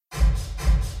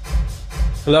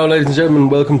Hello, ladies and gentlemen.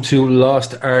 Welcome to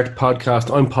Lost Art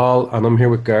Podcast. I'm Paul, and I'm here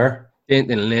with Gar.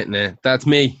 That's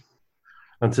me.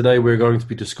 And today we're going to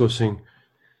be discussing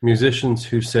musicians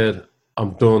who said,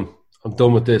 "I'm done. I'm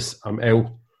done with this. I'm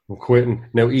out. I'm quitting."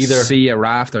 Now, See ya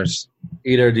rafters.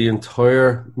 either the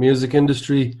entire music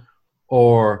industry,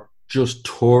 or just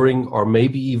touring, or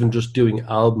maybe even just doing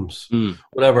albums,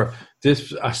 whatever.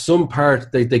 This some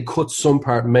part they cut some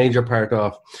part, major part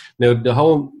off. Now the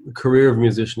whole career of a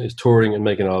musician is touring and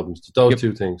making albums. Those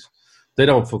two things. They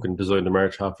don't fucking design the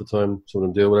merch half the time. Some of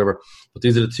them do, whatever. But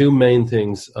these are the two main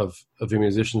things of a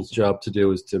musician's job to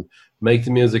do, is to make the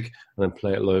music and then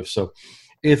play it live. So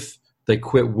if they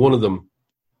quit one of them,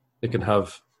 it can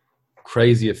have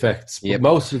crazy effects. But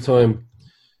most of the time,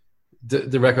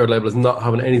 the record label is not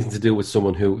having anything to do with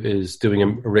someone who is doing a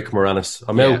Rick Moranis.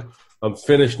 I'm out. I'm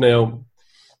finished now.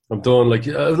 I'm done. Like,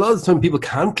 a lot of the time people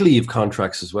can't leave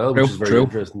contracts as well, which is very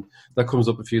interesting. That comes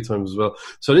up a few times as well.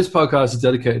 So this podcast is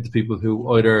dedicated to people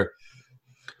who either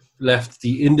left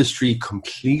the industry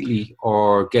completely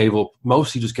or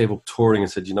mostly just gave up touring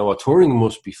and said, you know what, touring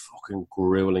must be fucking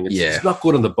grueling. It's not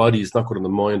good on the body. It's not good on the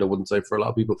mind, I wouldn't say, for a lot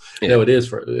of people. No, it is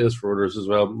for others as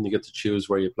well. And you get to choose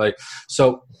where you play.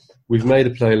 So we've made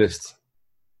a playlist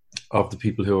of the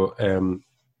people who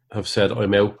have said,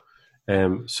 I'm out.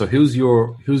 So who's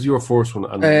your first one,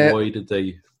 and why did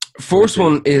they? First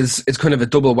one it's kind of a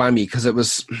double whammy because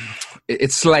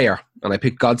it's Slayer, and I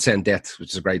picked God Send Death, which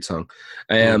is a great song.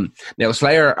 Now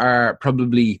Slayer are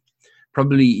probably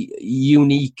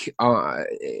unique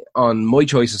on my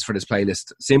choices for this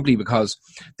playlist, simply because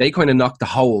they kind of knocked the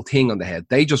whole thing on the head.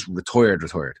 They just retired.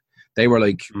 They were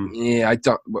like,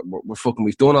 we're fucking,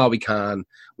 we've done all we can,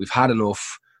 we've had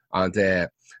enough, and they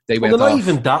went off. They're not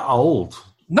even that old.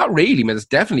 Not really. I mean, there's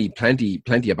definitely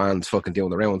plenty of bands fucking doing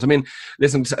the rounds. I mean,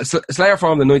 listen, Slayer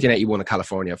formed in 1981 in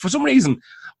California. For some reason,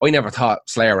 I never thought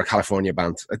Slayer were a California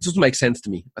band. It doesn't make sense to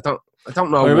me. I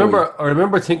don't know. I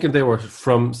remember thinking they were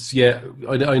from. Yeah,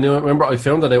 I know. I remember I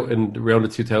found that out in around the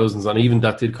 2000s, and even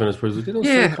that did kind of surprise me. They don't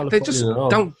say California they just at all.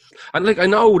 Don't. And like, I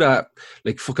know that,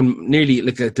 like, fucking nearly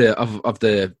like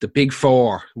the big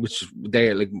four, which is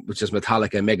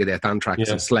Metallica, Megadeth, Anthrax,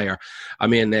 and Slayer. I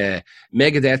mean,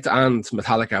 Megadeth and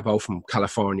Metallica are both from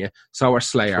California. So are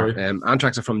Slayer.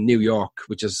 Anthrax are from New York,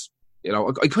 which is, you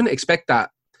know, I couldn't expect that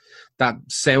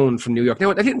sound from New York. Now,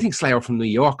 I didn't think Slayer were from New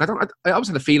York. I always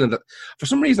had a feeling that for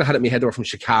some reason I had it in my head they were from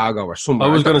Chicago or somewhere.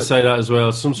 I was going to say that as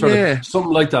well. Some sort of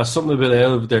something like that, something a bit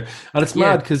out of there. And it's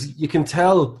mad because you can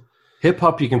tell hip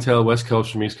hop. You can tell West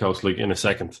Coast from East Coast like in a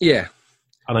second. Yeah,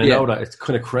 and I know that it's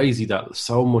kind of crazy that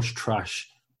so much trash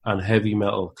and heavy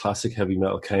metal, classic heavy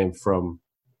metal, came from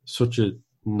such a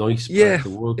nice part of the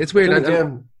world. It's weird. And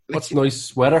again, what's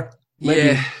nice weather?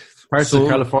 Maybe parts of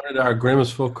California that are grim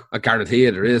as fuck. I guarantee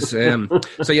you there is. So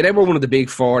they were one of the big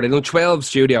four. They done 12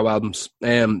 studio albums.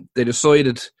 They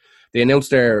announced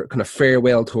their kind of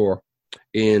farewell tour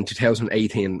in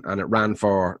 2018, and it ran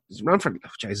for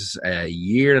a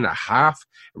year and a half.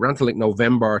 It ran till like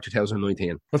November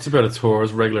 2019. That's about a tour.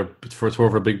 It's regular for a tour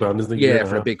for a big band, isn't it? Yeah,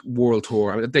 for a big world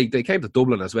tour. I mean, they came to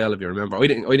Dublin as well, if you remember. I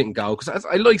didn't go because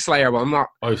I like Slayer, but I'm not.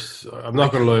 I'm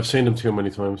not going to lie. I've seen them too many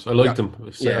times. I like them.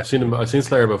 I've seen them. I've seen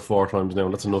Slayer about 4 times now,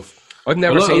 and that's enough. I've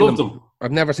never seen them.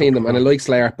 I've never seen them, and I like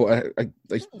Slayer, but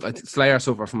I Slayer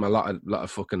suffer from a lot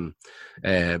of fucking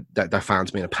their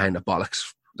fans being a pound of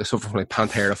bollocks. They suffer from like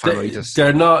Pantera fanitis.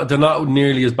 They're not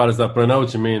nearly as bad as that, but I know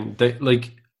what you mean. They,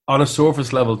 like, on a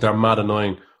surface level, they're mad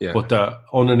annoying, but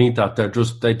underneath that, they're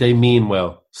just they mean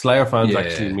well. Slayer fans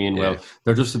actually mean well.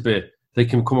 They're just a bit. They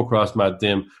can come across mad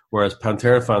dim, whereas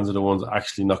Pantera fans are the ones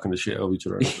actually knocking the shit out of each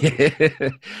other.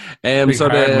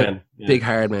 Big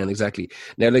hard man, exactly.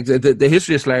 Now, like the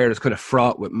history of Slayer is kind of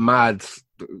fraught with mad,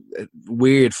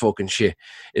 weird fucking shit.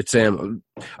 It's I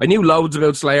knew loads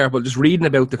about Slayer, but just reading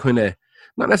about the kind of,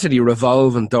 not necessarily a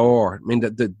revolving door. I mean,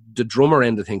 the drummer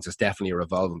end of things is definitely a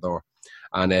revolving door,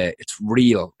 and it's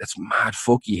real. It's mad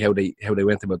fucky how they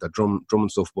went about that drum and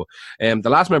stuff. But the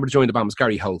last member to join the band was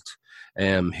Gary Holt,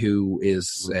 who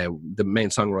is the main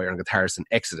songwriter and guitarist in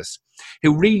Exodus.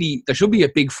 Who really, there should be a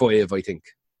big 5, I think,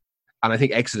 and I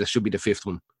think Exodus should be the 5th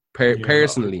one.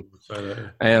 Personally,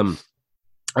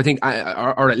 I think,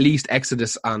 or at least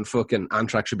Exodus and fucking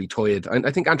Anthrax should be tied.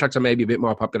 I think Anthrax are maybe a bit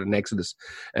more popular than Exodus,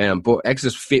 but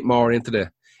Exodus fit more in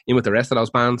with the rest of those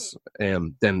bands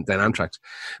than Anthrax.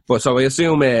 But so I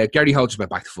assume Gary Holt just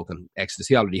went back to fucking Exodus.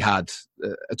 He already had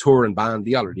a touring band.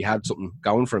 He already had something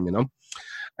going for him, you know.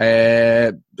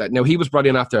 Now he was brought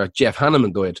in after Jeff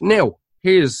Hanneman died. Now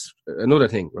here's another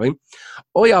thing, right?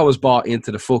 I always bought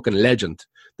into the fucking legend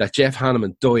that Jeff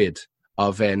Hanneman died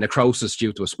of necrosis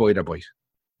due to a spider bite.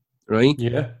 right?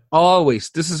 Yeah. Always.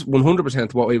 This is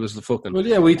 100% what he was the fucking... Well,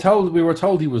 yeah, we were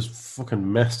told he was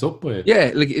fucking messed up by it.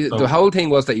 Yeah, like the whole thing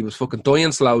was that he was fucking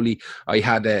dying slowly. I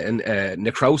had a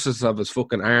necrosis of his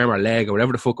fucking arm or leg or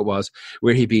whatever the fuck it was,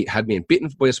 where had been bitten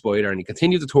by a spider, and he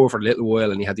continued to tour for a little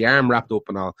while, and he had the arm wrapped up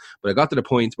and all. But I got to the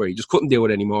point where he just couldn't do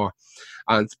it anymore.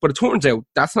 But it turns out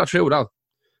that's not true at all.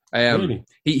 Really?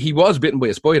 He was bitten by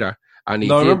a spider. And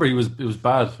I remember it was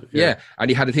bad. Yeah, and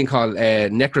he had a thing called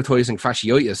necrotizing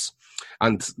fasciitis.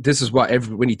 And this is what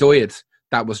when he died,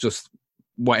 that was just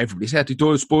what everybody said. He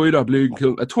died of spider bleeding.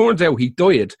 It turns out he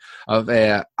died of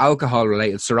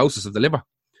alcohol-related cirrhosis of the liver.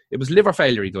 It was liver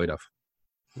failure he died of.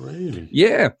 Really?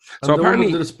 Yeah. So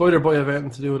apparently, did a spider bite have anything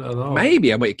to do with it at all?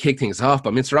 Maybe I might kick things off, but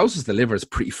I mean, cirrhosis of the liver is a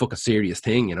pretty fucking serious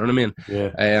thing. You know what I mean?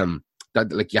 Yeah.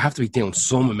 That like you have to be doing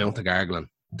some amount of gargling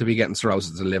to be getting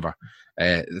cirrhosis of the liver.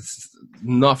 It's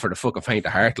not for the fucking faint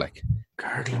of heart. Like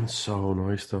gargling's so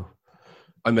nice though.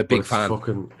 I'm a big fan.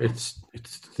 It's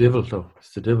the devil though.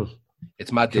 It's the devil.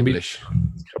 It's mad devilish.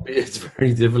 It's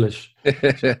very devilish.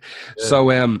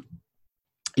 So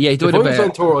yeah, he died if I was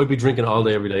on tour, I'd be drinking all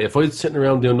day, every day. If I was sitting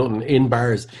around doing nothing in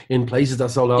bars, in places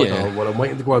that sold alcohol, while I'm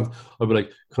waiting to go on, I'd be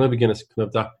like, "Can I have a Guinness? Can I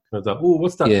have that? Can I have that? Oh,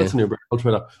 what's that? Yeah. That's a new beer. I'll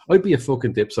try that." I'd be a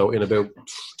fucking dipso in about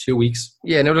 2 weeks.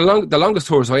 Yeah, now the longest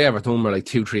tours I ever done were like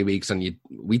 2-3 weeks, and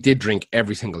we did drink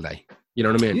every single day. You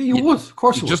know what I mean? Yeah, you would. Of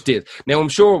course you just did. Now, I'm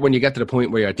sure when you get to the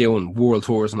point where you're doing world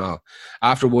tours and all,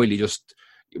 after a while you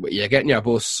get in your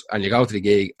bus and you go to the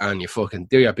gig and you fucking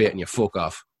do your bit and you fuck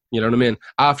off. You know what I mean?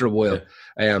 After a while,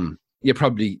 you're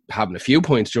probably having a few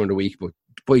points during the week, but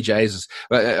boy, Jesus,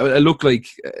 it looked like,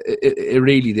 it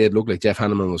really did look like Jeff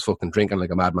Hanneman was fucking drinking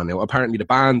like a madman. Now, apparently the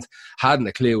band hadn't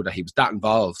a clue that he was that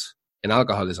involved in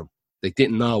alcoholism. They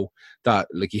didn't know that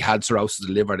like he had cirrhosis of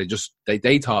the liver.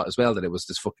 They thought as well that it was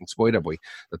this fucking spider boy.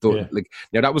 Like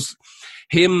now that was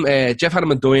him. Jeff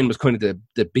Hanneman dying was kind of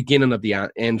the beginning of the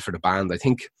end for the band. I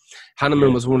think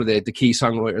Hanneman was one of the key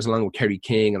songwriters along with Kerry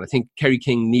King, and I think Kerry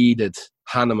King needed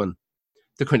Hanneman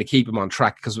to kind of keep him on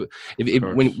track, because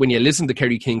when you listen to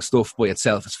Kerry King stuff by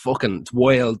itself, it's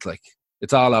wild. Like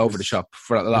it's all over the shop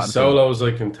for a lot of solos.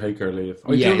 I can take or leave.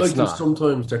 I do like them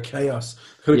sometimes. They're chaos,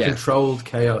 kind of controlled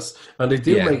chaos, and they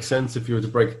do make sense if you were to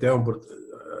break it down. But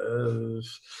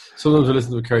sometimes I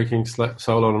listen to a Kerry King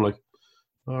solo and I'm like,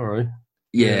 all right,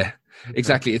 yeah.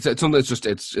 Exactly. It's sometimes just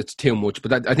it's too much.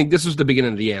 But I think this was the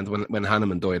beginning of the end when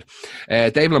Hanneman died.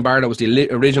 Dave Lombardo was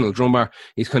the original drummer.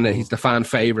 He's the fan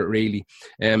favorite, really.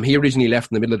 He originally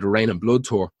left in the middle of the Rain and Blood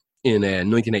tour in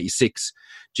 1986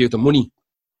 due to money.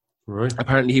 Right.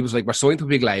 Apparently, he was like, "We're signed to a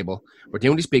big label. We're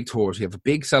doing these big tours. We have a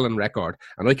big selling record,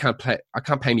 and I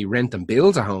can't pay me rent and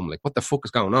bills at home. Like, what the fuck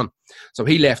is going on?" So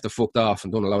he left and fucked off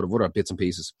and done a lot of other bits and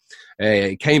pieces.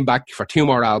 He came back for 2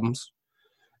 more albums.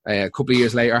 A couple of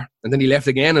years later, and then he left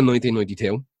again in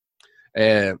 1992.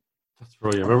 That's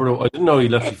right. I remember. I didn't know he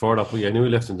left before that, but yeah, I knew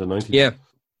he left in the 90s. Yeah.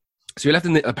 So he left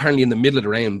apparently in the middle of the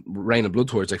Rain and Blood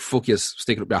tour. It's like, fuck you,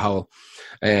 stick it up your hole.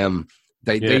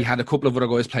 They had a couple of other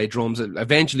guys play drums.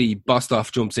 Eventually,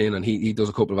 Bostoff jumps in and he does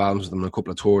a couple of albums with them and a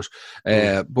couple of tours.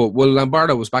 But while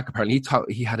Lombardo was back, apparently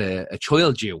he had a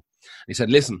child due. And he said,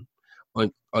 "Listen,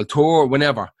 I'll tour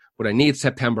whenever, but I need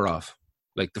September off.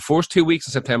 Like the first 2 weeks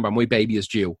in September, my baby is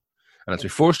due, and it's my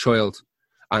first child,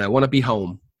 and I want to be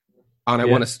home, and I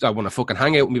want to fucking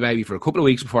hang out with my baby for a couple of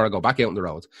weeks before I go back out on the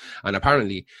road." And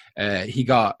apparently, he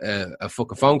got a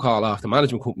fucking phone call off the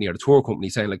management company or the tour company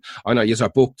saying like, "I know you are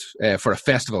booked for a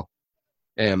festival,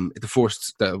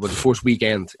 the first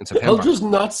weekend in September. I'll just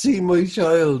not see my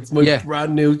child, my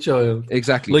brand new child."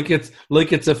 Exactly.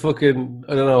 Like it's a fucking,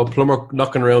 I don't know, a plumber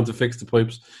knocking around to fix the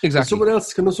pipes. Exactly.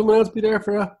 Can someone else be there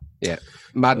for that? Yeah.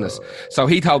 Madness. So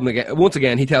he told him once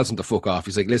again, he tells him to fuck off.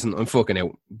 He's like, "Listen, I'm fucking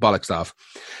out. Bollocks off."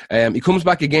 He comes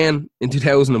back again in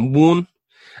 2001,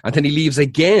 and then he leaves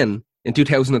again in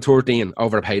 2013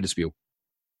 over a pay dispute.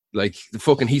 Like,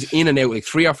 he's in and out like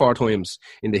 3 or 4 times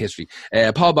in the history.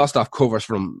 Paul Bostoff covers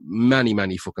from many,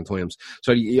 many fucking times.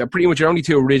 So you're pretty much your only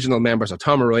 2 original members are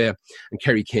Tom Arroyo and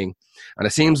Kerry King. And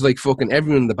it seems like fucking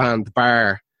everyone in the band,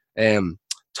 bar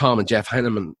Tom and Jeff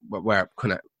Hanneman, were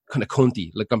kind of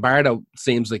cunty. Like, Lombardo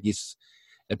seems like he's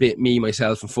a bit me,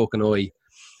 myself, and fucking I.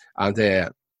 And I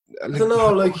don't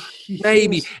know, like,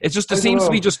 maybe it's just, there seems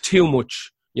to be just too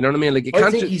much. You know what I mean? Like, I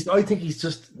think he's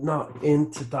just not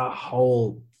into that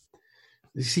whole.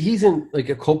 You see, he's in like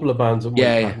a couple of bands.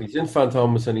 He's in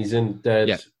Phantomas and he's in Dead.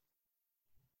 Yeah.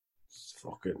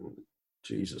 Fucking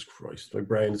Jesus Christ, my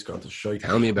brain's gone to shite.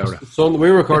 Tell me about it.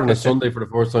 We were recording a Sunday for the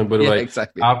first time, by the way.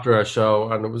 Exactly. After our show,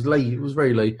 and it was late. It was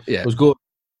very late. Yeah. It was good.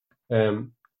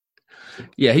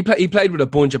 Yeah, he played with a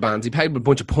bunch of bands. He played with a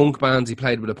bunch of punk bands. He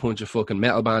played with a bunch of fucking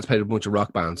metal bands. Played with a bunch of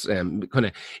rock bands. Kind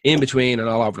of in between and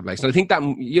all over the place. And I think that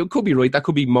you could be right. That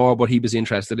could be more what he was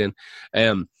interested in.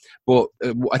 But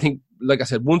I think, like I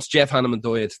said, once Jeff Hanneman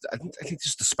died, I think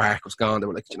just the spark was gone. They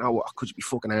were like, you know what? Could you be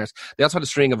fucking arse? They also had a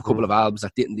string of a couple of albums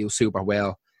that didn't do super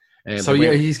well. So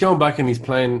yeah, he's going back and he's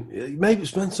playing. Maybe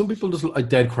some people just like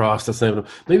Dead Cross. That's the name of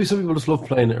them. Maybe some people just love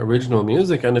playing original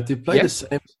music, and if they play the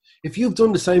same, if you've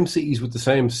done the same cities with the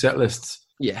same set lists,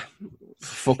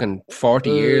 fucking 40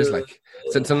 years, like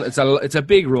it's a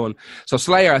big run. So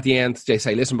Slayer at the end, they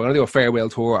say, listen, we're going to do a farewell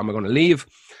tour, and we're going to leave.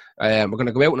 We're going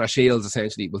to go out on our shields,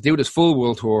 essentially. We'll do this full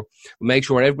world tour. We'll make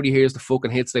sure everybody hears the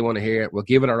fucking hits they want to hear. We'll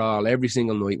give it our all every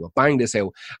single night. We'll bang this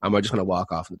out, and we're just going to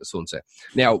walk off into the sunset.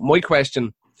 Now, my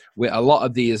question with a lot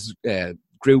of these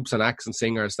groups and acts and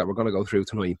singers that we're going to go through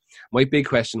tonight, my big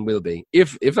question will be,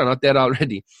 if they're not dead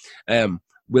already,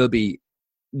 will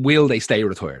they stay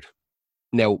retired?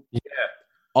 Now,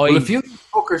 well, a few of these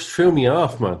fuckers threw me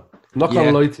off, man. I'm not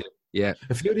going to lie to you. Yeah.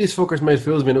 A few of these fuckers made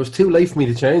fools of me, and it was too late for me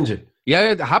to change it.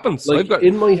 Yeah, it happens. Like,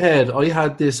 in my head, I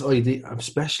had this idea,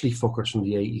 especially fuckers from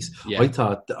the 80s. Yeah.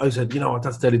 I said, you know what,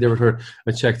 that's deadly, they returned.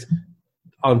 I checked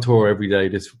on tour every day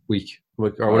this week.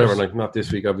 Or whatever, like not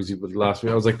this week obviously, but last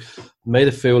week. I was like, made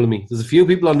a fool of me. There's a few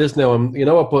people on this now. You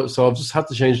know what? But so I've just had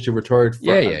to change to retired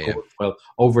for well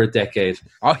over a decade.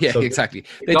 Oh yeah, so exactly.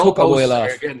 They took a while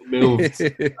off. Getting moved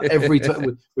every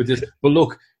time with this. But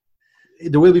look,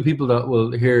 there will be people that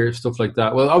will hear stuff like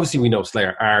that. Well, obviously we know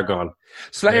Slayer are gone.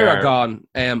 Slayer are gone.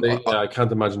 I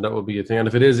can't imagine that will be a thing. And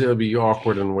if it is, it'll be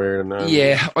awkward and weird.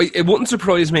 It wouldn't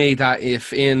surprise me that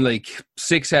if in like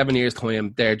 6-7 years'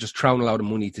 time they're just throwing a lot of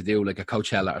money to do like a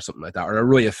Coachella or something like that, or a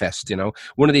Riot Fest, you know,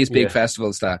 one of these big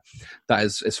festivals that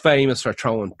is famous for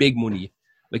throwing big money.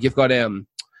 Like you've got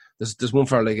there's one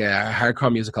for like a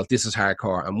hardcore music called This Is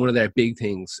Hardcore, and one of their big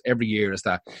things every year is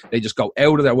that they just go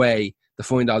out of their way to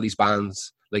find all these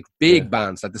bands, like big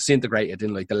bands that disintegrated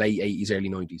in like the late 80s, early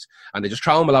 90s, and they just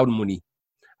throw them a lot of money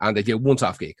and they do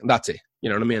once-off gig, and that's it. You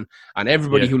know what I mean? And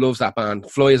everybody who loves that band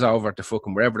flies over to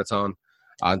fucking wherever it's on,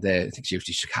 and I think it's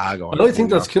usually Chicago. And I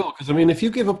think that's cool, because I mean, if you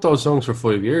give up those songs for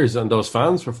 5 years and those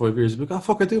fans for 5 years, you'll be like, oh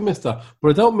fuck, I do miss that. But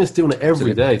I don't miss doing it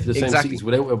every day for the same cities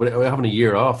without having a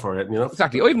year off for it, you know?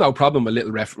 Exactly. I have no problem with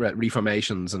little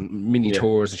reformations and mini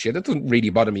tours and shit. That doesn't really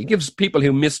bother me. It gives people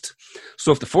who missed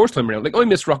stuff the first time around, like I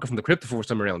missed Rocket from the Crypt the first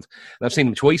time around, and I've seen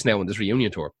them twice now on this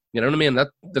reunion tour. You know what I mean?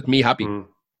 That's me happy.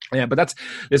 Yeah, but that's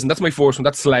my first one.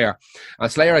 That's Slayer.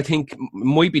 And Slayer, I think,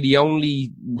 might be the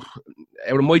only,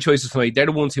 out of my choices tonight, they're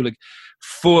the ones who, like,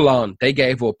 full on, they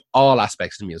gave up all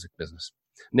aspects of the music business.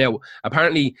 Now,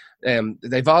 apparently,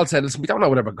 they've all said, listen, we don't know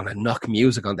whether we're going to knock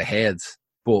music on the head,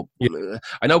 but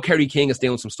I know Kerry King is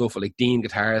doing some stuff with, like, Dean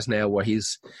Guitars now, where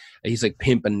he's like,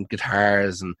 pimping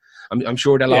guitars, and I'm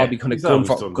sure they'll all be kind of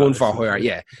gun for hire.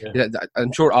 Yeah.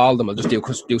 I'm sure all of them will just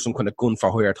do some kind of gun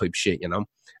for hire type shit, you know,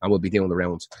 and we'll be doing the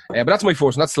rounds. But that's my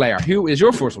first one. That's Slayer. Who is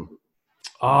your first one?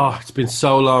 Oh, it's been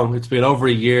so long. It's been over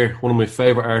a year. One of my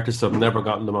favourite artists. I've never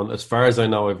gotten them on. As far as I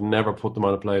know, I've never put them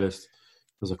on a playlist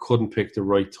because I couldn't pick the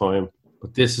right time.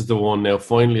 But this is the one now.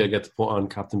 Finally, I get to put on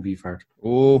Captain Beefheart.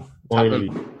 Oh, finally.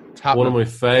 One of my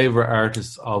favourite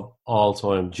artists of all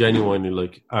time. Genuinely,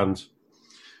 like. And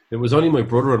it was only my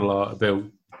brother-in-law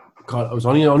it was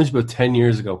only about 10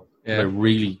 years ago. Yeah. I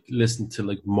really listened to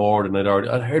like more than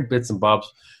I'd heard bits and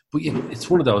bobs. But it's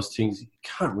one of those things you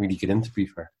can't really get into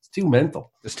Beefheart. It's too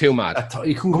mental. It's too mad.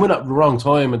 You can come in at the wrong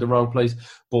time, at the wrong place.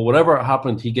 But whatever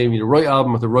happened, he gave me the right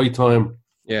album at the right time.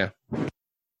 Yeah.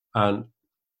 And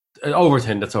over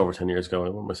 10 years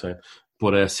ago, what am I saying?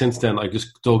 But since then, I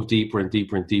just dug deeper and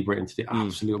deeper and deeper into the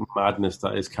absolute madness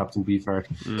that is Captain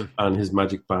Beefheart and his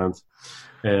magic band.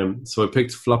 So I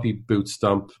picked Floppy Boot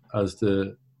Stomp as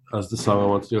the song I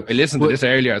want to do. I listened to this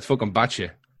earlier. It's fucking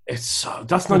batshit.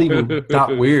 That's not even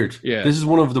that weird. Yeah. This is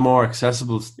one of the more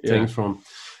accessible things from.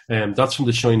 That's from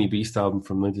the Shiny Beast album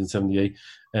from 1978.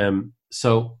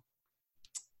 So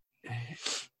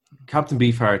Captain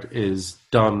Beefheart is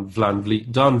Don Van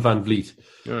Vliet.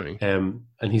 Right.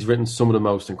 And he's written some of the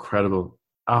most incredible,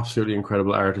 absolutely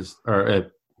incredible artists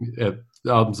or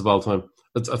albums of all time.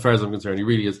 That's, as far as I'm concerned, he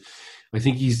really is. I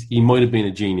think he might have been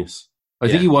a genius. I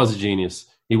think he was a genius.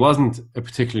 He wasn't a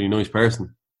particularly nice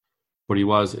person, but he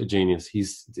was a genius.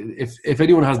 If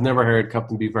anyone has never heard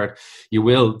Captain Beefheart, you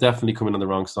will definitely come in on the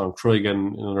wrong song. Try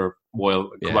again in another while.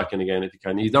 Come back in again if you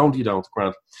can. You don't.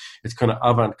 Grant. It's kind of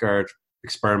avant-garde,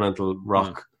 experimental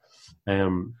rock.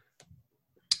 And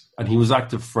he was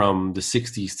active from the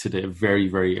 60s to the very,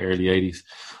 very early 80s.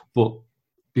 But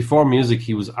before music,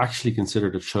 he was actually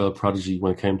considered a child prodigy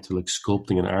when it came to like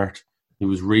sculpting and art. He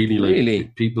was really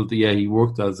like people. Yeah, he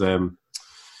worked as and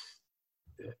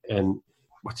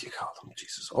what do you call them?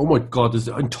 Jesus! Oh my God! There's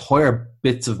entire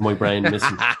bits of my brain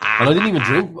missing, and I didn't even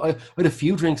drink. I had a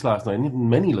few drinks last night. I didn't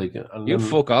many like. You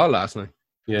fuck all last night.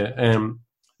 Yeah.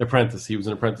 Apprentice. He was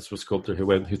an apprentice for a sculptor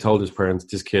who told his parents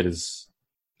this kid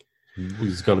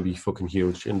he's going to be fucking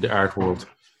huge in the art world.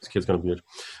 This kid's going to be huge.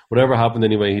 Whatever happened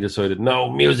anyway, he decided,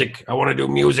 no, music. I want to do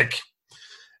music.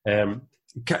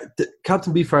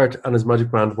 Captain Beefheart and his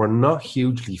magic band were not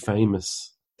hugely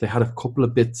famous. They had a couple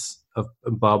of bits of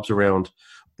bobs around,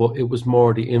 but it was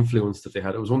more the influence that they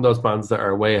had. It was one of those bands that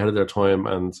are way ahead of their time,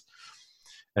 and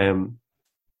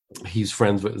he's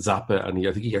friends with Zappa, and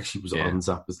I think he actually was on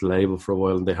Zappa's label for a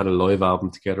while, and they had a live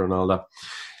album together and all that.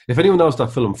 If anyone knows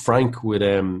that film Frank with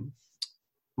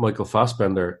Michael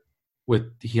Fassbender,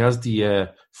 he has the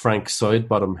Frank side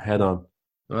bottom head on.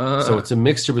 So it's a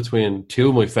mixture between two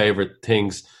of my favourite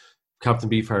things, Captain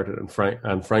Beefheart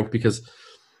and Frank, because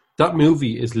that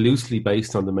movie is loosely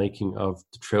based on the making of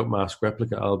the Trout Mask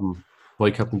replica album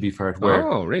by Captain Beefheart,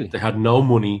 where they had no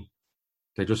money.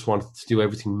 They just wanted to do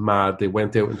everything mad. They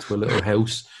went out into a little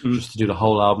house just to do the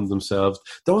whole album themselves.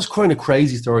 Those kind of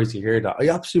crazy stories you hear that. I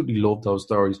absolutely love those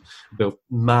stories about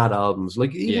mad albums.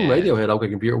 Like even Radiohead, OK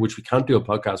Computer, which we can't do a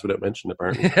podcast without mentioning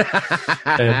apparently.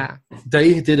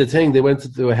 They did a thing. They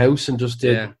went to a house and just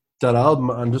did that album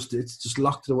and it's just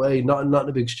locked it away. Not in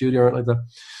a big studio or anything like that.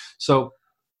 So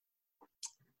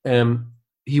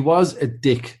he was a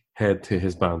dickhead to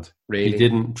his band. Really? He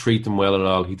didn't treat them well at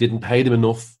all. He didn't pay them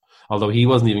enough. Although he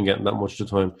wasn't even getting that much at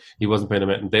the time, he wasn't paying them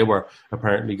out, and they were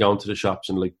apparently going to the shops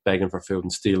and like begging for food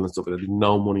and stealing and stuff. They had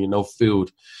no money and no food.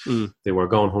 They were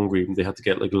going hungry, and they had to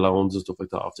get like loans and stuff like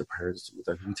that off their parents.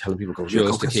 Like telling people, "Go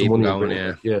just to keep them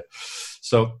going." Yeah.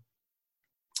 So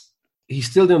he's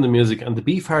still doing the music, and the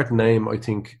Beefheart name, I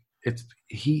think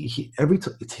he every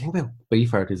time the thing about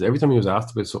Beefheart is every time he was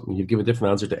asked about something, he'd give a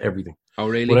different answer to everything. Oh,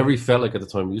 really? Whatever he felt like at the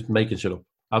time, he was just making shit up.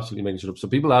 Absolutely making shit up. So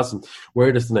people asked him,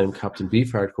 where does the name Captain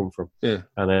Beefheart come from? Yeah.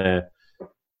 And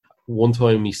one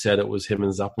time he said it was him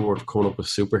and Zappa were coming up with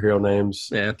superhero names.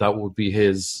 Yeah. That would be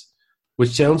his, which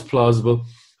sounds plausible.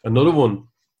 Another one,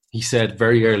 he said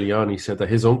very early on, he said that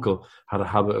his uncle had a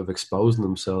habit of exposing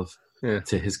himself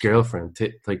to his girlfriend,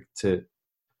 to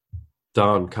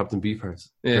Dawn, Captain Beefheart's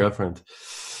girlfriend.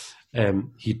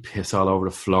 He'd piss all over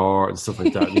the floor and stuff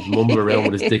like that. And he'd mumble around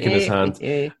with his dick in his hand.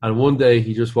 And one day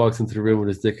he just walks into the room with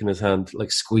his dick in his hand, like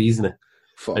squeezing it.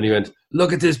 Fuck. And he went,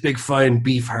 "Look at this big fine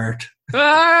Beefheart."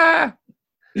 Ah!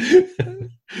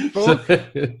 So,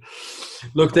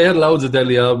 look, they had loads of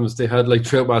deadly albums. They had like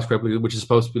Trout Mask Replica, which is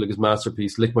supposed to be like his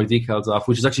masterpiece, Lick My Decals Off,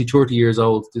 which is actually 30 years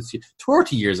old this year.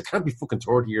 30 years? It can't be fucking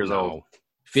 30 years old.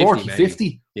 40,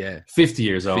 50? Yeah. 50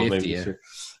 years old 50, maybe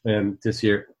this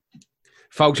year.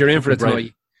 Folks, you're in for it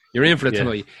tonight. You're in for it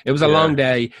tonight. It was a long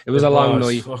day. It was a long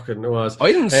night. Fucking was.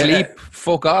 I didn't sleep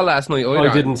fuck all last night either.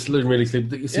 I didn't really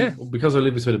sleep. You see, because I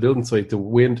live beside a building site, the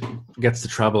wind gets to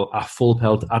travel at full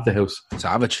pelt at the house.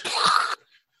 Savage.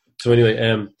 So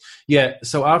anyway,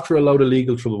 so after a load of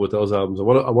legal trouble with those albums, I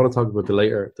want to talk about the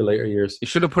later years. You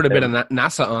should have put a bit of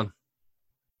NASA on.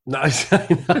 Nice.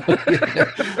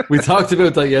 We talked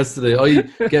about that yesterday. I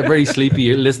get very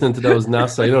sleepy listening to those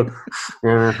NASA,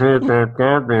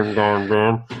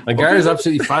 and Gary's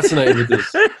absolutely fascinated with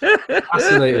this.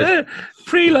 Fascinated.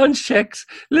 Pre-lunch checks.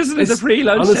 Listen to the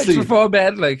pre-lunch checks before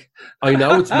bed. Like, I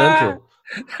know it's mental.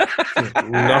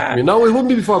 No, it wouldn't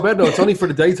be before bed. No, it's only for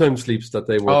the daytime sleeps that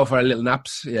they work. Oh, for a little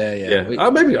naps. Yeah.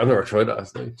 Maybe I've never tried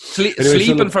that.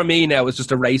 Sleeping for me now is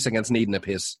just a race against needing a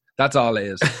piss. That's all it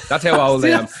is. That's how old I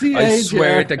am. I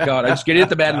swear to God, I just get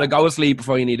into bed and I go to sleep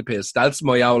before you need a piss. That's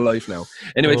my whole life now.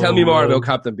 Anyway, tell me more about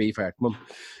Captain Beefheart. Come on.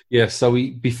 Yeah, so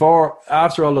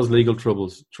after all those legal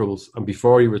troubles, and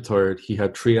before he retired, he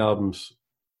had 3 albums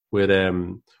with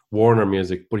Warner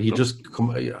Music, but he just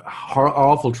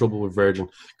awful trouble with Virgin,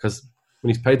 because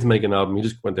when he's paid to make an album, he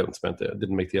just went out and spent it,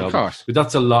 didn't make the album. Of course. But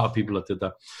that's a lot of people that did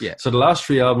that. Yeah. So the last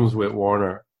 3 albums with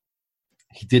Warner,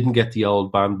 he didn't get the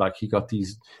old band back. He got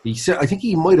these. He said, I think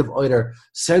he might have either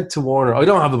said to Warner, "I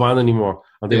don't have a band anymore,"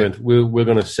 and they went, "We're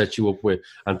going to set you up with."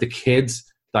 And the kids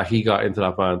that he got into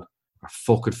that band are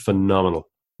fucking phenomenal,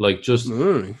 like just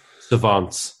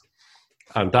savants.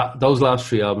 And those last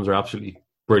 3 albums are absolutely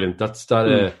brilliant.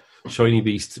 That Shiny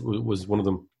Beast was one of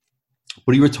them.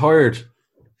 But he retired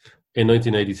in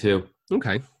 1982.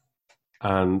 Okay.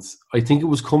 And I think it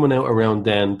was coming out around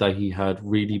then that he had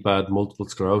really bad multiple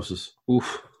sclerosis.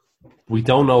 Oof. We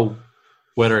don't know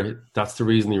whether that's the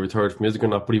reason he retired from music or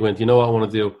not, but he went, "You know what I want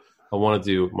to do? I want to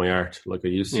do my art like I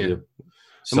used to do."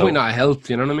 It might not have helped,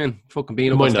 you know what I mean? Fucking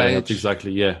being up on stage.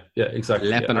 Exactly, yeah, exactly.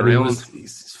 Lepping around.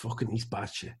 He's bad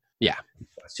shit. Yeah.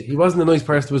 He wasn't a nice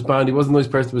person to his band. He wasn't a nice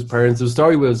person to his parents. There was a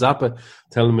story with Zappa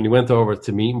telling him when he went over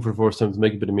to meet him for the first time to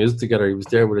make a bit of music together, he was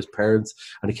there with his parents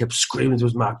and he kept screaming to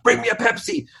his man, "Bring me a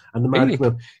Pepsi!" And the man came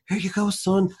out, "Here you go,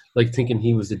 son." Like thinking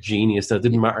he was a genius. That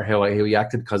didn't matter how he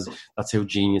acted because that's how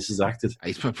geniuses acted.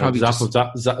 He's probably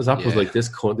Zappa was like, this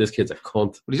kid's a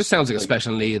cunt. But he just sounds like a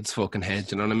special needs fucking head,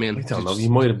 you know what I mean? I don't know. He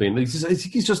might have been.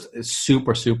 He's just a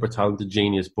super, super talented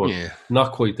genius, but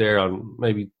not quite there on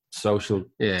maybe social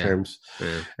terms.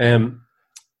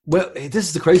 Well, this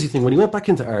is the crazy thing. When he went back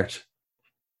into art,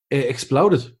 it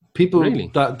exploded. People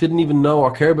that didn't even know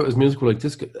or care about his music were like,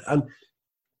 this guy, and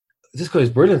this guy's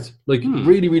brilliant. Like,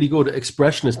 really, really good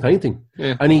expressionist painting.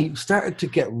 Yeah. And he started to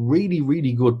get really,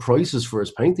 really good prices for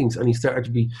his paintings, and he started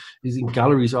to be in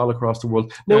galleries all across the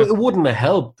world. Now, it wouldn't have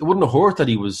helped. It wouldn't have hurt that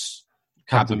he was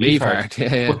Captain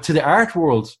Beefheart. But to the art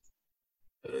world,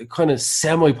 kind of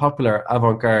semi-popular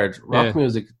avant-garde rock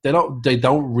music, they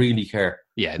don't really care.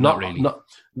 Yeah, not really. A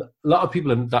lot of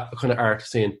people in that kind of art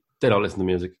scene, they don't listen to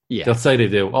music. Yeah. They'll say they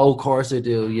do. Oh, of course they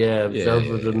do. Yeah,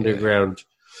 Velvet Underground.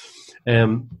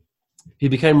 He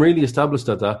became really established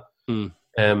at that. And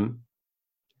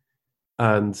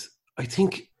I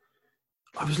think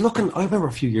I remember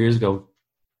a few years ago,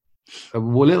 a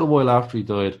little while after he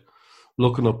died,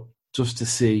 looking up just to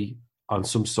see on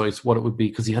some sites what it would be,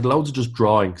 because he had loads of just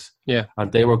drawings. Yeah.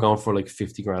 And they were going for like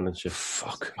 50 grand and shit.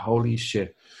 Fuck. Holy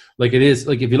shit. Like, it is,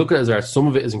 like, if you look at his art, some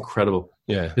of it is incredible.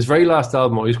 Yeah. His very last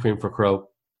album, Ice Cream for Crow,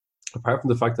 apart from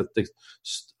the fact that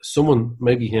someone,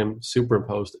 maybe him,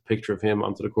 superimposed a picture of him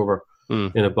onto the cover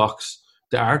in a box,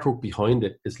 the artwork behind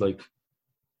it is like,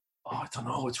 I don't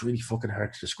know, it's really fucking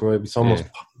hard to describe. It's almost,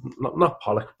 not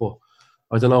Pollock, but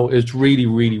I don't know, it's really,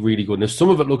 really, really good. Now, some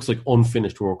of it looks like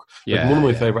unfinished work. Like one of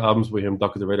my favourite albums by him,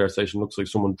 Dock at the Radar Station, looks like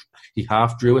he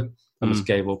half drew it and just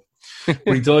gave up.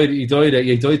 But he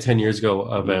died 10 years ago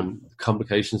of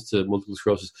complications to multiple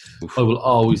sclerosis. Oof. I will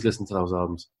always listen to those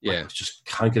albums. I just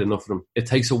can't get enough of them. It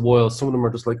takes a while. Some of them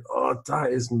are just like, oh,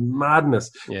 that is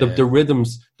madness. The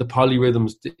rhythms, the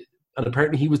polyrhythms. And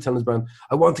apparently he was telling his band,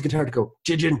 I want the guitar to go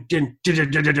and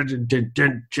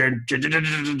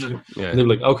they were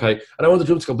like, okay. And I want the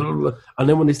drums to go blah, blah, blah. And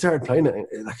then when they started playing it,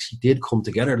 it actually did come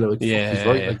together. They're like, he's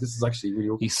right. Like, this is actually really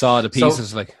okay. He saw the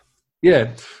pieces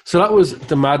so that was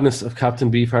the madness of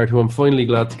Captain Beefheart, who I'm finally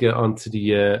glad to get onto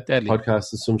the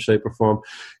podcast in some shape or form.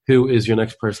 Who is your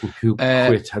next person who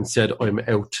quit and said, I'm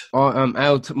out? Oh, I'm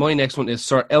out. My next one is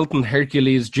Sir Elton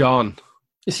Hercules John.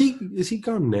 Is he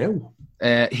gone now?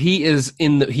 He is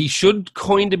he should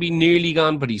kind of be nearly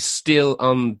gone, but he's still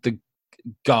on the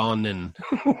gone and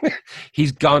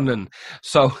he's gone. And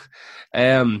so,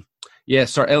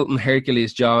 Sir Elton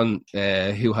Hercules John,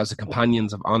 who has the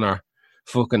Companions of Honor,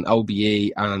 fucking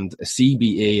OBE and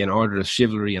CBE and Order of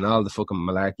Chivalry and all the fucking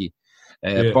malarkey.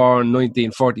 Born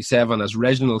 1947 as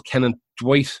Reginald Kenneth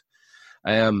Dwight,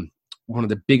 one of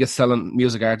the biggest selling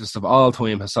music artists of all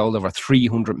time, has sold over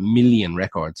 300 million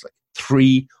records. Like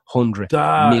 300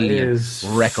 million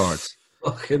records.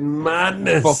 Fucking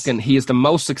madness. He is the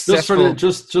most successful.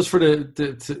 Just for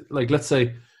the like, let's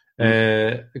say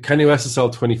Kanye West has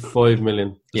sold 25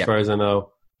 million as far as I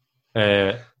know.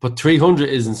 But 300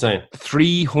 is insane.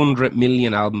 300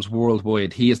 million albums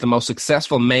worldwide. He is the most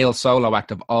successful male solo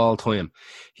act of all time.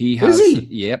 He has, is he?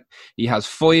 Yep. He has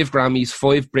 5 Grammys,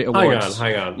 5 Brit Awards.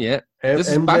 Hang on. Yeah. This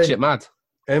is batshit mad.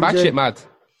 Batshit mad.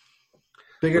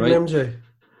 Bigger than MJ.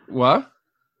 What?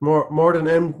 More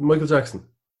than Michael Jackson.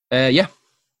 Yeah.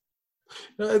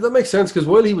 That makes sense, because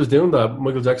while he was doing that,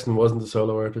 Michael Jackson wasn't a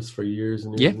solo artist for years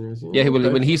and years and years. Yeah,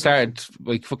 when he started,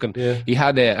 like, fucking, he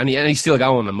had and he's still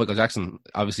going, and Michael Jackson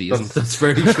obviously isn't. That's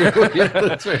very true.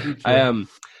 That's very true.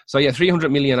 So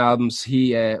 300 million albums.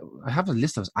 I have a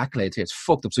list of his accolades here. It's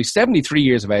fucked up. So he's 73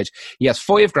 years of age. He has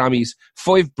 5 Grammys,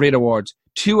 5 Brit Awards,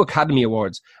 2 Academy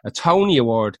Awards, a Tony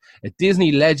Award, a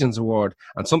Disney Legends Award,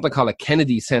 and something called a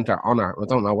Kennedy Center Honor. I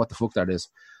don't know what the fuck that is.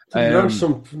 Launch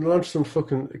some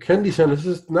fucking Kennedy Center. This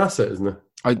is NASA, isn't it?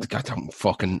 I don't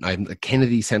fucking. I'm a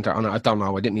Kennedy Center Honor. I don't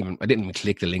know. I didn't even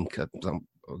click the link. I don't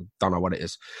know what it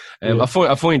is. I'll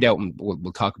find out, and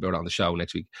we'll talk about it on the show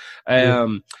next week. He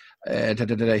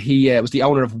was the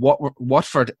owner of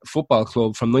Watford Football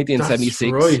Club from 1976,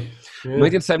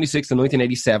 1976 to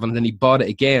 1987. Then he bought it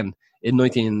again in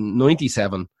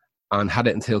 1997 and had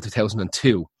it until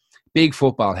 2002. Big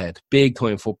football head, big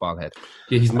time football head.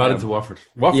 Yeah, he's mad into Watford.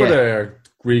 Watford are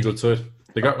really good side.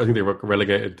 I think they were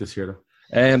relegated this year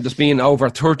though. There's been over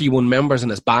 31 members in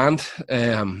his band.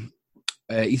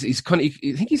 He's kind of.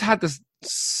 I think he's had this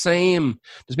same.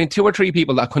 There's been 2 or 3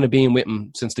 people that kind of been with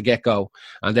him since the get-go.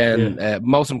 And then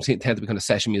most of them tend to be kind of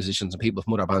session musicians, and people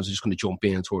from other bands are just going to jump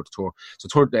in tour to tour. So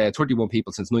 31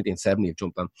 people since 1970 have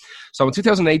jumped on. So in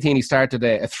 2018, he started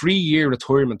a 3-year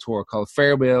retirement tour called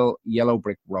Farewell Yellow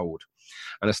Brick Road.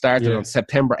 And it started on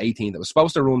September 18th. It was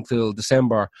supposed to run till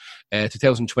December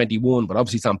 2021, but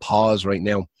obviously it's on pause right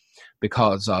now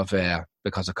because of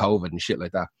COVID and shit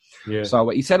like that. Yeah. So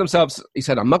he said,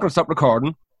 I'm not going to stop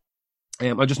recording.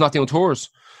 I'm just not doing tours.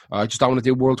 I just don't want to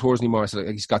do world tours anymore. So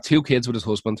he's got 2 kids with his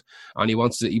husband, and he's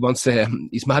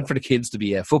mad for the kids to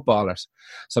be footballers.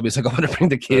 So he's like, I want to bring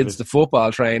the kids to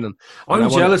football training. I'm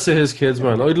jealous of his kids,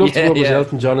 man. I'd love to go with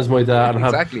Elton John as my dad and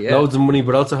have loads of money,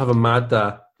 but also have a mad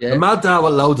dad. Yeah. A mad dad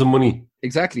with loads of money.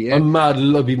 Exactly, yeah.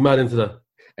 I'd be mad into that.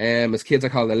 His kids are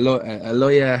called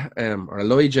Elijah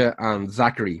and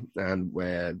Zachary, and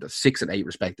they're 6 and 8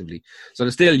 respectively. So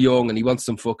they're still young, and he wants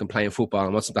them fucking playing football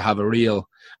and wants them to have a real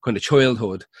kind of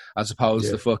childhood, as opposed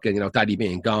to fucking, daddy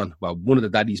being gone. Well, one of the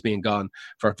daddies being gone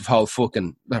for the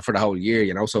whole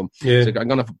year, So he's like, I'm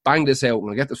gonna bang this out. I'm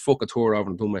gonna get this fucking tour over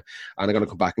and done with, and I'm gonna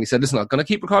come back. And he said, listen, I'm gonna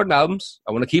keep recording albums.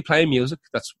 I want to keep playing music.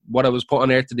 That's what I was put on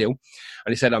there to do. And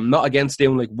he said, I'm not against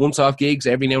doing like once-off gigs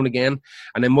every now and again,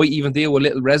 and I might even do a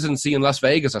little residency in Las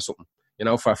Vegas or something,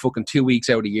 for fucking 2 weeks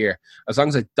out of the year. As long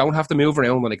as I don't have to move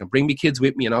around and I can bring me kids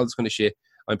with me and all this kind of shit,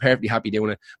 I'm perfectly happy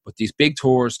doing it. But these big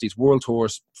tours, these world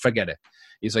tours, forget it.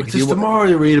 He's like, the more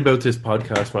you read about this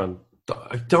podcast, man,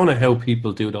 I don't know how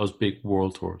people do those big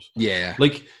world tours. Yeah.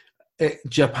 Like,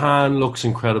 Japan looks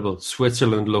incredible.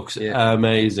 Switzerland looks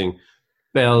amazing.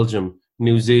 Belgium,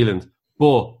 New Zealand.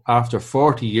 But after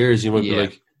 40 years, you might be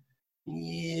like,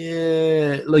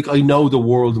 like I know the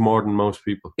world more than most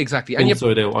people. Exactly. And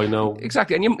inside out, I know.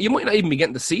 Exactly. And you might not even be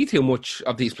getting to see too much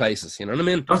of these places, you know what I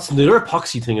mean? That's the other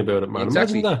epoxy thing about it, man.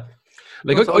 Exactly. Imagine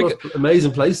that. Like,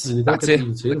 amazing places, and you don't get to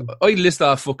even see them. I list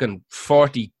off fucking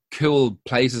 40 cool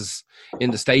places in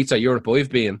the States or Europe I've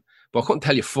been, but I couldn't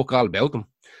tell you fuck all about them.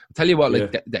 I'll tell you what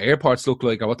the airports look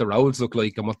like, or what the roads look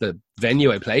like, and what the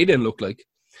venue I played in looked like.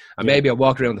 And maybe I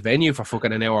walked around the venue for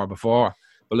fucking an hour before.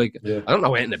 But I don't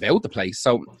know anything about the place.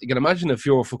 So you can imagine if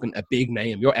you're fucking a big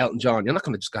name, you're Elton John, you're not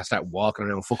going to just start walking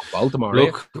around fucking Baltimore.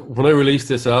 Look, when I release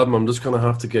this album, I'm just going to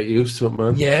have to get used to it,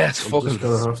 man. Yeah, it's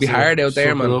fucking be hard out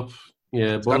there, man.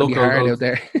 Yeah, but look, out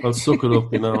there. I'll suck it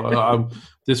up, I'm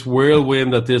this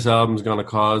whirlwind that this album's going to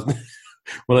cause.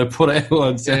 When I put it out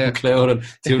on SoundCloud and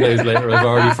 2 days later I've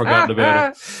already forgotten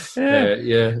about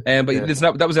it. But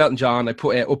listen, that was Elton John. I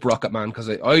put Up Rocket Man because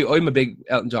I'm a big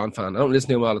Elton John fan. I don't listen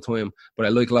to him all the time, but I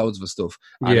like loads of his stuff.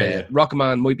 And, Rocket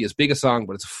Man might be his biggest song,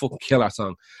 but it's a fucking killer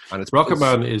song. And Rocket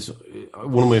Man is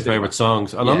one of my favourite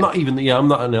songs. And I'm not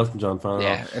an Elton John fan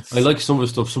at all. I like some of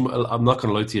his stuff. I'm not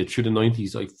going to lie to you, through the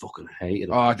 90s I fucking hated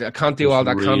it. Oh, I can't do all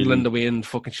that Candle in the Wind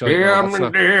fucking shit.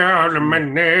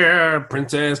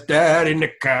 Princess Daddy in the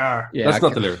car. Yeah, that's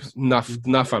not the lyrics.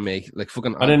 Not for me. Like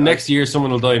fucking. And then next year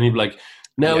someone will die and he'll be like,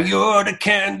 "Now you're the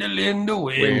candle in the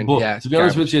wind." But to be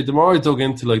honest with you, the more I dug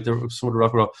into like some of the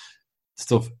rock and roll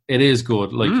stuff, it is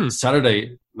good. Like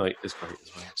Saturday Night is great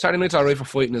as well. Saturday Night's Alright for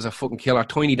Fighting is a fucking killer.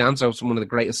 Tiny Dancer is one of the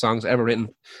greatest songs ever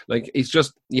written. Like he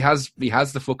has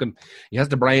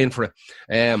the brain for it.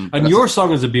 And your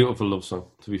song is a beautiful love song,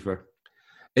 to be fair.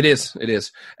 It is.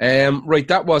 Right,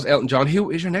 that was Elton John. Who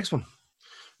is your next one?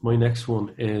 My next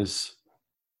one is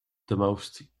the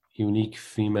most unique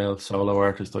female solo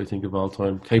artist I think of all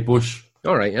time, Kate Bush.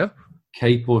 All right, yeah.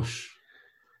 Kate Bush.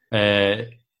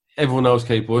 Everyone knows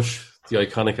Kate Bush. The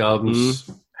iconic albums,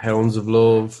 Hounds of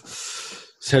Love,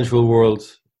 Sensual World,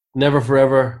 Never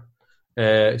Forever.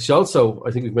 She also,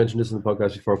 I think we've mentioned this in the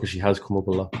podcast before because she has come up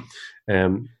a lot.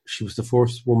 She was the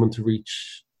first woman to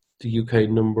reach the UK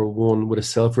 #1 with a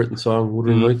self-written song,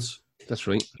 Wuthering Nights. That's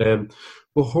right.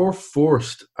 But her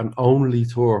first and only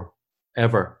tour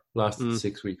ever lasted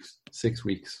 6 weeks. 6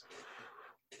 weeks.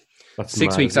 That's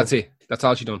 6 weeks, that's it. That's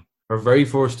all she done. Her very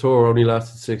first tour only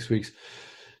lasted 6 weeks.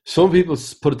 Some people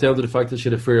put it down to the fact that she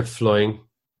had a fear of flying.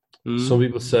 Some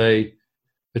people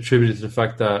attribute it to the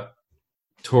fact that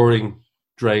touring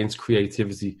drains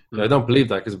creativity. I don't believe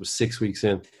that because it was 6 weeks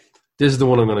in. This is the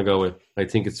one I'm going to go with. I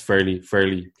think it's fairly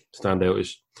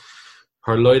standoutish.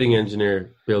 Her lighting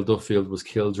engineer, Bill Duffield, was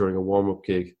killed during a warm-up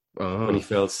gig when he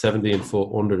fell 17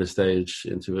 foot under the stage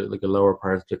into a lower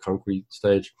part of the concrete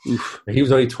stage. He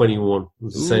was only 21. He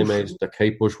was the same age that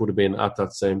Kate Bush would have been at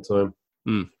that same time.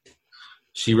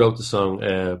 She wrote the song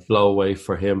Blow Away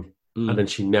for him, and then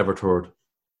she never toured.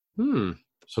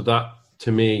 So that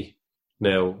to me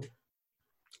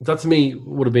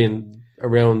would have been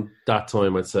around that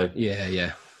time, I'd say.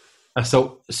 Yeah.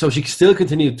 So she still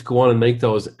continued to go on and make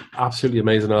those absolutely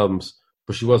amazing albums,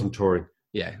 but she wasn't touring.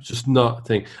 Yeah. It's just not a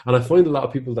thing. And I find a lot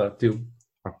of people that do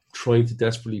are trying to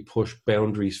desperately push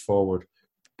boundaries forward,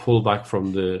 pull back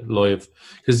from the live,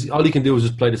 because all you can do is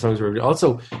just play the songs.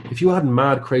 Also, if you had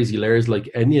mad, crazy layers like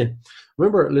Enya, I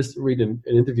remember reading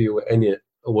an interview with Enya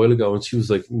a while ago, and she was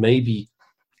like, maybe,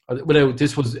 well,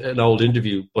 this was an old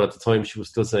interview, but at the time she was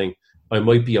still saying, I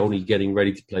might be only getting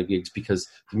ready to play gigs because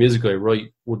the music I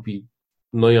write would be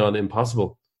nigh on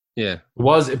impossible. Yeah. It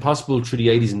was impossible through the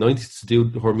 80s and 90s to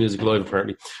do her music live,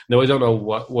 apparently. Now, I don't know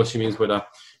what she means by that.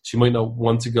 She might not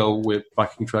want to go with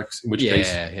backing tracks, in which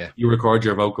case you record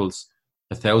your vocals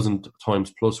 1,000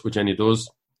 times plus, which Enya does.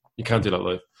 You can't do that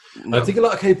live. No. I think a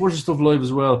lot of Kate Bush stuff live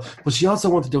as well, but she also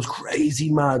wanted those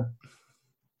crazy, mad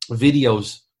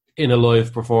videos in a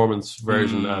live performance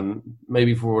version, and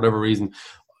maybe for whatever reason,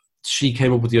 she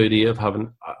came up with the idea of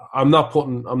having... I'm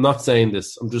not saying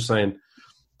this, I'm just saying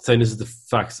this is the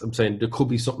facts. I'm saying there could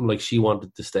be something like she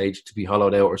wanted the stage to be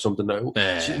hollowed out or something.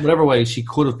 Whatever way, she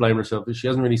could have blamed herself. She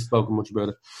hasn't really spoken much about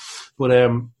it. But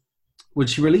when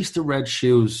she released the Red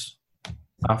Shoes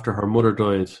after her mother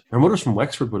died, her mother's from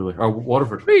Wexford, by the way, or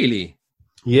Waterford. Really?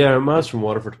 Yeah, her mom's from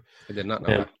Waterford. I did not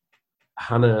know that.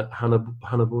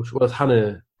 Hannah Bush. Well,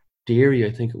 Hannah Deary,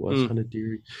 I think it was. Hannah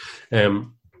Deary.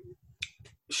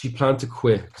 She planned to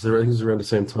quit because I think it was around the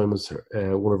same time as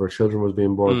one of her children was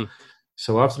being born.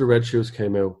 So after the Red Shoes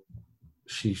came out,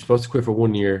 she was supposed to quit for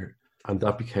 1 year, and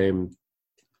that became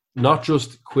not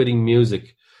just quitting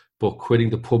music, but quitting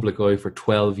the public eye for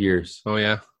 12 years. Oh,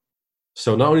 yeah.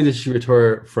 So not only did she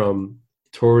retire from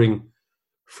touring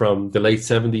from the late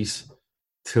 70s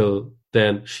till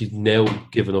then, she'd now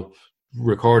given up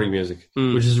recording music,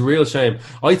 which is a real shame.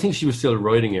 I think she was still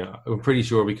writing it, I'm pretty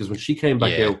sure, because when she came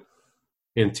back out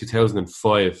in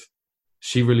 2005,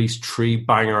 she released 3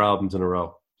 banger albums in a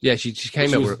row. Yeah, she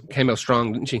came out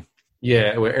strong, didn't she?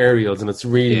 Yeah, with Aerials, and it's a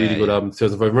really good album.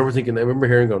 2005. I remember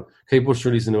hearing going, Kate Bush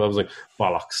released a new album. I was like,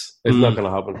 bollocks. It's not going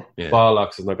to happen. Yeah.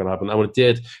 Bollocks is not going to happen. And when it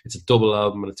did, it's a double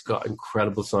album, and it's got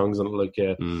incredible songs on it, like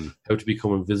How to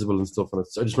Become Invisible and stuff. And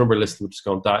I just remember listening to just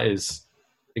going, that is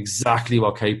exactly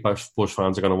what Kate Bush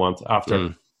fans are going to want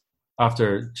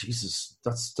after Jesus,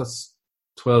 that's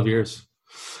 12 years.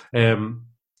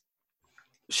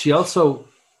 She also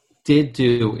did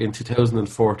do in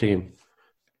 2014,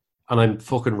 and I'm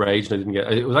fucking raged. I didn't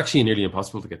get. It was actually nearly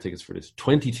impossible to get tickets for this.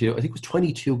 22, I think it was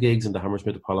 22 gigs in the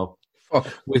Hammersmith Apollo,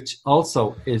 which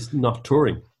also is not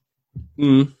touring.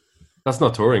 That's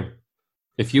not touring.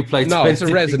 If you play, it's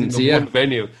a residency, one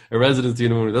venue, a residency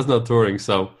in a venue, that's not touring.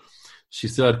 So she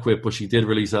still had quit, but she did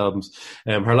release albums.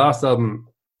 Her last album,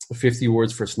 50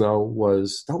 Words for Snow,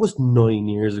 was 9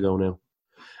 years ago now.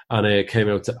 And it came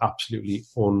out to absolutely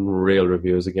unreal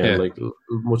reviews again, like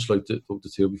much like the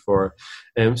two before.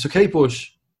 So Kate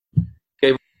Bush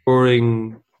gave up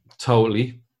touring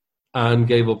totally and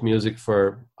gave up music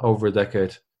for over a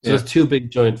decade. So there's 2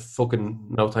 big giant fucking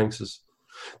no thankses.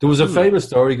 There was a famous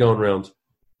story going around.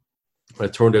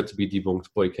 It turned out to be debunked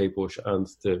by Kate Bush and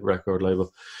the record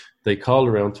label. They called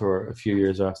around to her a few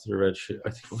years after the Red Shoes. I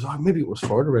think it was, maybe it was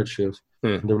for the Red Shoes.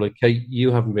 And they were like, "Kate,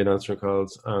 you haven't been answering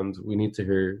calls, and we need to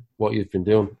hear what you've been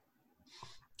doing."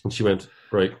 And she went,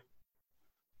 "Right,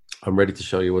 I'm ready to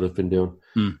show you what I've been doing."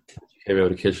 She came out of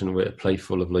the kitchen with a plate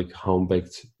full of like home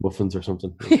baked muffins or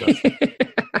something.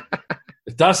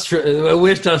 If that's true, I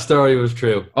wish that story was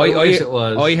true. I wish it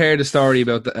was. I heard a story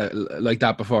about like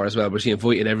that before as well, where she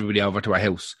invited everybody over to her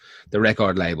house, the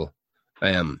record label,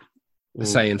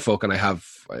 saying, "Fucking, I have,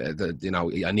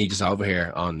 I need you over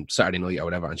here on Saturday night or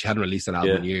whatever." And she hadn't released an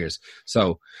album in years,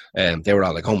 so they were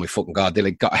all like, "Oh my fucking god!" They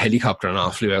like got a helicopter and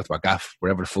all flew out to her gaff,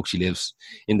 wherever the fuck she lives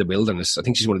in the wilderness. I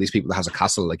think she's one of these people that has a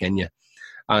castle like Enya,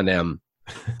 and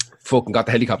fucking got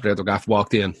the helicopter out to her gaff,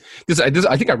 walked in. I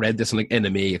think I read this in like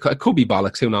NME. It could be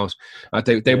bollocks, who knows?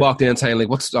 They walked in saying like,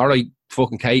 "What's all right,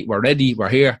 fucking Kate? We're ready. We're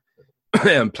here.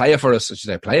 Play it for us." And she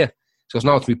said, "Play it." She goes,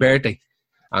 "No, it's my birthday."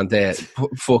 And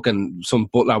fucking some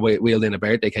butler wheeled in a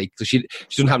birthday cake. So she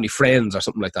doesn't have any friends or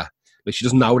something like that. Like, she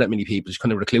doesn't know that many people. She's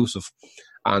kind of reclusive.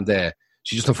 And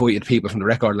she just invited people from the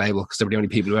record label because they were the only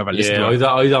people who ever listened to her.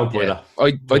 I don't buy that.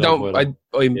 I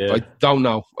don't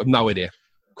know. I've no idea.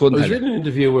 Couldn't tell you. I was reading an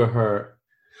interview with her,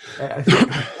 I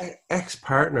think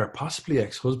ex-partner, possibly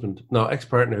ex-husband. No,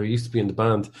 ex-partner who used to be in the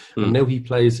band. And now he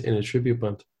plays in a tribute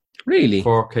band. Really?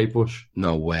 For Kate Bush.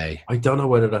 No way. I don't know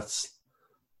whether that's...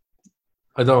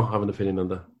 I don't have an opinion on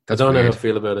that. I don't know how I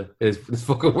feel about it. It's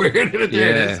fucking weird.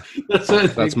 Yeah.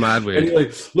 That's mad weird.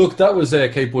 Anyway, look, that was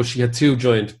Kate Bush. She had 2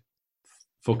 giant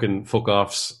fucking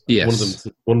fuck-offs. Yes.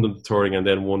 One of them touring and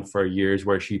then one for years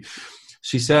where she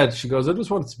said, she goes, "I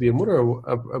just wanted to be a mother."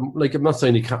 Like, I'm not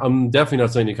saying you can't, I'm definitely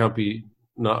not saying you can't be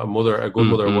not a good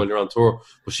mother while you're on tour,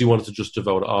 but she wanted to just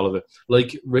devote all of it.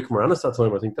 Like Rick Moranis that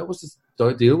time, I think that was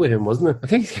the deal with him, wasn't it? I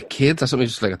think kids or something,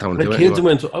 just like I don't want to do it kids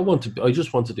anymore. went, I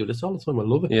just want to do this all the time. I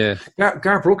love it. Yeah.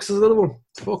 Garth Brooks is another one.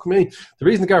 Fuck me. The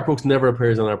reason Garth Brooks never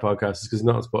appears on our podcast is because he's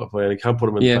not on Spotify and he can't put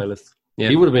him in the playlist. Yeah.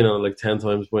 He would have been on it like 10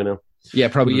 times by now. Yeah,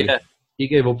 probably. Yeah. He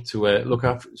gave up to look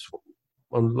after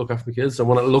the kids. I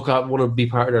want to be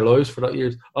part of their lives for that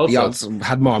year. Also, he also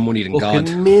had more money than God.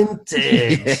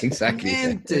 Minted. Yeah, exactly.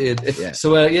 Minted. Yeah.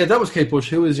 So that was Kate Bush.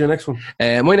 Who is your next one?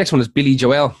 My next one is Billy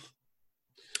Joel.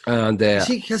 And has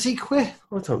he quit?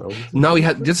 I don't know. No, he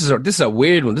had. This is a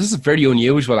weird one. This is very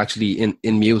unusual, actually,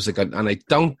 in music, and I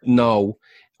don't know.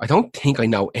 I don't think I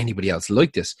know anybody else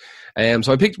like this.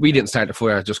 So I picked We Didn't Start the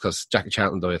Fire just because Jackie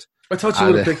Chantlin died. I thought you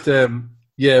would have picked.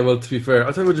 Yeah, well, to be fair,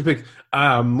 I thought you would have picked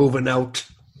Moving Out.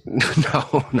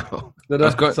 No. I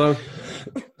was going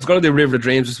to do River of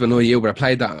Dreams just to annoy you, but I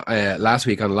played that last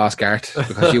week on Lost Gart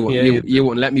because you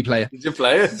wouldn't let me play it. Did you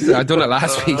play it? I done it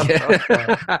last week.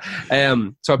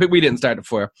 So I picked We Didn't Start the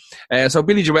Fire. So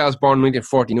Billy Joel was born in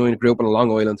 1949, grew up on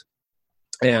Long Island.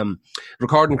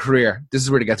 Recording career. This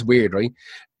is where it gets weird, right?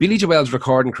 Billy Joel's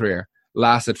recording career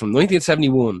lasted from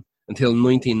 1971 until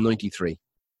 1993.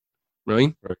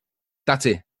 Right? That's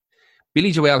it.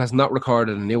 Billy Joel has not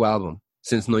recorded a new album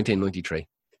since 1993.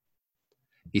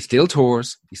 He still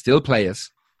tours, he still plays,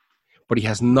 but he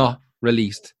has not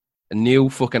released a new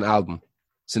fucking album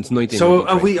since 1993. So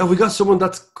have we got someone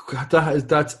that's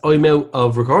I'm out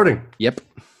of recording? Yep.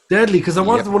 Deadly, because I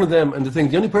wanted one of them, and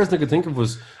the only person I could think of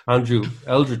was Andrew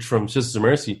Eldridge from Sisters of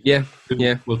Mercy. Yeah, who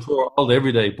will tour all day,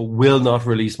 every day, but will not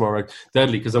release more.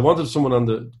 Deadly, because I wanted someone on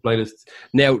the playlist.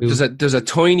 Now, there's a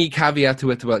tiny caveat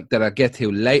to it that I'll get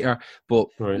to later, but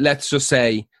let's just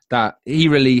say that he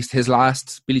released his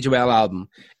last Billy Joel album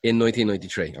in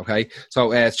 1993, okay?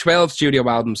 So 12 studio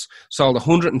albums, sold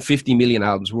 150 million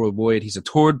albums worldwide. He's a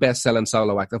third best-selling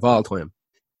solo act of all time.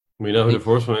 We know who the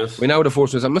first one is. We know who the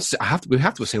first one is. We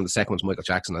have to assume the second one's Michael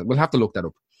Jackson. We'll have to look that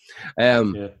up.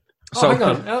 So hang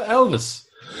on, Elvis.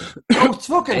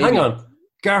 Hang on.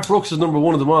 Garth Brooks is number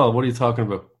one of them all. What are you talking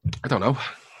about? I don't know.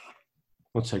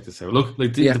 Let's check this out. Look,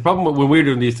 the problem when we're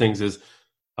doing these things is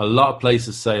a lot of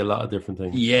places say a lot of different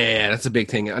things. Yeah, that's a big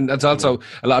thing, and that's also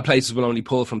a lot of places will only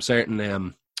pull from certain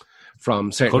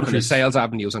kind of sales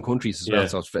avenues and countries as well.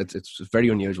 So it's very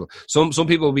unusual. Some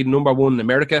people will be number one in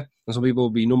America, and some people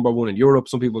will be number one in Europe.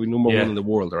 Some people will be number one in the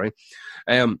world. All right.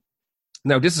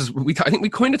 Now this is I think we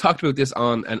kind of talked about this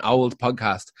on an old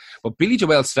podcast, but Billy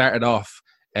Joel started off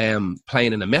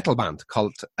playing in a metal band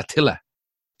called Attila.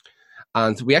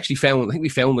 And we actually found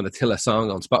an Attila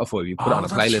song on Spotify. We put it on a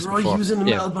playlist before. He was in the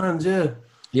metal band,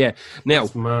 Yeah. Now,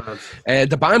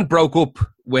 the band broke up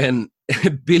when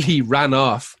Billy ran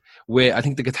off with, I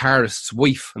think, the guitarist's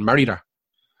wife and married her.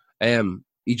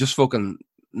 He just fucking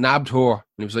nabbed her. And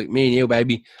he was like, me and you,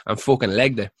 baby. And fucking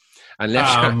legged it. And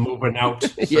left her. Moving out.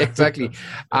 Yeah, exactly.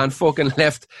 And fucking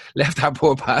left that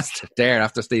poor bastard there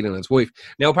after stealing his wife.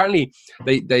 Now, apparently,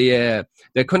 they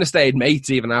kind of stayed mates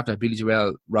even after Billy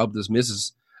Joel robbed his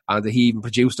missus. And he even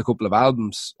produced a couple of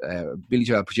albums. Billy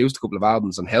Joel produced a couple of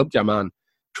albums and helped your man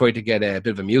try to get a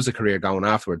bit of a music career going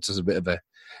afterwards as a bit of a,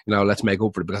 let's make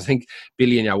up for it. Because I think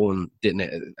Billy and your one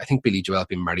didn't. I think Billy Joel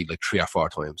been married like 3 or 4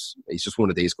 times. He's just one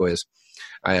of these guys.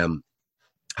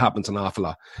 Happens an awful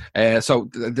lot. So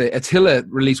the Attila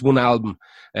released one album,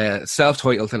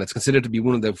 self-titled, and it's considered to be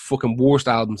one of the fucking worst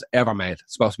albums ever made.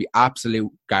 It's supposed to be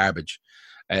absolute garbage.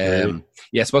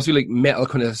 It's supposed to be like metal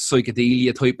kind of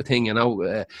psychedelia type of thing,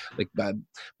 like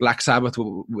Black Sabbath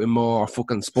with more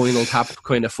fucking Spinal Tap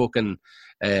kind of fucking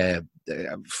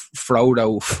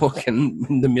Frodo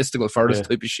fucking the Mystical Forest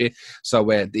type of shit. So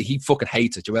he fucking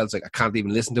hates it. Joel's like, I can't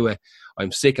even listen to it.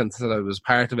 I'm sick until I was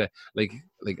part of it. Like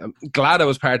I'm glad I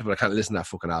was part of it. I can't listen to that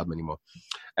fucking album anymore.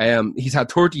 He's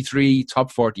had 33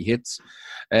 top 40 hits.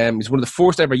 He's one of the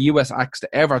first ever US acts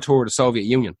to ever tour the Soviet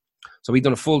Union. So he'd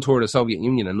done a full tour of the Soviet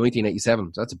Union in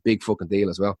 1987. So that's a big fucking deal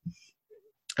as well.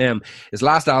 His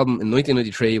last album in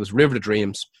 1993 was River of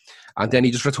Dreams. And then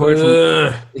he just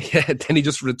retired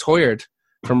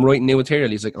from writing new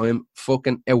material. He's like, I'm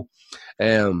fucking out.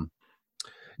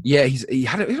 He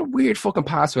had a weird fucking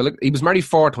past. Well, he was married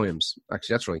 4 times.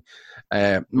 Actually, that's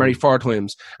right. Married 4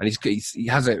 times, and he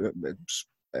has a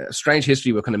strange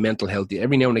history with kind of mental health.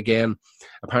 Every now and again,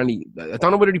 apparently, I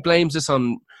don't know whether he blames this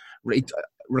on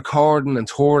recording and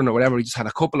touring or whatever. He just had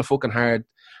a couple of fucking hard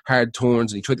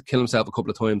turns, and he tried to kill himself a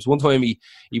couple of times. One time, he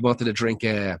wanted to drink.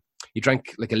 He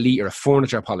drank like a litre of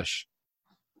furniture polish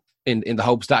in the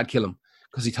hopes that'd kill him,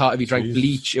 because he thought if he drank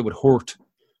bleach, it would hurt.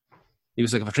 He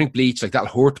was like, if I drink bleach, like that'll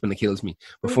hurt when it kills me.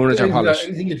 But furniture polish.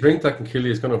 Anything you drink that can kill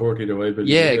you is going to hurt either way. But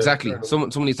exactly. Someone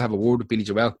needs to have a word with Billy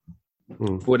Joel.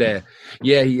 But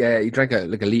he drank a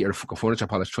liter of fucking furniture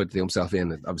polish, tried to do himself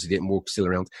in. It obviously didn't work. Still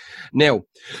around. Now,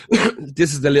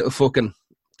 this is the little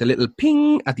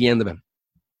ping at the end of it.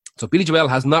 So Billy Joel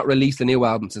has not released a new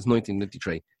album since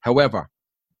 1993. However,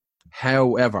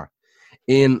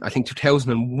 in I think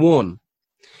 2001,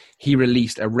 he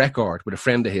released a record with a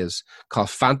friend of his called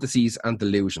Fantasies and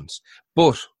Delusions.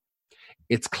 But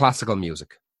it's classical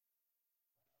music.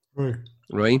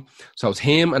 Right? So it's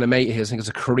him and a mate of his, I think it's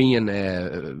a Korean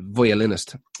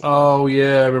violinist. Oh,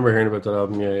 yeah, I remember hearing about that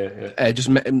album. Yeah.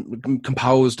 Just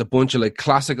composed a bunch of like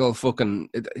classical fucking...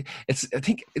 I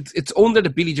think it's under the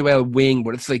Billy Joel wing,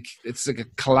 but it's like a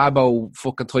collabo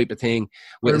fucking type of thing.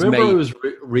 I remember I was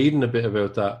reading a bit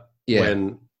about that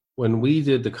when we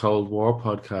did the Cold War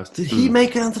podcast. Did he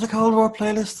make it onto the Cold War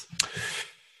playlist?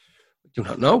 I do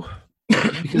not know.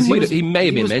 Because he may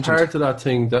have been mentioned. Part of that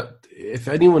thing that if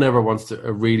anyone ever wants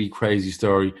a really crazy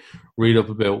story, read up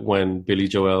about when Billy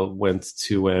Joel went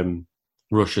to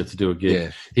Russia to do a gig.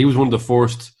 Yeah. He was one of the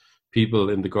first people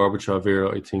in the Gorbachev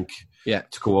era, I think,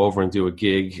 to go over and do a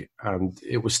gig, and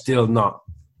it was still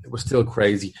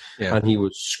crazy. Yeah. And he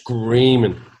was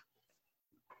screaming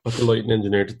at the lighting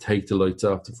engineer to take the lights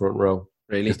off the front row.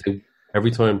 Really?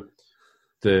 Every time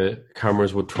the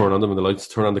cameras would turn on them and the lights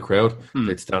turn on the crowd,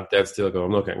 they'd stand dead still, go,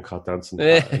 I'm not getting caught dancing.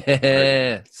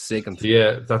 Sickened.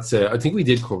 Yeah, that's it. I think we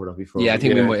did cover that before. Yeah, I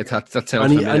think we might have. That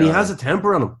sounds familiar. And he has a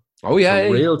temper on him. Oh, yeah.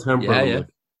 A real temper on him.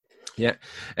 Yeah.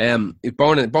 He's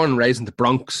born and raised in the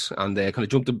Bronx, and kind of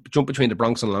jumped between the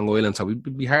Bronx and Long Island, so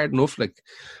it'd be hard enough. Like,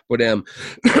 but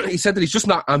he said that he's just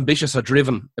not ambitious or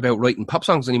driven about writing pop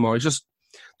songs anymore. He just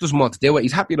doesn't want to do it.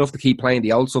 He's happy enough to keep playing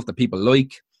the old stuff that people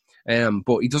like.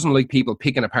 But he doesn't like people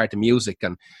picking apart the music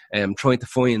and trying to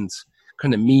find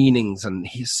kind of meanings and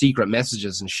his secret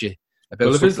messages and shit.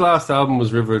 Well, if his last album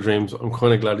was River of Dreams, I'm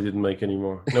kind of glad he didn't make any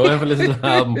more. No, I haven't listened to the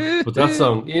album, but that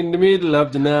song, In the Middle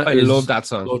of the Night, I love that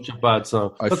song. Such a bad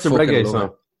song. That's a reggae song.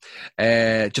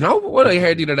 Do you know what I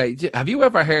heard the other day? Have you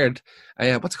ever heard,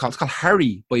 what's it called? It's called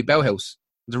Harry by Bauhaus.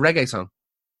 It's a reggae song.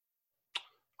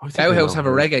 Bauhaus have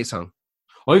a reggae song.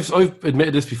 I've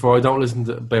admitted this before. I don't listen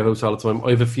to Bauhaus all the time. I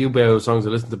have a few Bauhaus songs I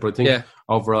listen to, but I think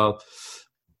overall,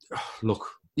 look.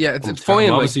 Yeah, it's fine.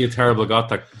 Obviously, a terrible got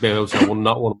that Bauhaus are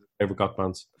not one of my favorite got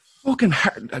bands. Fucking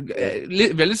if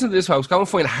you listen to this house, go and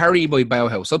find Harry by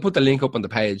Bauhaus. I'll put the link up on the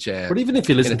page. But even if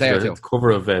you listen to the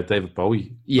cover of David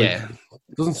Bowie, it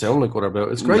doesn't sound like other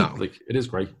Bauhaus. It's great. No. Like, it is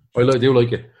great. I do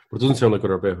like it, but it doesn't sound like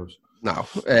other Bauhaus. No.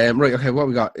 Right, okay, what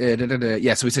we got?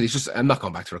 Yeah, so he said I'm not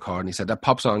going back to record. And he said that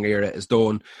pop song era is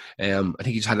done. I think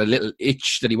he just had a little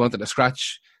itch that he wanted to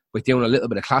scratch by doing a little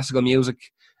bit of classical music.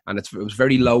 And it was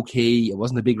very low key. It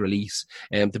wasn't a big release.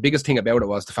 The biggest thing about it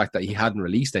was the fact that he hadn't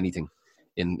released anything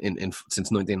in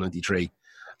since 1993.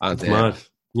 And, that's mad.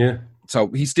 Yeah. So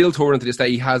he's still touring to this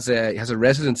day. He has a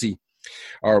residency,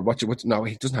 or no,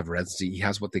 he doesn't have a residency. He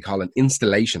has what they call an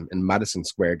installation in Madison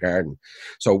Square Garden.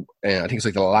 So I think it's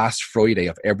like the last Friday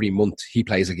of every month he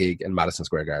plays a gig in Madison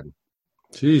Square Garden.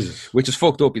 Jesus. Which is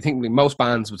fucked up. You think most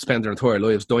bands would spend their entire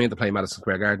lives dying to play Madison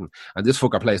Square Garden, and this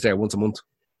fucker plays there once a month.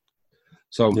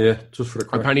 So yeah, just for the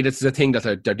crowd. Apparently this is a thing that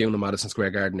they're doing in Madison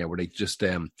Square Garden now, where they just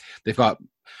they've got,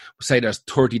 say there's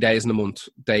 30 days in a month,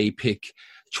 they pick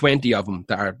 20 of them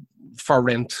that are for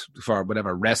rent, for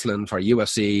whatever, wrestling, for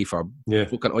UFC, for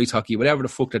fucking ice hockey, whatever the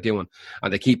fuck they're doing,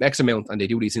 and they keep X amount and they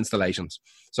do these installations.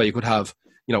 So you could have,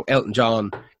 Elton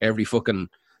John every fucking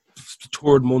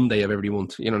third Monday of every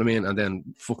month, you know what I mean, and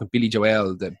then fucking Billy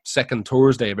Joel the second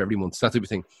Thursday of every month, that type of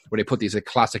thing, where they put these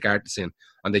classic artists in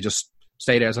and they just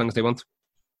stay there as long as they want.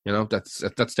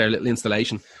 That's their little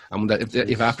installation. And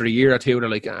if after a year or two they're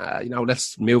like,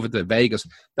 let's move it to Vegas,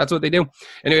 that's what they do.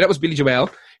 Anyway, that was Billy Joel.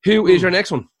 Who is your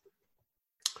next one?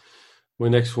 My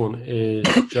next one is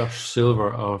Josh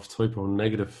Silver of Type O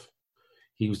Negative.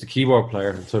 He was the keyboard player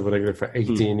in Type O Negative for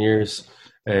 18 years.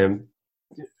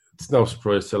 It's no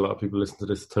surprise to a lot of people listen to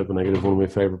this. Type O Negative, one of my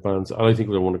favourite bands. I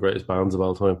think they're one of the greatest bands of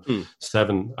all time.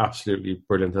 7 absolutely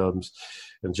brilliant albums.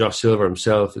 And Josh Silver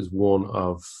himself is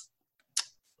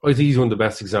I think he's one of the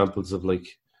best examples of like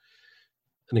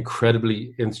an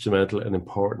incredibly instrumental and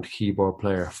important keyboard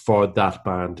player for that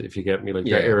band, if you get me. Like,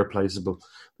 they're irreplaceable.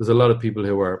 There's a lot of people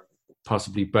who are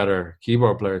possibly better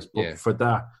keyboard players, but for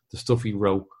that, the stuff he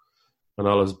wrote and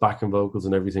all his backing vocals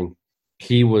and everything,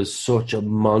 he was such a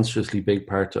monstrously big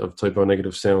part of Type O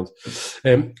Negative sound.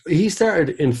 He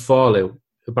started in Fallout,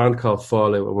 a band called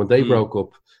Fallout, and when they broke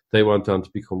up, they went on to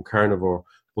become Carnivore,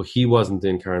 but he wasn't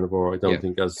in Carnivore, I don't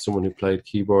think, as someone who played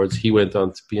keyboards. He went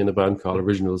on to be in a band called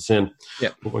Original Sin.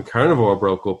 Yeah. But when Carnivore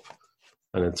broke up,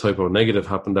 and then Typo Negative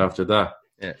happened after that,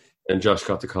 and Josh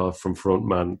got the call from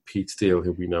frontman Pete Steele,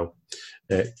 who we know,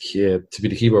 to be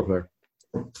the keyboard player.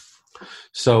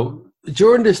 So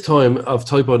during this time of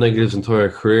Typo Negative's entire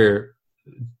career,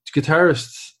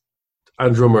 guitarists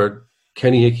and drummer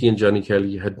Kenny Hickey and Johnny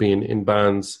Kelly had been in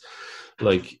bands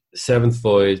like Seventh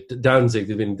Void, Danzig.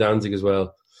 They've been in Danzig as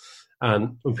well.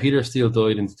 And when Peter Steele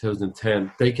died in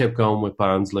 2010, they kept going with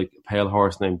bands like Pale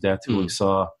Horse Named Death, who we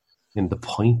saw in The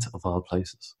Point of all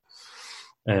places.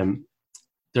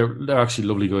 They're actually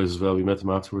lovely guys as well. We met them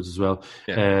afterwards as well.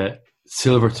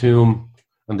 Silver Tomb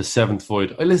and the Seventh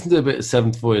Void. I listened to a bit of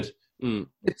Seventh Void.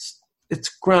 It's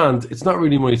grand. It's not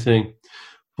really my thing.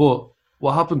 But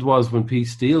what happened was when Pete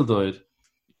Steele died,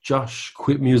 Josh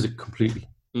quit music completely.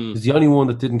 He's the only one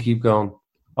that didn't keep going.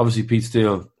 Obviously, Pete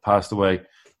Steele passed away.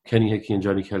 Kenny Hickey and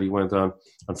Johnny Kelly went on.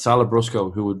 And Sala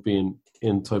Brusco, who had been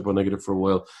in Typo Negative for a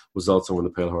while, was also in the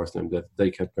Pale Horse Named Death.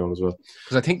 They kept going as well.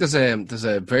 Because I think there's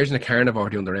a version of Carnivore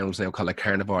doing the rounds now called like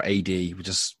Carnivore AD, which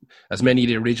is as many of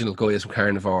the original guys from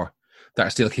Carnivore that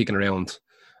are still kicking around.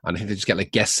 And I think they just get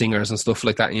like guest singers and stuff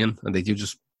like that in, and they do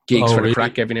just gigs for the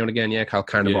crack every now and again. Called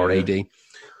Carnivore AD.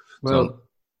 Well,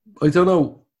 I don't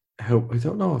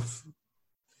know if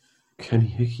Kenny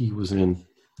Hickey was in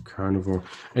Carnivore.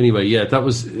 Anyway, that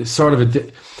was sort of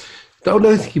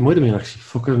I think he might have been actually.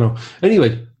 Fuck, I don't know.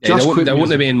 Anyway, Josh there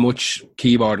wouldn't have been much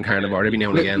keyboard in Carnivore every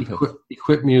now and again. He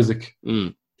quit music,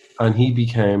 and he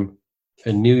became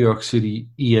a New York City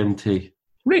EMT.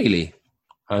 Really?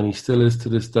 And he still is to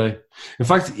this day. In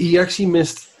fact, he actually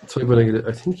missed Typo Negative.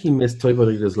 I think he missed Typo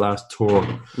Negative's last tour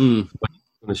on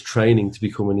his training to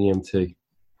become an EMT.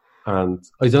 And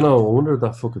I don't know. I wonder if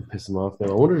that fucking pissed him off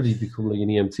now. I wonder if he'd become like an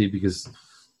EMT because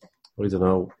I don't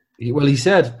know. He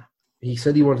said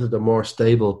he wanted a more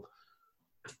stable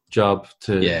job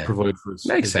to provide for his.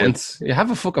 Makes sense. You have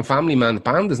a fucking family, man. The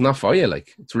band is not for you.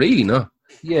 Like, it's really not.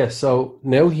 Yeah. So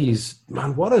now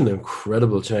what an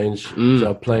incredible change.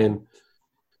 Job playing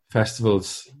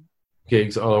festivals,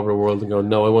 gigs all over the world and going,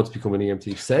 no, I want to become an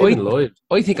EMT. Saving lives.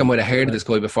 I think I might have heard of this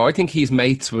guy before. I think he's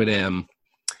mates with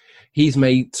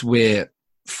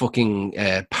fucking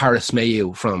Paris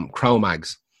Mayu from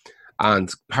Cro-Mags.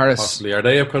 And Paris... Possibly. Are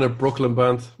they a kind of Brooklyn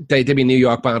band? They'd be a New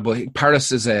York band, but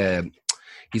Paris is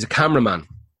he's a cameraman.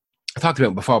 I talked about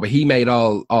him before, but he made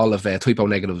all of Typo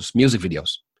Negative's music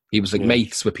videos. He was like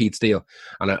mates with Pete Steele.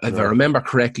 And if I remember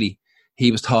correctly,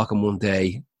 he was talking one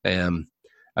day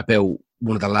about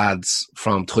one of the lads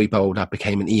from Typo that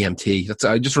became an EMT.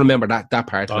 I just remember that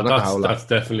part. That's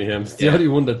definitely him. It's the only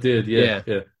one that did, yeah.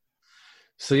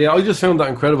 So I just found that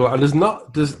incredible. And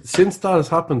since that has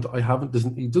happened,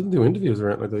 he doesn't do interviews or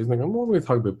anything like that. He's like, I'm not going to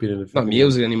talk about being in a not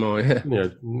music anymore,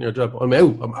 your job. I'm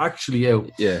out. I'm actually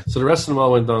out. Yeah. So the rest of them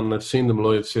all went on. I've seen them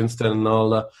live since then and all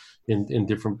that in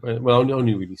different, well, I've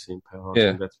only really seen Pale Horse.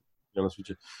 Yeah. To be honest with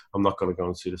you, I'm not going to go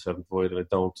and see the Seventh Void, and I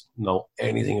don't know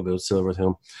anything about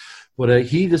Silvertown. But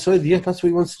he decided, that's what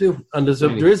he wants to do. And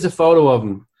there is a photo of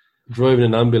him driving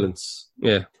an ambulance.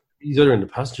 Yeah, he's either in the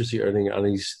passenger seat or anything, and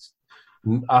he's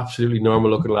absolutely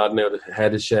normal looking lad now. The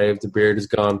head is shaved, the beard is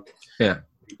gone. Yeah,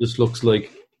 he just looks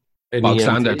like an EMT.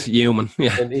 Standard human.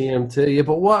 Yeah, an EMT. Yeah,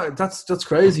 but what? That's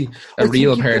crazy. A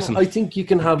real person. I think you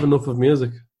can have enough of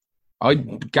music. I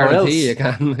guarantee you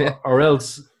can. Yeah. Or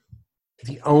else.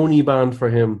 The only band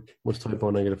for him was Typo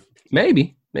Negative.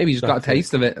 Maybe he just got a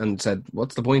taste of it and said,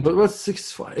 "What's the point?" But what's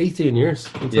 18 years?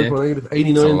 Typo Negative,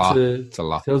 89 it's a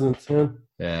lot. 2010.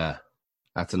 Yeah,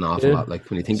 that's an awful lot. Like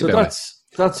when you think about it.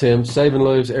 That's him saving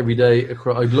lives every day.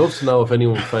 I'd love to know if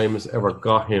anyone famous ever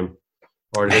got him,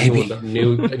 or anyone that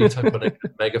knew any type of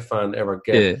mega fan ever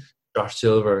get Josh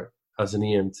Silver as an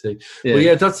EMT.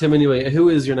 Yeah. But that's him anyway. Who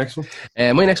is your next one?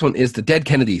 My next one is the Dead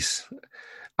Kennedys.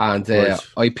 And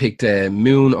I picked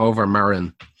Moon over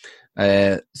Marin.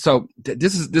 So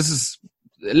this is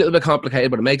a little bit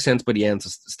complicated, but it makes sense by the end, so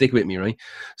stick with me, right?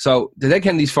 So the Dead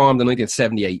Kennedys formed in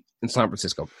 1978 in San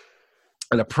Francisco.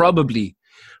 And they're probably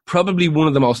one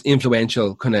of the most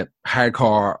influential kind of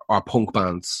hardcore or punk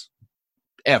bands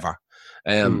ever.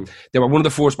 They were one of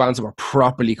the first bands that were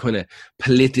properly kind of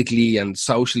politically and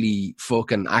socially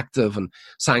fucking active and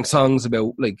sang songs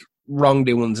about like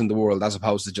wrongdoings in the world as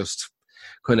opposed to just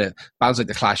kind of bands like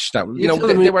The Clash that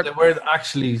they weren't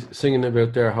actually singing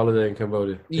about their holiday in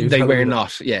Cambodia. They were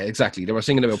not. Yeah, exactly. They were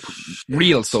singing about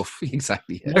real stuff.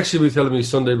 Exactly. Yeah. Actually, be telling me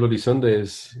Sunday Bloody Sunday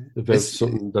is about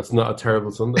something that's not a terrible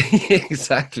Sunday.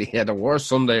 Exactly. Yeah, the worst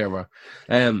Sunday ever.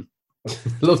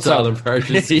 Love Alan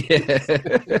Partridge.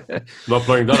 Not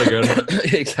playing that again.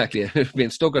 Exactly. Being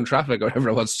stuck in traffic or whatever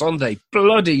it was. Sunday.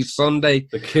 Bloody Sunday.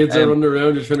 The kids are running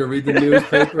around, you're trying to read the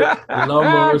newspaper.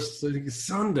 Lawnmowers.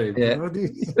 Sunday. Bloody.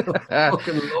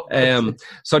 Fucking love that.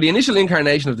 So the initial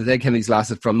incarnation of the Dead Kennedys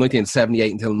lasted from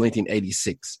 1978 until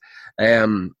 1986.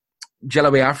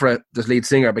 Jello Biafra, the lead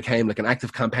singer, became like an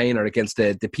active campaigner against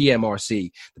the PMRC,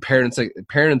 the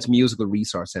Parents Musical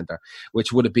Resource Centre,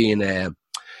 which would have been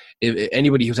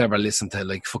anybody who's ever listened to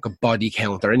like fucking Body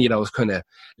Count or any of those kind of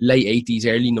late 80s,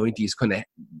 early 90s kind of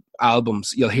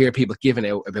albums, you'll hear people giving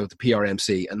out about the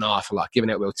PRMC an awful lot,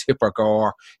 giving out about Tipper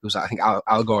Gore, who was, I think,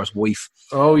 Al Gore's wife.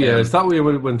 Oh, yeah. Is that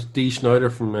when Dee Snider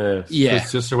from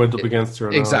his sister went up against her?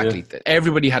 Exactly. Yeah.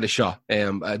 Everybody had a shot.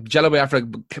 Jello Biafra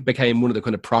became one of the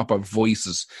kind of proper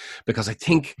voices because I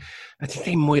think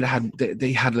they might have had,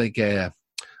 they had like a,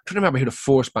 I'm trying to remember who the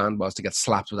first band was to get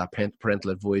slapped with that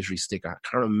parental advisory sticker. I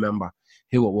can't remember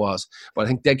who it was, but I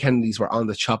think Dead Kennedys were on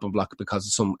the chopping block because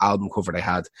of some album cover they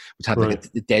had, which had like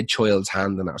a dead child's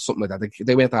hand in it or something like that.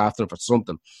 They went after them for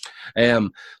something.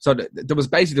 So there was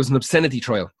an obscenity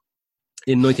trial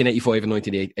in 1985 and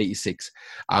 1986,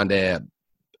 and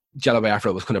Jello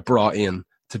Biafra was kind of brought in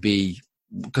to be,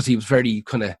 because he was very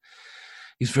kind of,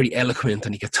 he's very eloquent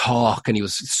and he could talk and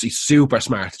he's super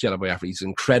smart, Jello Biafra. He's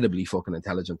incredibly fucking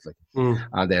intelligent.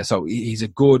 And so he's a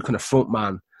good kind of front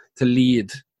man to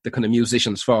lead the kind of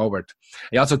musicians forward.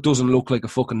 He also doesn't look like a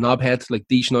fucking knobhead like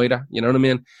Dee Snider, you know what I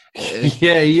mean?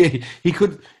 Yeah. He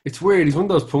could, it's weird. He's one of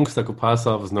those punks that could pass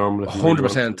off as normal.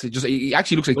 100%. He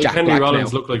actually looks like Jack Henry Black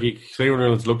Rollins now. looked like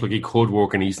he could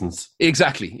work in Easton's.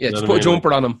 Exactly. Yeah, just put a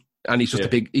jumper on him. And he's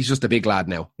just a big lad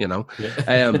now, you know.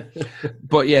 Yeah.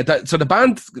 But yeah, so the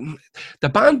band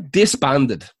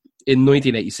disbanded in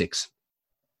 1986,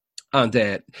 and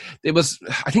it was,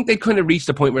 I think they kind of reached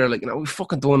the point where, like, you know, we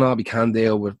fucking done all we can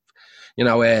deal with, you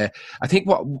know. I think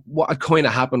what had kind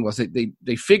of happened was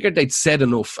they figured they'd said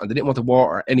enough and they didn't want to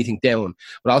water anything down,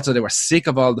 but also they were sick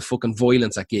of all the fucking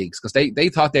violence at gigs because they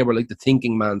thought they were like the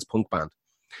thinking man's punk band.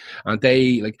 And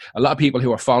they, like, a lot of people who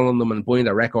were following them and buying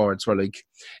their records were like,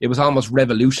 it was almost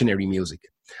revolutionary music.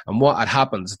 And what had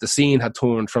happened is the scene had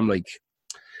turned from like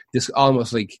this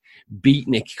almost like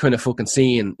beatnik kind of fucking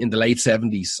scene in the late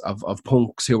 70s of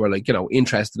punks who were like, you know,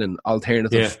 interested in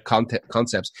alternative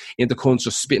concepts into cunts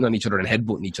just spitting on each other and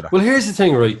headbutting each other. Well, here's the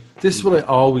thing, right? This is what I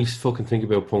always fucking think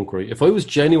about punk, right? If I was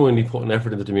genuinely putting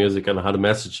effort into the music and I had a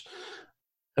message,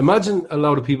 imagine a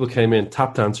lot of people came in,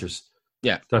 tap dancers.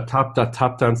 Yeah. That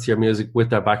tap dance to your music with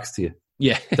their backs to you.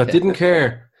 Yeah. That didn't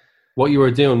care what you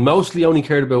were doing. Mostly only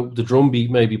cared about the drum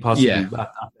beat, maybe, possibly, at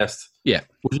best. Yeah.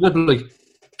 Would you not be like,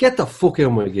 get the fuck out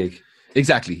of my gig?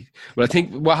 Exactly. Well, I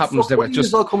think what happened was they were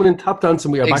just all coming in tap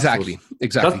dancing with your backs. Exactly.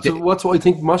 That's what I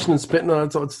think, moshing and spitting on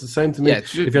it. So it's the same to me. Yeah,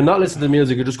 if you're not listening to the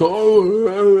music, you just go,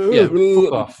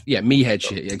 fuck off. Yeah, me head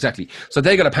shit. Yeah, exactly. So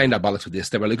they got to pound their bollocks with this.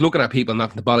 They were like looking at people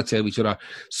knocking the bollocks out of each other,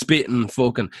 spitting at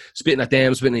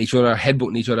them, spitting at each other,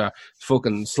 headbutting each other,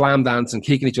 fucking slam dancing,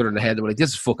 kicking each other in the head. They were like, this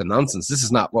is fucking nonsense. This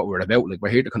is not what we're about. Like, we're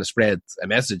here to kind of spread a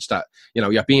message that, you know,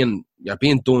 you're being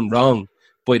done wrong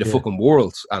by the fucking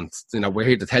world, and, you know, we're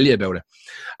here to tell you about it.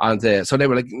 And so they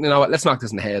were like, you know what, let's knock this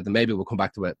in the head and maybe we'll come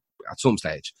back to it at some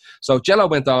stage. So Jello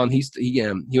went on, he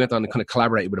went on and kind of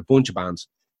collaborated with a bunch of bands,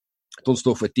 done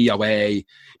stuff with DOA,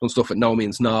 done stuff with No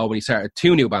Means No. When he started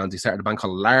 2 new bands, he started a band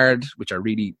called Lard, which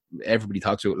everybody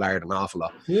talks about Lard an awful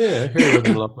lot. Yeah, I heard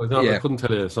it a lot, but I couldn't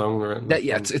tell you a song or anything.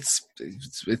 Yeah,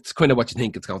 it's kind of what you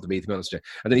think it's going to be honest with you.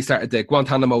 And then he started the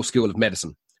Guantanamo School of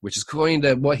Medicine, which is kind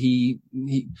of what he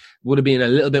would have been a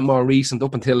little bit more recent.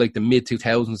 Up until like the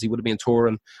mid-2000s, he would have been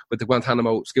touring with the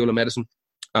Guantanamo School of Medicine.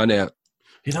 And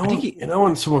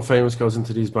when someone famous goes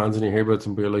into these bands and you hear about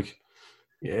them, be like,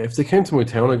 yeah, if they came to my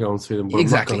town, I'd go and see them. But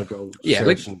exactly. I'm not going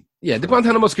to go. The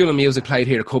Guantanamo School of Music played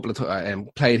here a couple of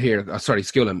times.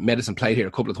 School of Medicine played here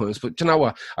a couple of times. But you know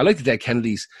what? I like the Dead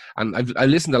Kennedys, and I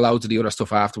listened to loads of the other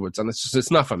stuff afterwards, and it's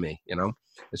not for me. You know,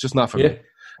 it's just not for me.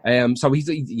 So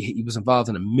he was involved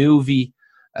in a movie.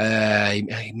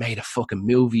 He made a fucking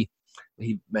movie.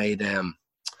 He made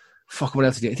what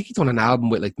else did he? I think he done an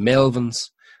album with like Melvins.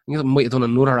 I think he might have done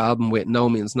another album with No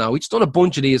Means No. He's done a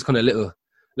bunch of these kind of little.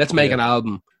 Let's make an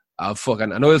album of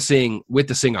fucking, and I'll sing with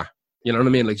the singer. You know what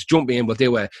I mean? Like, just jump in, we'll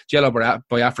do a Jello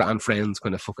Biafra and Friends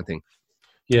kind of fucking thing.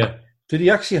 Yeah. Did he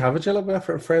actually have a Jello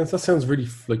Biafra and Friends? That sounds really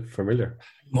like familiar.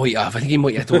 Might have. I think he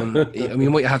might have done. I mean, he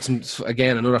might have had some,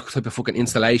 again, another type of fucking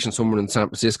installation somewhere in San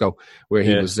Francisco where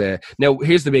he was. Now,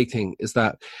 here's the big thing: is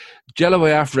that Jello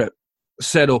Biafra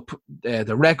set up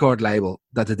the record label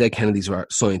that the Dead Kennedys were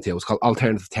signed to. It was called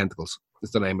Alternative Tentacles.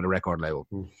 Is the name of the record label.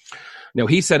 Now,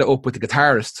 he set it up with the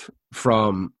guitarist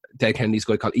from Dead Kennedys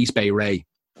guy called East Bay Ray.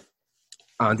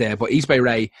 And but East Bay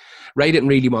Ray didn't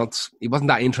really he wasn't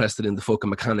that interested in the fucking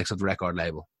mechanics of the record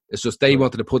label. It's just they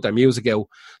wanted to put their music out.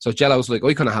 So Jello was like,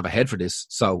 I couldn't have a head for this,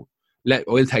 so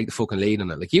I'll take the fucking lead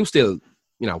on it. Like, you still,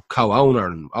 co-owner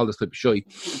and all this type of shit,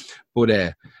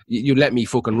 but you let me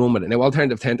fucking run with it. Now,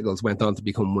 Alternative Tentacles went on to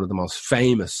become one of the most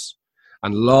famous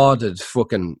and lauded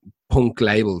fucking punk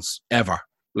labels ever.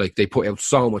 Like, they put out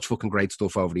so much fucking great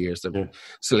stuff over the years.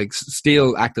 So, like,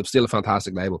 still active, still a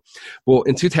fantastic label. But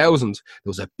in 2000, there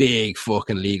was a big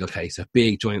fucking legal case, a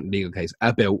big joint legal case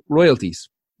about royalties.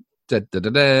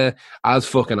 As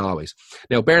fucking always.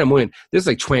 Now, bear in mind, this is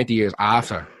like 20 years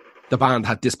after the band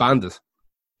had disbanded.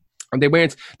 And I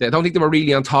don't think they were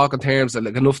really on talking terms.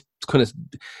 Like, enough kind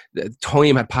of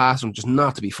time had passed from just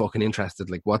not to be fucking interested,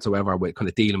 like, whatsoever, with kind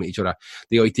of dealing with each other.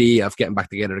 The idea of getting back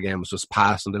together again was just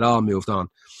past, and it all moved on.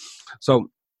 So,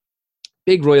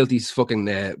 big royalties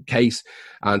fucking case.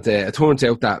 And it turns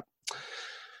out that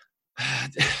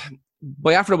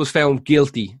Biafra was found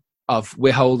guilty of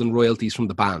withholding royalties from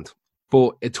the band.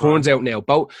 But it turns out now,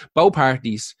 both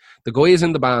parties, the guys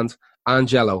in the band and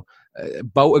Jello,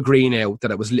 both agree now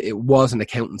that it was an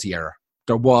accountancy error.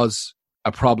 There was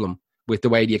a problem with the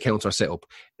way the accounts are set up.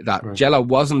 That Jello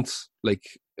wasn't like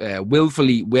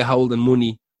willfully withholding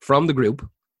money from the group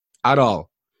at all.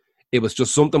 It was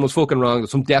just something was fucking wrong.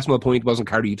 Some decimal point wasn't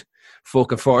carried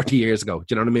fucking 40 years ago. Do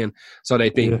you know what I mean? So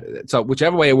so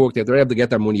whichever way it worked out, they're able to get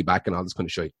their money back and all this kind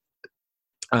of shit.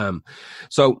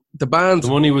 So the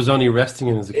money was only resting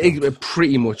in his account.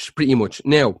 Pretty much.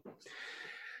 Now,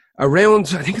 I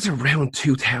think it's around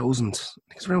 2000. I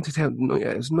think it's around 2000. Yeah,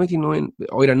 it's 99,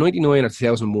 either 99 or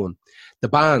 2001. The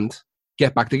band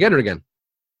get back together again,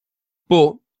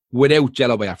 but without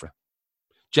Jello Biafra.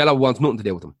 Jello wants nothing to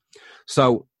do with them.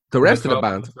 So the rest of the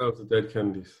band, the Dead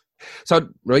Kennedys. So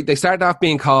they started off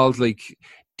being called like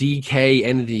DK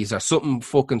entities or something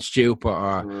fucking stupid,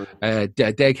 or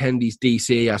Dead Kennedys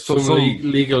DC, or some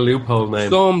legal loophole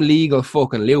name. Some legal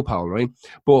fucking loophole, right?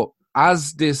 But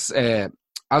as this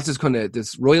kind of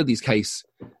this royalties case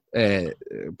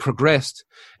progressed,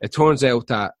 it turns out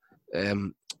that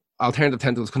Alternative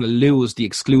Tentacles kind of lose the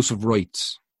exclusive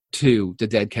rights to the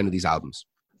Dead Kennedys albums,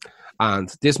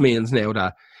 and this means now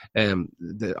that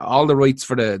all the rights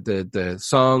for the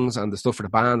songs and the stuff for the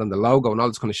band and the logo and all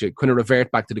this kind of shit kind of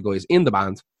revert back to the guys in the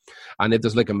band. And if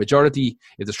there's like a majority,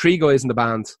 if there's 3 guys in the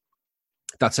band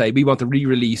that say we want to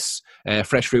re-release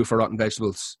Fresh Fruit for Rotten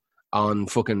Vegetables on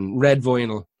fucking red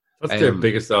vinyl. That's their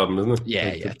biggest album, isn't it? Yeah,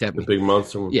 like definitely. The big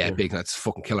monster one. Yeah, big. That's a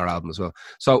fucking killer album as well.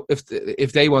 So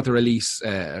if they want to release,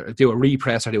 do a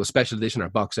repress or do a special edition or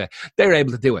box set, they're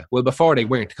able to do it. Well, before they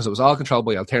weren't, because it was all controlled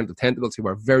by Alternative Tentacles, who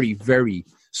were very, very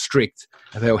strict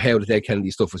about how the Dead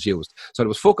Kennedy stuff was used. So there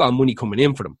was fuck all money coming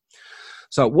in for them.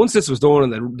 So once this was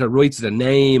done and the rights to the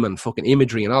name and fucking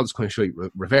imagery and all this kind of shit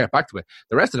revert back to it,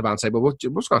 the rest of the band say, well, we're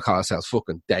just going to call ourselves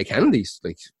fucking Dead Kennedys.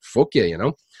 Like, fuck you, you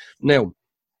know? Now,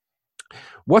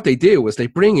 what they do is they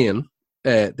bring in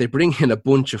a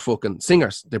bunch of fucking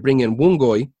singers. They bring in one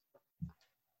guy.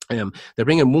 And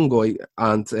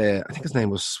I think his name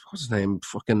was, what's his name?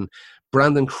 Fucking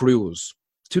Brandon Cruz.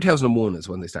 2001 is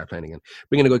when they start playing again.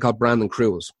 Bring in a guy called Brandon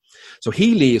Cruz. So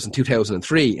he leaves in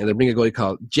 2003, and they bring a guy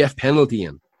called Jeff Penalty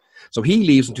in. So he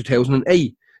leaves in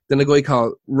 2008. Then a guy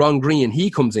called Ron Green, he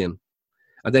comes in,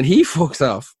 and then he fucks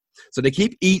off. So they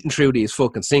keep eating through these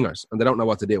fucking singers, and they don't know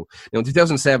what to do. Now, in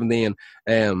 2017,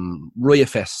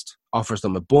 Riotfest offers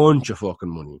them a bunch of fucking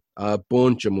money, to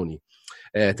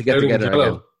get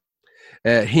together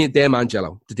again. Them and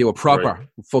Jello, to do a proper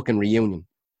fucking reunion.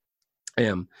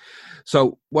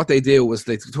 So what they do was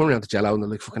they turn around to Jello and they're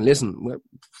like, fucking listen, do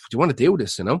you want to do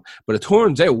this, you know? But it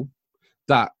turns out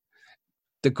that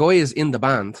the guys in the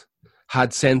band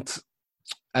had sent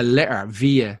a letter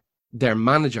via their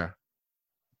manager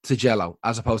to Jello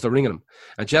as opposed to ringing him.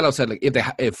 And Jello said, like,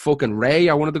 if fucking Ray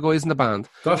or one of the guys in the band...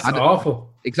 That's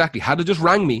awful. Exactly. Had to just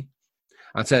rang me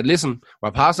and said, listen,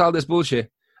 we're past all this bullshit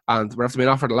and we're after being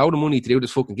offered a load of money to do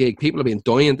this fucking gig. People have been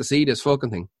dying to see this fucking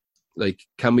thing. Like,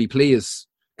 can we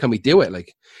do it?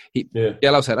 Like,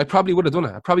 Jello said, I probably would have done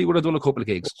it. I probably would have done a couple of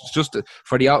gigs just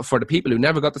for the people who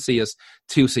never got to see us.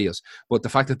 But the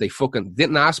fact that they fucking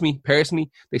didn't ask me personally,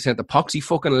 they sent a poxy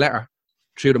fucking letter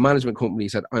through the management company,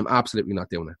 said, I'm absolutely not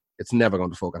doing it. It's never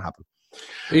going to fucking happen.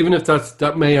 Even if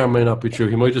that may or may not be true,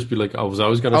 he might just be like, I was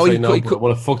always going to say no, but I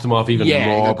want to fuck them off even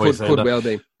more by saying that. Well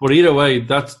be. But either way,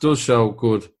 that does show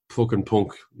good fucking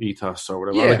punk ethos or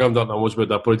whatever. Yeah. Like, I don't know much about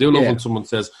that, but I do love when someone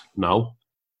says no.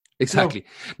 Exactly.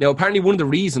 No. Now, apparently one of the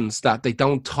reasons that they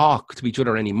don't talk to each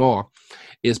other anymore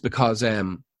is because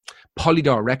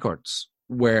Polydor Records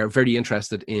were very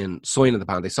interested in signing the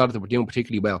band. They saw that they were doing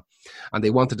particularly well, and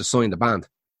they wanted to sign the band.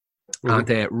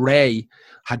 Mm-hmm. And Ray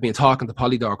had been talking to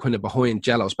Polydor kind of behind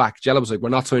Jello's back. Jello was like, we're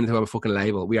not signing to a fucking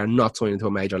label. We are not signing to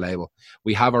a major label.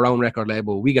 We have our own record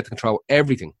label. We get to control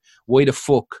everything. Why the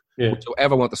fuck would you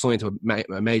ever want to sign to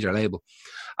a major label?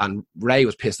 And Ray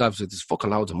was pissed off. He said, there's fucking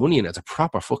loads of money in it. It's a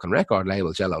proper fucking record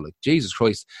label, Jello. Like, Jesus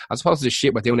Christ. As opposed to this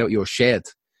shit we're doing out your shed,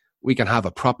 we can have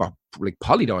a proper, like,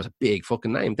 Polydor is a big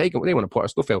fucking name. They want to put our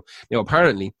stuff out. Now,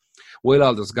 apparently, while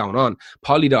all this was going on,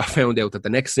 Polydor found out that the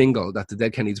next single that the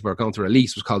Dead Kennedys were going to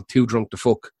release was called Too Drunk to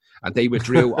Fuck. And they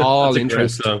withdrew all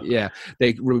interest. Yeah,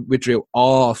 they withdrew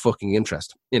all fucking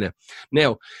interest in it.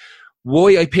 Now,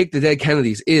 why I picked the Dead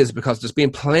Kennedys is because there's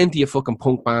been plenty of fucking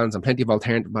punk bands and plenty of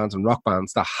alternative bands and rock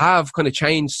bands that have kind of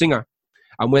changed singer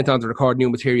and went on to record new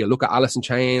material. Look at Alice in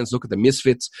Chains, look at the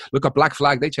Misfits, look at Black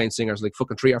Flag. They changed singers like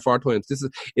fucking 3 or 4 times.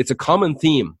 It's a common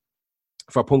theme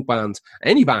for punk bands,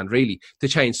 any band really, to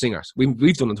change singers.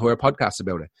 We've done entire podcasts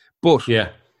about it. But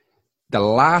the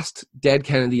last Dead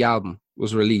Kennedy album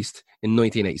was released in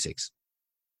 1986.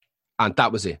 And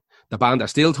that was it. The band are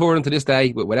still touring to this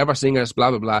day with whatever singers, blah,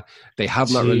 blah, blah. They have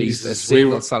not released a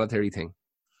single solitary thing.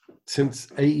 Since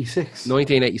 86?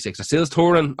 1986. They're still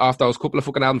touring off those couple of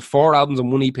fucking albums, 4 albums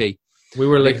and 1 EP. We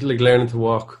were like learning to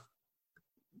walk.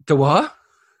 The what?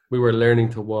 We were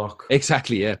learning to walk.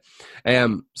 Exactly, yeah.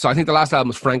 So I think the last album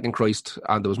was Frankenchrist,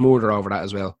 and there was Murder over that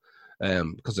as well,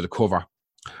 because of the cover.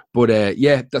 But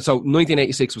so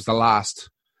 1986 was the last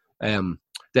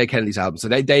Dead Kennedys album. So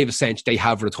they've essentially, they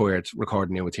have retired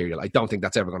recording new material. I don't think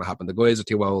that's ever going to happen. The guys are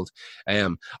too old.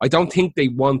 I don't think they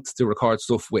want to record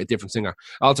stuff with a different singer.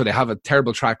 Also, they have a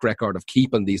terrible track record of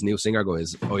keeping these new singer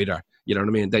guys either. You know what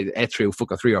I mean? They ate through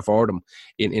fucking 3 or 4 of them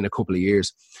in a couple of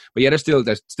years. But yeah, they're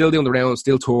still doing the rounds,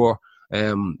 still tour.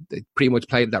 They pretty much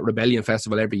played at that Rebellion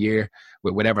Festival every year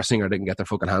with whatever singer they can get their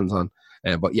fucking hands on.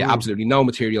 But yeah, absolutely no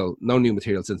new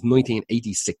material since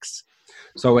 1986.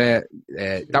 So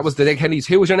that was the Dead Kennedys.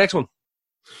 Who was your next one?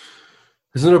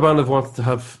 There's another band I've wanted to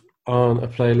have on a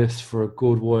playlist for a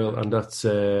good while, and that's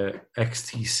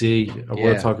XTC. I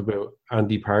want to talk about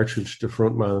Andy Partridge, the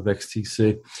frontman of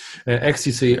XTC.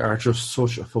 XTC are just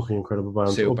such a fucking incredible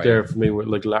band. Super. Up there for me with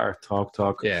like Ladder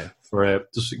Talk. Yeah. For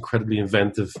just incredibly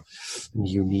inventive and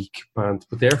unique band.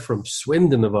 But they're from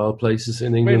Swindon, of all places,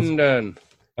 in England. Swindon.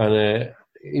 And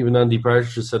even Andy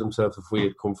Partridge said himself, if we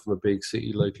had come from a big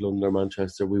city like London or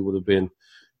Manchester, we would have been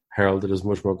heralded as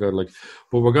much more godlike.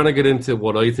 But we're going to get into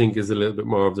what I think is a little bit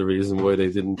more of the reason why they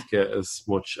didn't get as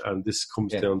much. And this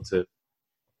comes down to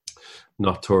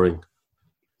not touring.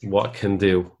 What can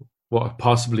do? What it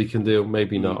possibly can do?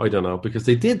 Maybe not. I don't know. Because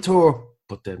they did tour,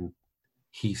 but then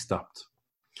he stopped.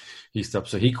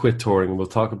 So he quit touring, and we'll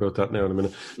talk about that now in a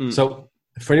minute. So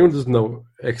for anyone who doesn't know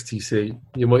XTC,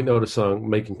 you might know the song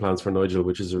Making Plans for Nigel,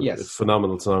 which is a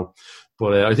phenomenal song.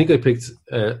 But I think I picked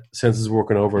Senses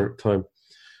Working Overtime,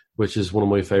 which is one of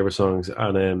my favourite songs.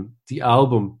 And the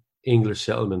album English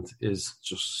Settlement is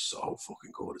just so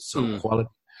fucking good. It's so quality.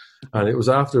 And it was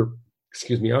after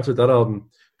that album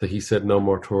that he said no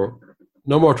more tour.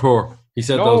 He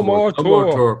said no more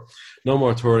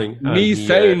touring. Me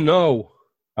saying no.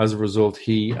 As a result,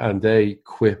 he and they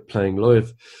quit playing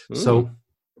live. So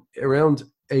around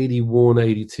 81,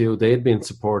 82, they had been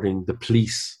supporting the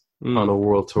Police on a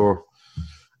world tour.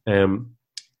 And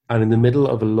in the middle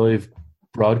of a live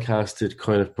broadcasted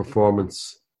kind of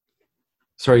performance,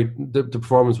 the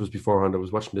performance was beforehand. I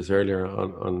was watching this earlier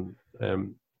on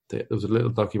there was a little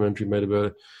documentary made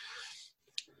about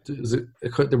it.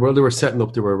 They were setting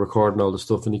up, they were recording all the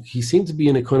stuff, and he seemed to be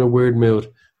in a kind of weird mood.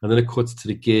 And then it cuts to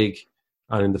the gig.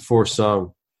 And in the first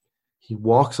song, he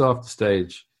walks off the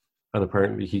stage, and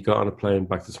apparently he got on a plane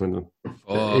back to Swindon.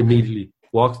 Immediately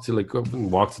went to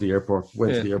the airport,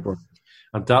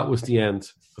 and that was the end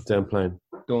of them playing.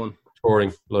 Done.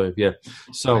 Touring live, yeah.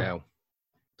 So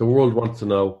the world wants to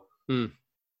know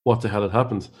what the hell had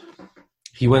happened.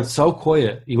 He went so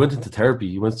quiet. He went into therapy.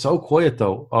 He went so quiet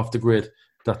though, off the grid,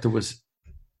 that there was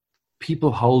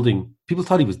people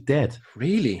thought he was dead.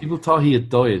 Really? People thought he had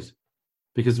died.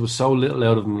 Because there was so little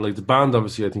out of him. Like the band,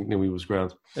 obviously, I think knew he was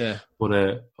grand. Yeah. But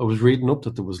I was reading up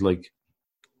that there was like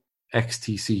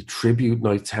XTC tribute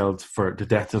nights held for the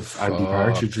death of Andy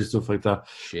Partridge and stuff like that.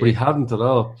 Shit. But he hadn't at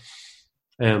all.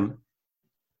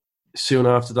 Soon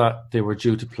after that, they were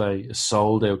due to play a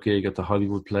sold-out gig at the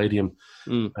Hollywood Palladium,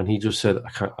 and he just said,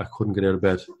 "I couldn't get out of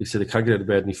bed." He said, "I can't get out of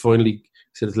bed," and he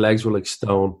said his legs were like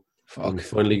stone. And he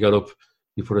finally got up.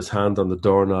 He put his hand on the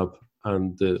doorknob.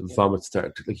 And the vomit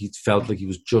started. Like he felt like he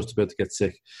was just about to get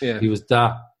sick. Yeah. He was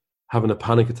that having a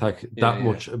panic attack that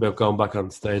much about going back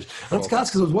on stage. And it's gas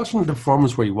because I was watching the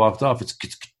performance where he walked off. It's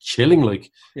chilling.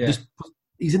 Like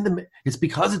he's in the. It's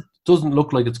because it doesn't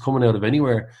look like it's coming out of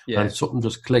anywhere, and something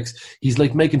just clicks. He's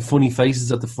like making funny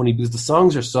faces at the funny because the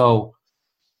songs are so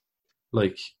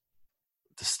like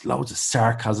there's loads of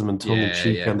sarcasm and tongue in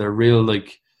cheek, and they're real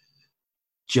like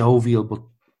jovial, but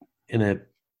in a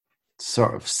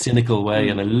sort of cynical way.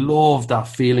 And I love that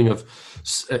feeling of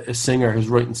a singer who's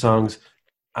writing songs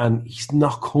and he's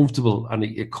not comfortable, and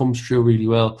it comes through really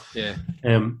well.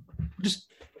 Just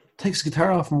takes the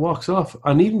guitar off and walks off,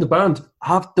 and even the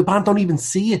band don't even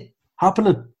see it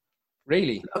happening.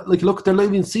 Really? Like, look, they don't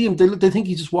even see him. They think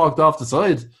he just walked off the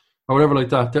side or whatever like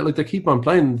that. They keep on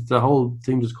playing. The whole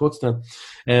thing just cuts down.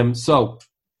 So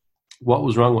what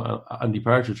was wrong with Andy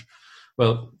Partridge?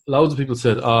 Well, loads of people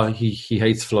said, he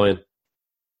hates flying.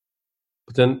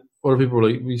 But then other people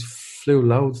were like, we flew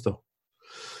loads though.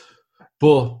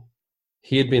 But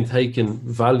he had been taking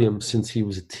Valium since he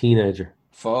was a teenager.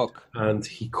 Fuck. And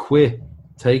he quit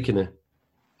taking it.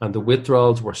 And the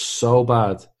withdrawals were so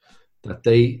bad that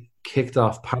they kicked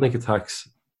off panic attacks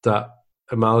that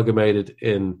amalgamated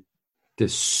in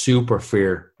this super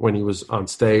fear when he was on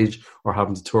stage or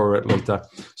having to tour it like that.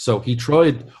 So he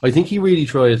tried, I think he really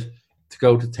tried to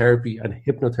go to therapy and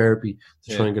hypnotherapy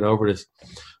to try and get over this.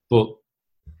 But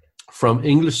from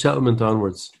English Settlement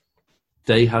onwards,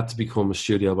 they had to become a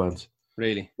studio band.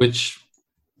 Really? Which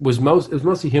was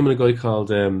mostly him and a guy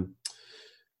called what's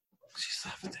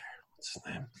his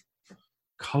name?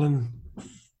 Colin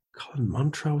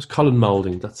Montrose? Colin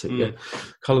Moulding, that's it, yeah.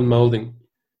 Colin Moulding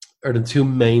are the two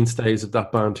mainstays of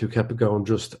that band who kept it going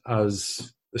just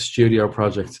as a studio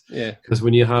project. Yeah. Because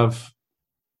when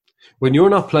you're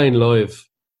not playing live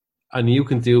and you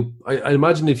can do, I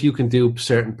imagine if you can do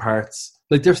certain parts,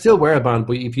 like they still were a band,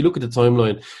 but if you look at the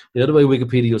timeline, the other way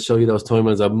Wikipedia will show you those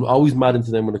timelines. I'm always mad into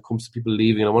them when it comes to people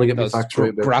leaving. I want to get those my facts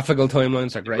right. Graphical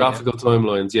timelines are great. Graphical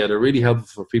timelines, they're really helpful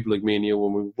for people like me and you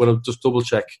when we want to just double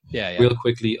check real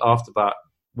quickly off the bat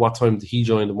what time he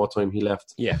joined and what time he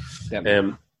left. Yeah.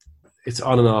 It's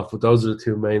on and off, but those are the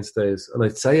two mainstays. And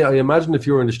I imagine if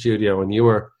you were in the studio and you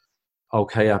were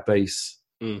okay at bass,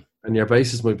 and your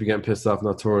bassist might be getting pissed off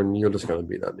not touring, you're just going to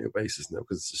be that new bassist now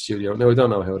because it's a studio. Now, I don't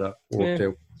know how that worked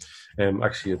out.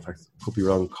 Actually, in fact, I could be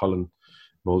wrong. Colin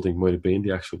Moulding might have been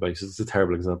the actual bassist. It's a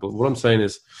terrible example. What I'm saying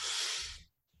is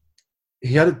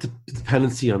he had a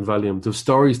dependency on Valium. There were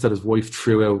stories that his wife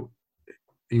threw out.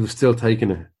 He was still taking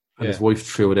it, and his wife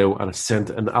threw it out, and it sent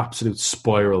an absolute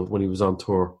spiral when he was on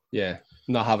tour. Yeah,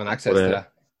 not having access to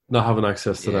that. Not having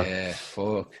access to that. Yeah,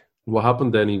 fuck. What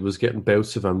happened then, he was getting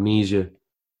bouts of amnesia.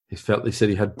 They said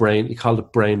he called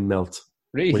it brain melt.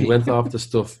 Really? When he went off the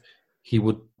stuff, he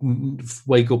would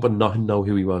wake up and not know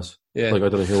who he was. Yeah. Like, I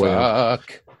don't know who I am.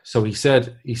 So he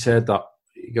said that,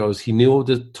 he knew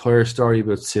the entire story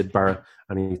about Syd Barrett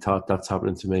and he thought that's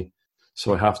happening to me.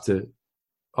 So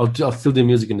I'll still do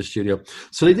music in the studio.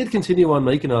 So they did continue on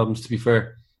making albums, to be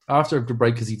fair, after the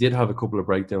break, because he did have a couple of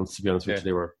breakdowns, to be honest with you.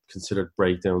 They were considered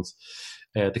breakdowns.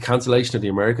 The cancellation of the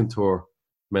American tour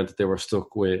meant that they were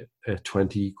stuck with a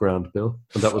 20 grand bill,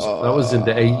 and that was in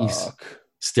the 80s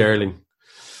sterling.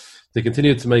 They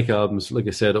continued to make albums, like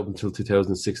I said, up until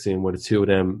 2016, where the two of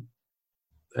them,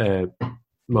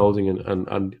 Moulding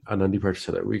and Andy Partridge,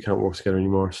 said that we can't work together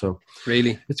anymore. So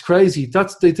really, it's crazy.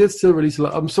 They did still release a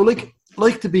lot of albums. So like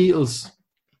the Beatles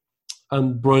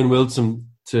and Brian Wilson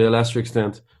to a lesser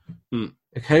extent,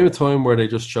 it came a time where they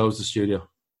just chose the studio.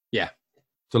 Yeah.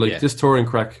 So this touring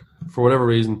crack, for whatever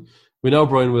reason, we know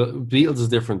Beatles is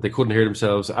different. They couldn't hear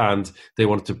themselves and they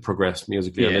wanted to progress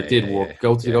musically, and it did work.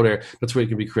 Go there. That's where you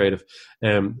can be creative.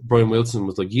 Brian Wilson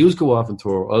was like, "You go off and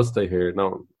tour. I'll stay here." No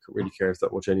one really cares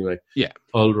that much anyway. Yeah,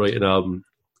 I'll write an album,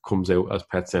 comes out as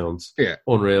Pet Sounds. Yeah,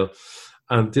 unreal.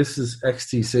 And this is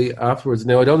XTC afterwards.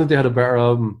 Now I don't think they had a better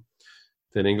album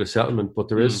than English Settlement, but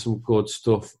there is some good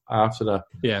stuff after that.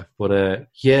 Yeah, but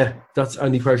that's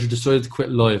Andy Partridge decided to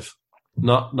quit live,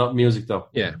 not music though.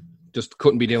 Yeah. Just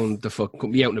couldn't be doing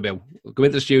couldn't be out and about. Go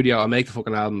into the studio, I'll make the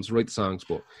fucking albums, write the songs,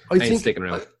 but I ain't sticking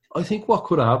around. I think what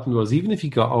could have happened was, even if he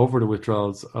got over the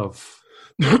withdrawals of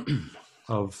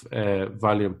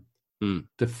Valium,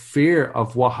 the fear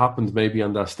of what happened maybe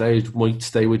on that stage might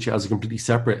stay with you as a completely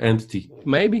separate entity.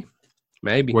 Maybe.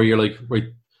 Where you're like, right,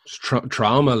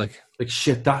 trauma, like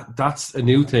shit, that's a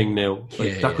new thing now.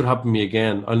 That could happen to me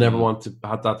again. I never want to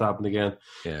have that to happen again.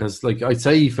 Because I'd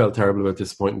say he felt terrible about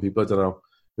disappointing people. I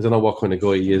don't know what kind of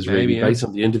guy he is, really. Based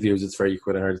on the interviews, it's very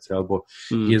quite hard to tell, but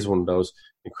he is one of those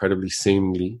incredibly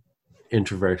seemingly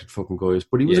introverted fucking guys.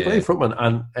 But he was a great frontman,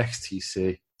 and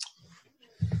XTC.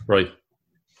 Right.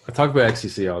 I talk about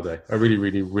XCC all day. I really,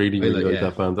 really, really, really like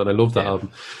that band, and I love that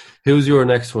album. Who's your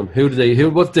next one? What did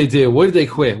they do? Why did they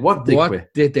quit? What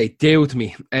did they do to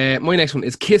me? My next one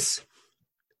is Kiss.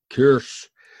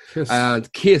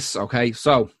 And Kiss. Okay,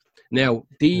 so now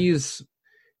these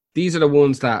are the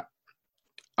ones that,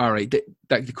 all right,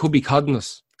 that could be codding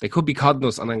us. They could be codding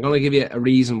us, and I'm going to give you a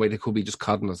reason why they could be just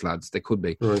codding us, lads. They could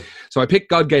be. Right. So I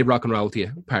picked God Gave Rock and Roll to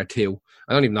You, part 2.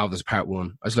 I don't even know if there's part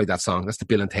 1. I just like that song. That's the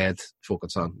Bill and Ted fucking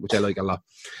song, which I like a lot.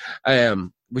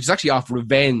 Which is actually off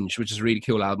Revenge, which is a really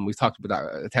cool album. We've talked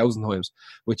about that 1,000 times,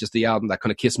 which is the album that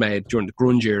kind of Kiss made during the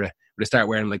grunge era, where they start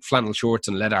wearing like flannel shorts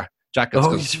and leather jackets.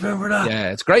 Oh, you remember that?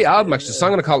 Yeah, it's a great album, actually. The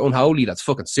song I call Unholy, that's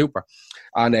fucking super.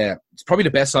 And it's probably the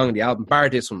best song in the album, bar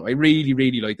this one. I really,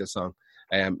 really like this song.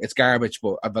 It's garbage,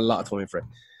 but I have a lot of time for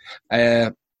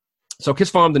it. So Kiss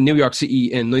formed in New York City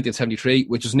in 1973,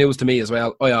 which is news to me as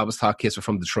well. I always thought Kiss were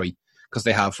from Detroit because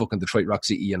they have fucking Detroit Rock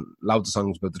City and loads of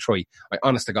songs about Detroit.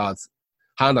 Honest to God,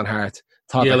 hand on heart,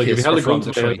 thought that Kiss were from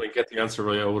Detroit. If get the answer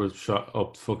right, I would have shot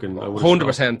up fucking...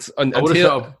 100%. I would have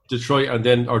shot up Detroit and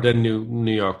then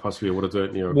New York, possibly. I would have done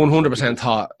it New York. 100%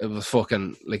 thought it was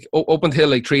fucking... Like, up until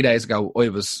like 3 days ago, I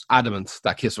was adamant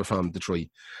that Kiss were from Detroit.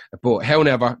 But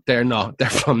however, they're not. They're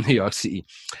from New York City.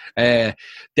 Their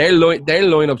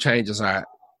lineup changes are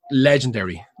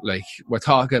legendary. Like, we're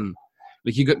talking...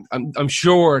 Like, I'm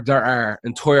sure there are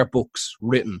entire books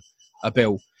written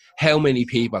about how many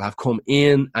people have come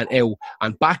in and out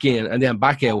and back in and then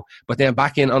back out, but then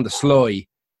back in on the sly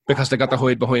because they got to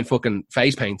hide behind fucking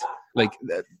face paint. Like,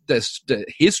 the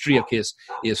history of Kiss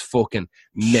is fucking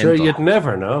mental. Sure, you'd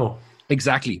never know.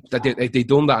 Exactly. That they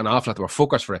done that an awful lot. They were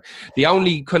fuckers for it. The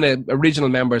only kind of original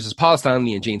members is Paul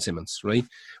Stanley and Gene Simmons, right?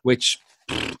 Which,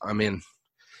 I mean,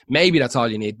 maybe that's all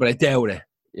you need, but I doubt it.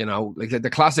 You know, like the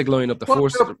classic lineup, the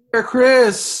first...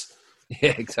 Chris!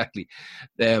 Yeah, exactly.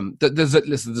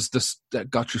 This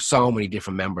got through so many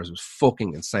different members. It was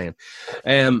fucking insane.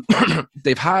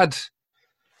 They've had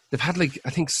like, I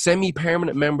think,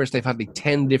 semi-permanent members. They've had like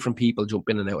 10 different people jump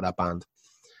in and out of that band.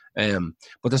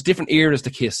 But there's different eras to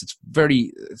Kiss. It's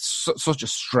such a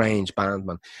strange band,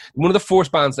 man. One of the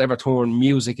first bands to ever turn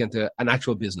music into an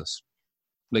actual business,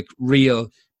 like real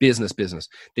business.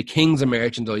 The kings of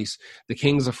merchandise, the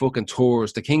kings of fucking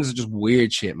tours, the kings of just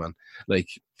weird shit, man. Like,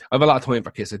 I have a lot of time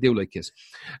for Kiss. I do like Kiss.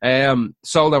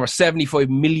 Sold over 75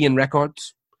 million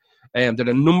records. They're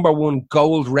the number 1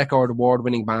 gold record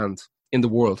award-winning band in the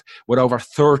world with over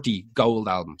 30 gold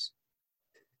albums.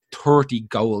 30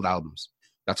 gold albums.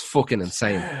 That's fucking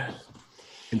insane.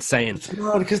 Insane. It's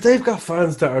mad because they've got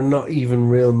fans that are not even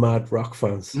real mad rock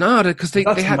fans. No, because they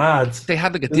had mad. They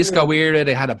had like a disco era,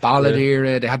 they had a ballad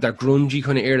era, they had their grungy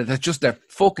kind of era. They're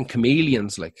fucking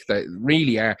chameleons, like they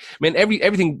really are. I mean,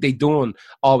 everything they done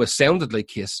always sounded like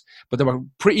Kiss, but they were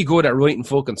pretty good at writing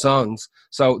fucking songs,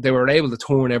 so they were able to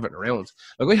turn everything around.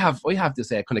 Like I have this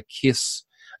kind of Kiss.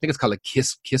 I think it's called like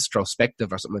Kiss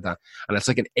Retrospective or something like that, and it's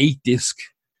like an 8-disc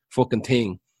fucking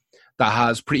thing that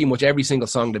has pretty much every single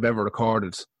song they've ever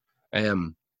recorded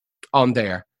on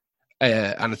there.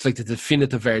 And it's like the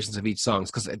definitive versions of each song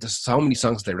because there's so many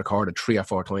songs they recorded 3 or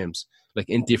 4 times. Like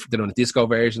in different, they're on a disco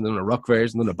version, they're on a rock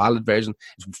version, they're on a ballad version.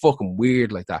 It's fucking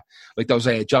weird like that. Like those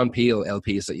John Peel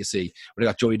LPs that you see where they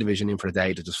got Joy Division in for a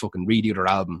day to just fucking redo their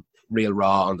album real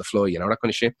raw on the fly, you know, that kind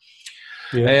of shit.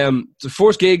 Yeah. The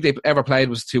first gig they ever played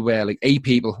was to like 8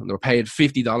 people and they were paid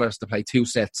 $50 to play 2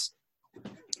 sets.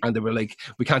 And they were like,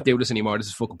 we can't do this anymore. This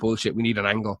is fucking bullshit. We need an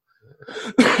angle.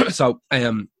 So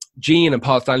Gene and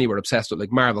Paul Stanley were obsessed with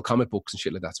like Marvel comic books and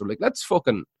shit like that. So we're like, let's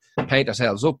fucking paint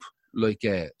ourselves up like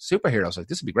superheroes. Like,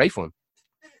 this would be great fun.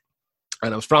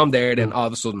 And it was from there, then all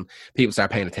of a sudden, people start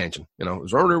paying attention. You know, it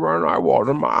was only when I wore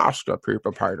a mask that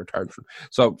people paid attention.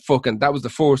 So fucking, that was the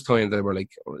first time they were like,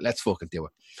 let's fucking do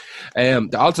it.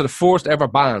 They're also the first ever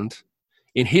band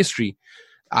in history,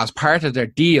 as part of their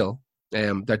deal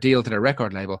to their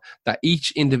record label, that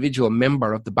each individual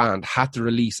member of the band had to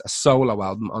release a solo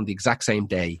album on the exact same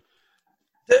day.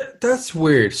 That's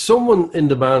weird. Someone in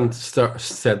the band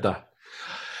said that.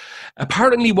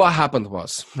 Apparently what happened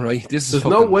was, right, there's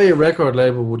no way a record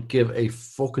label would give a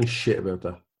fucking shit about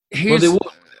that. Well, they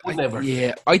would never.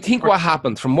 Yeah, I think what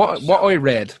happened, from what I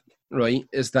read, right,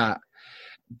 is that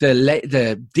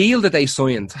the deal that they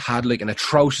signed had like an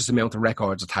atrocious amount of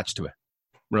records attached to it,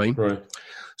 right? Right.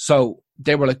 So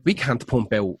they were like, we can't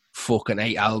pump out fucking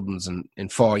 8 albums in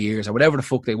 4 years or whatever the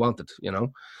fuck they wanted, you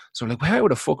know? So like, how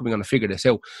the fuck are we going to figure this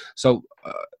out? So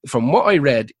from what I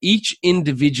read, each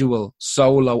individual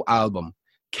solo album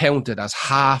counted as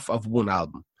half of one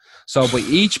album. So by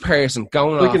each person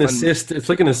going it's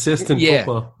like an assist in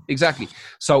football. Exactly.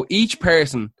 So each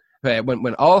person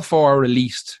when all four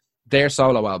released their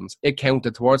solo albums, it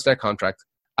counted towards their contract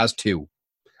as 2,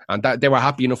 and that they were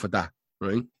happy enough with that,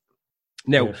 right?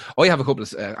 Now, I have a couple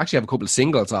of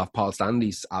singles off Paul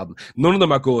Stanley's album. None of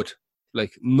them are good.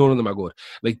 Like, none of them are good.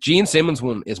 Like, Gene Simmons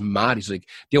one is mad. He's like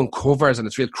doing covers and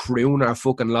it's real crooner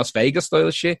fucking Las Vegas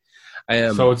style shit.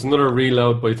 So it's another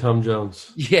Reload by Tom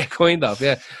Jones. Yeah, kind of,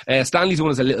 yeah. Stanley's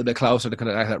one is a little bit closer to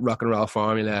kind of that rock and roll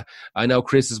formula. I know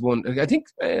Chris's one, I think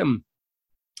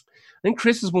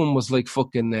Chris's one was like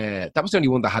fucking, that was the only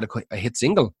one that had a hit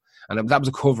single. And that was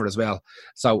a cover as well.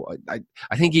 So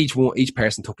I think each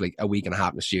person took like a week and a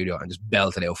half in the studio and just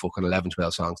belted out fucking 11,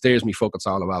 12 songs. There's me fucking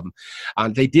solo album.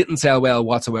 And they didn't sell well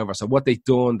whatsoever. So what they've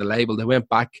done, the label, they went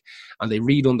back and they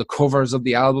redone the covers of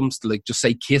the albums to like just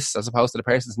say Kiss as opposed to the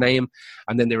person's name.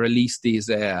 And then they released these,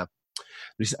 I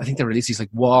think they released these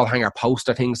like wall hanger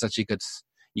poster things that you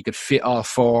could fit all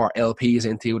 4 LPs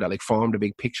into that like formed a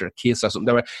big picture of Kiss or something.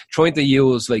 They were trying to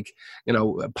use like, you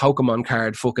know, a Pokemon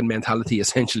card fucking mentality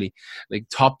essentially, like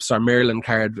Topps or Merlin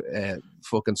card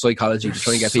fucking psychology to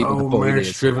try and get people to buy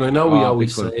it. Driven. I know we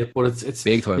always say it, but it's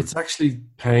big time. It's actually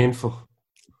painful.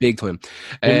 Big time.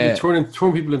 Throwing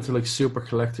people into like super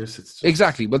collectors.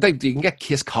 Exactly. But you can get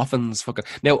Kiss coffins. Fucking.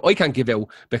 Now, I can't give out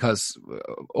because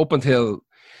up until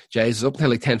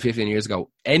like 10, 15 years ago,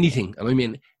 anything, and I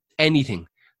mean anything,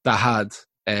 that had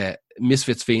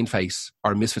Misfits Fiend face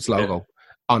or Misfits logo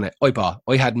on it, I bought.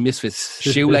 I had Misfits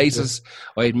shoelaces,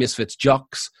 I had Misfits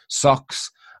jocks,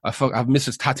 socks, I have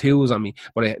Misfits tattoos on me,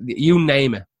 but you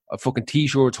name it, fucking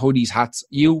t-shirts, hoodies, hats,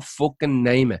 you fucking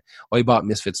name it, I bought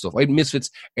Misfits stuff. I had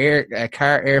Misfits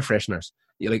car air fresheners.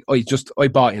 Like I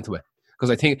bought into it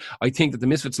because I think that the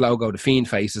Misfits logo, the Fiend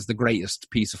face, is the greatest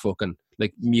piece of fucking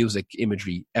like music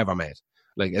imagery ever made.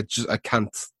 Like, it's just, I can't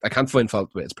find fault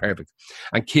with it. It's perfect.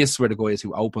 And Kiss were the guys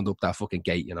who opened up that fucking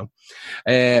gate, you know.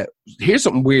 Here's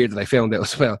something weird that I found out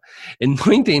as well. In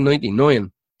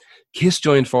 1999, Kiss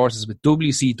joined forces with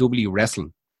WCW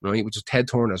Wrestling, right, which is Ted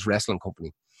Turner's wrestling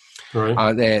company. Right.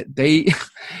 And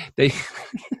they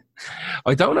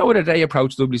I don't know whether they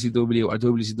approached WCW or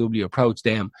WCW approached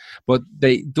them, but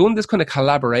they done this kind of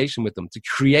collaboration with them to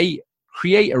create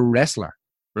a wrestler,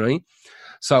 right?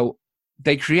 So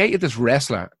they created this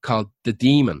wrestler called The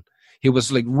Demon. He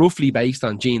was like roughly based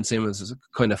on Gene Simmons as a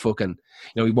kind of fucking, you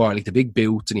know, he wore like the big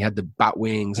boots and he had the bat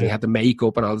wings and he had the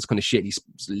makeup and all this kind of shit. He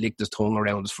licked his tongue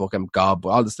around his fucking gob,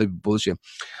 all this type of bullshit.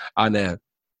 And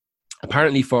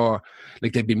apparently for,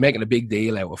 like, they've been making a big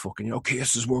deal out of fucking, you know,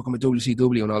 Kiss is working with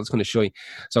WCW and all this kind of shit.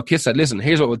 So Kiss said, listen,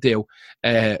 here's what we'll do.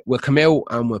 We'll come out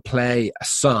and we'll play a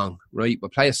song, right? We'll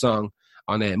play a song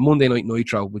on a Monday Night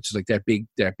Nitro, which is like their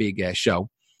big show.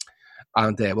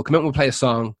 And we'll come out and we'll play a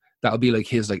song that'll be like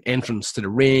his like entrance to the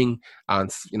ring, and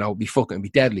you know, be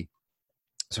deadly.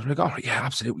 So we're like, oh yeah,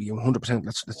 absolutely, 100%.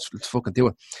 Let's fucking do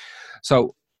it.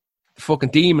 So the fucking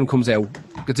Demon comes out,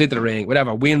 gets into the ring,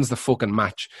 whatever, wins the fucking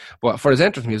match. But for his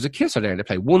entrance music, Kiss are there. They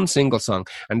play one single song,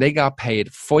 and they got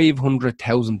paid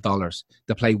 $500,000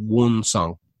 to play one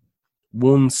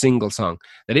single song.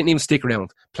 They didn't even stick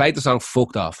around. Played the song,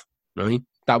 fucked off. Right?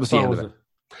 That was the end of it.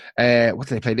 What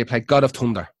did they play? They played God of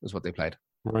Thunder is what they played.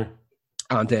 Right.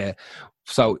 And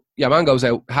so yeah, man goes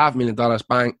out, $500,000,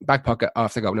 bang, back pocket,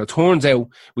 off they go. Now, turns out,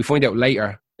 we find out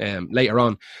later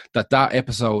on that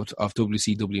episode of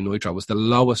WCW Nitro was the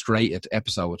lowest rated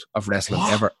episode of wrestling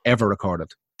ever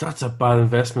recorded. That's a bad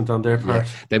investment on their part.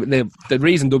 Yeah. The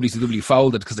reason WCW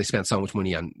folded because they spent so much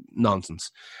money on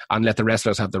nonsense and let the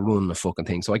wrestlers have the run of fucking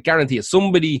thing. So I guarantee you,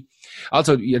 somebody,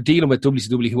 also you're dealing with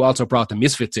WCW who also brought the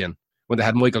Misfits in when they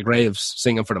had Michael Graves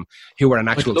singing for them, who were an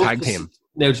actual tag team.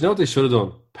 Now, do you know what they should have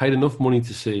done? Paid enough money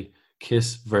to see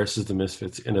Kiss versus the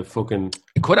Misfits in a fucking...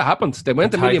 It could have happened. They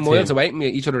went a million miles away from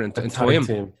each other in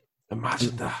time.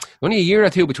 Imagine that. Only a year or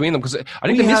two between them, because I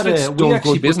think the Misfits done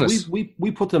good business.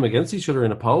 We put them against each other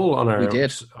in a poll on our... We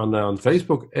did. On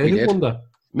Facebook. Who won that?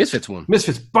 Misfits won.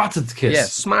 Misfits battered Kiss. Yeah,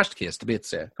 smashed Kiss to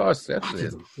bits, yeah. Of course, yeah.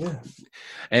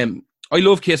 I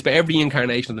love Kiss, but every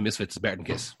incarnation of the Misfits is better than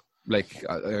Kiss. Like,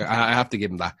 I have to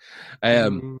give him that.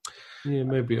 Yeah,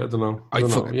 maybe. I don't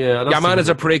know. Yeah, man is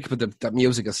a prick, but that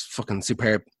music is fucking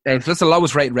superb. That's the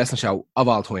lowest rated wrestling show of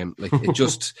all time. Like, it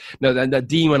just... No, the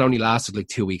Demon only lasted like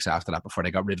 2 weeks after that before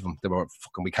they got rid of him. They were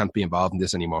fucking, we can't be involved in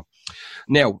this anymore.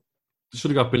 Now...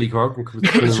 Should have got Billy Corgan.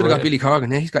 Billy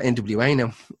Corgan. Yeah, he's got NWA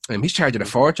now. He's charging a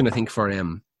fortune, I think, for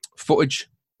footage,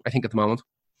 I think, at the moment.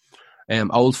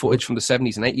 Old footage from the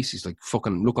 70s and 80s. He's like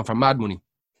fucking looking for mad money.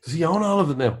 Does he own all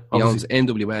of it now? Obviously. He owns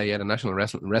NWA, yeah, the National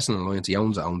Wrestling Alliance. He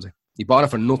owns it. He bought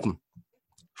it for nothing.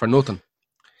 For nothing.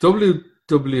 WWE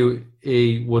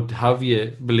WWE would have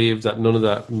you believe that none of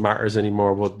that matters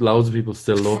anymore, but loads of people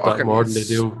still love that more than they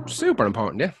do. Super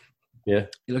important, yeah. Yeah.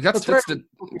 Look,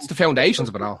 it's the foundations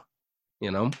of it all,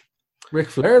 you know. Ric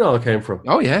Flair and all came from.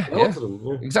 Oh, yeah. Yeah.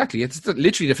 Exactly. It's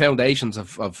literally the foundations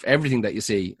of everything that you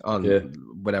see on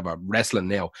whatever, wrestling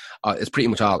now. It's pretty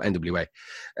much all NWA.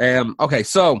 Okay,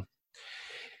 so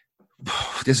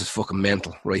this is fucking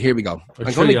mental. Right, here we go.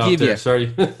 I'm going to give you...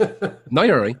 Sorry. No,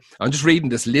 you're all right. I'm just reading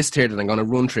this list here that I'm going to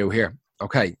run through here.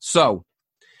 Okay, so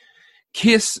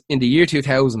Kiss in the year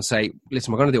 2000 say,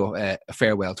 listen, we're going to do a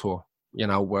farewell tour. You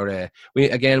know, where we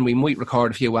might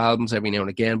record a few albums every now and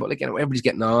again, but like, you know, everybody's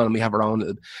getting on and we have our own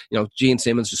little, you know, Gene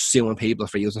Simmons just suing people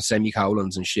for using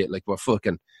semicolons and shit. Like, we're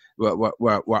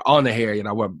on it here, you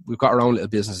know, we've got our own little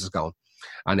businesses going.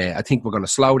 And I think we're going to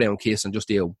slow down Kiss and just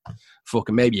do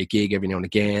fucking maybe a gig every now and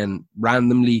again,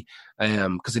 randomly,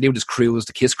 because they do this cruise,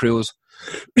 the Kiss cruise.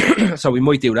 So we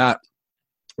might do that.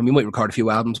 And we might record a few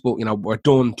albums, but, you know, we're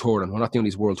done touring. We're not doing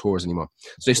these world tours anymore.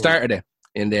 So they started it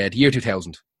in the year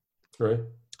 2000. Right.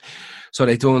 So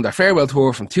they done their farewell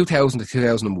tour from 2000 to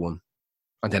 2001,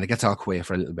 and then it gets all quiet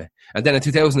for a little bit. And then in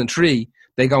 2003,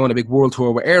 they go on a big world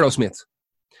tour with Aerosmith.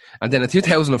 And then in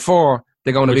 2004,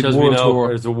 they go on a big world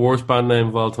tour. It's the worst band name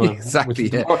of all time. Exactly.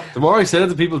 The more I say it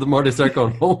to people, the more they start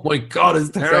going, "Oh my god, it's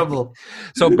terrible."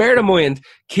 Exactly. So bear in mind,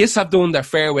 Kiss have done their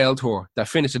farewell tour that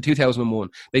finished in 2001.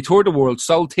 They toured the world,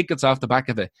 sold tickets off the back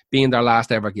of it, being their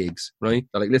last ever gigs. Right?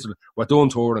 They're like, listen, we're done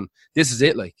touring. This is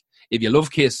it. Like, if you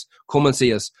love Kiss, come and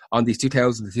see us on these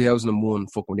 2000 to 2001.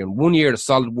 Fucking, we're doing 1 year of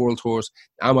solid world tours,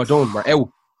 and we're done. We're out,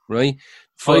 right?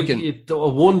 Fucking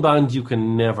one band you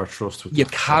can never trust. You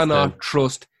cannot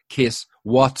trust Kiss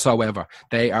whatsoever.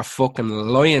 They are fucking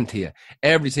lying to you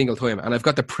every single time, and I've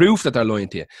got the proof that they're lying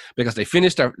to you because they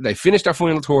finished their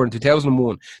final tour in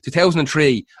 2001,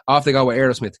 2003 off they go with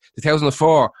Aerosmith,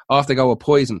 2004 off they go with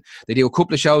Poison. They do a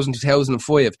couple of shows in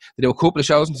 2005. They do a couple of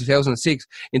shows in 2006.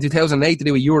 In 2008 they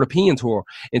do a European tour.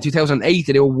 In 2008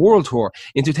 they do a world tour.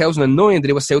 In 2009 they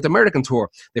do a South American tour.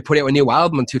 They put out a new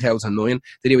album in 2009.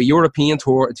 They do a European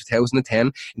tour in 2010.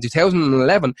 In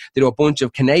 2011 they do a bunch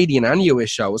of Canadian and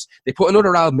US shows. They put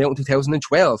another album out in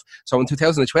 2012. So in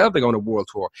 2012, they go on a world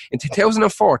tour. In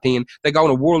 2014, they go on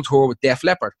a world tour with Def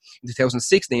Leppard. In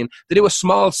 2016, they do a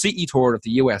small city tour of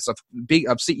the US, of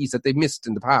cities that they've missed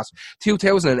in the past.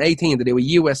 2018, they do a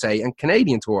USA and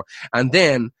Canadian tour. And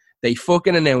then they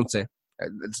fucking announce it.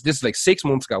 This is like 6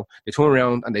 months ago. They turn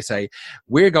around and they say,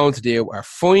 we're going to do our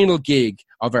final gig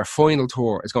of our final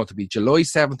tour. It's going to be July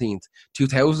 17th,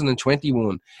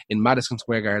 2021 in Madison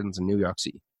Square Gardens in New York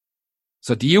City.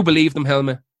 So do you believe them,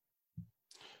 Helmet?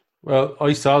 Well,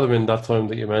 I saw them in that time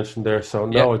that you mentioned there, so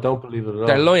no, I don't believe it at all.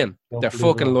 They're lying. They're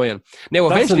fucking lying. Now,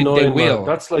 eventually they will. Man.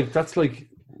 That's like.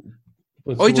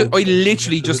 I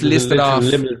literally just listed off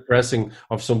limited pressing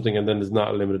of something, and then there's not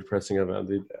a limited pressing of it, and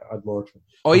they add more to it.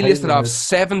 I listed off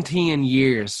 17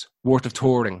 years worth of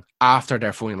touring after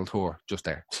their final tour, just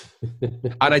there,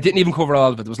 and I didn't even cover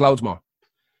all of it. There was loads more.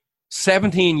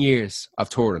 17 years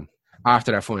of touring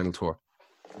after their final tour.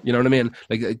 You know what I mean?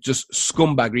 Like, just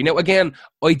scumbaggery. Now, again,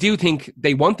 I do think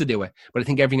they want to do it, but I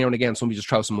think every now and again somebody just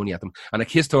throws some money at them. And a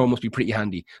Kiss tour must be pretty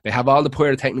handy. They have all the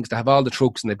pyrotechnics, they have all the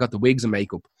trucks, and they've got the wigs and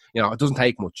makeup. You know, it doesn't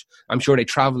take much. I'm sure they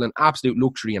travel in absolute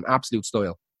luxury and absolute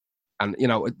style. And, you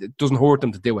know, it doesn't hurt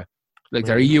them to do it. Like,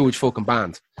 they're a huge fucking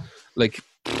band. Like,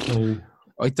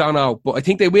 I don't know. But I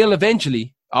think they will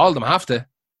eventually. All of them have to.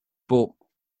 But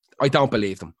I don't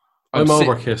believe them. I'm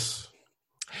over Kiss.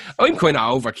 I'm kind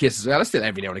of over Kiss as well. I still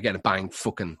every now and again a bang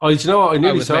fucking. Oh, you know what? I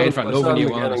nearly saw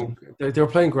them. They were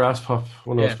playing Grasspop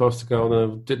when I was supposed to go, and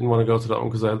I didn't want to go to that one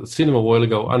because I had seen them a while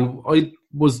ago, and I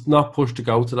was not pushed to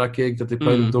go to that gig that they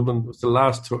played in Dublin. It was the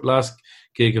last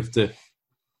gig of it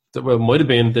might have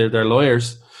been their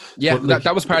Lawyers. Yeah, like,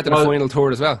 that was part of the final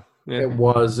tour as well. Yeah. It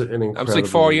was an incredible. That was like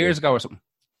 4 years ago or something.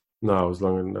 No, it was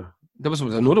longer than that. There was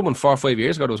another one 4 or 5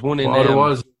 years ago. There was one in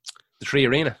the Tree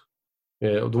Arena.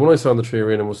 Yeah, the one I saw in the Tree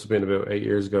Arena must have been about 8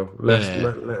 years ago.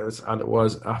 And it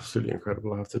was absolutely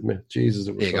incredible, I have to admit. Jesus,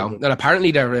 it was. There you go. And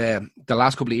apparently, the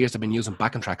last couple of years, they've been using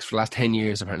backing tracks. For the last 10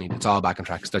 years, apparently, it's all backing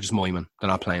tracks. They're just miming. They're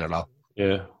not playing at all.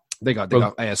 Yeah. They got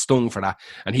stung for that.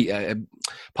 And he,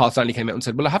 Paul Stanley came out and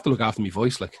said, well, I have to look after my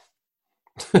voice, like.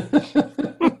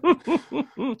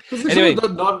 Anyway,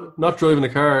 not driving a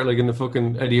car, like in the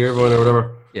fucking Eddie Irvine or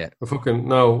whatever. Yeah. Or fucking,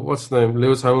 what's his name?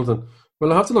 Lewis Hamilton.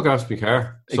 Well, I have to look after my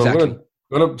car. So exactly.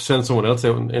 I'm going to send someone else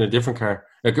out in a different car,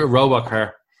 like a robot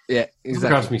car. Yeah, exactly.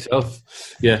 Look after myself.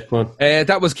 Yeah, come on.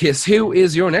 That was Kiss. Who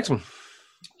is your next one?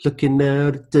 Looking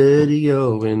out at dirty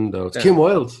old windows. Kim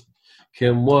Wilde.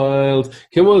 Kim Wilde's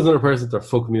another person that's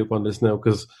fucking me up on this now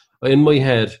because in my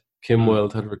head, Kim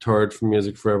Wilde had retired from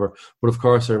music forever. But of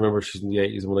course, I remember she's in the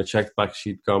 80s, and when I checked back,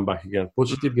 she'd gone back again. But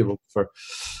she did give up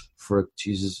for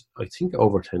Jesus, I think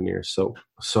over 10 years. So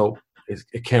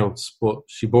it counts. But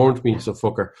she burned me, so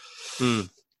fuck her.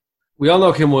 We all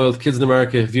know Kim Wilde, Kids in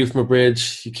America, View from a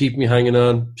Bridge, You Keep Me Hanging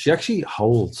On. She actually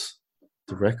holds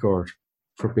the record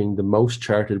for being the most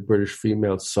charted British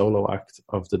female solo act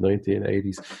of the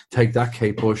 1980s. Take that,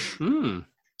 Kate Bush. Even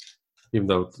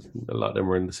though a lot of them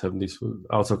were in the 70s.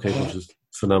 Also, Kate Bush is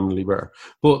phenomenally better.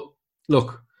 But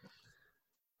look,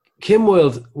 Kim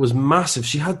Wilde was massive.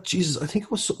 She had, Jesus, I think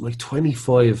it was something like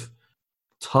 25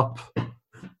 top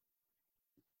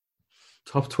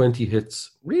 20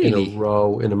 hits in a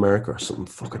row in America or something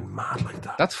fucking mad like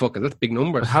that. That's big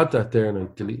numbers. I had that there and I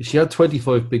deleted. She had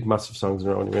 25 big massive songs in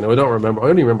a row. Anyway. Now, I don't remember. I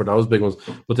only remember those big ones.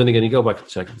 But then again, you go back and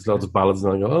check. There's lots of ballads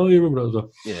and I go, oh, you remember those?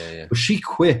 Yeah. But she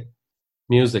quit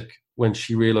music when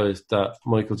she realised that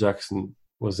Michael Jackson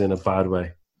was in a bad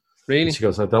way. Really? And she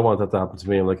goes, I don't want that to happen to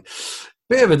me. I'm like,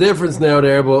 bit of a difference now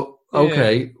there, but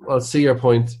okay, I'll see your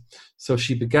point. So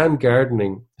she began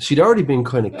gardening. She'd already been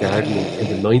kind of gardening in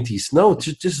the 90s. No,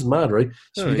 this is mad, right?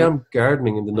 She began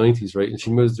gardening in the 90s, right? And she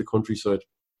moved to the countryside.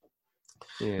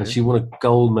 Yeah. And she won a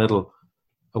gold medal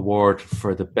award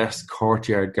for the best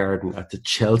courtyard garden at the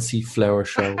Chelsea Flower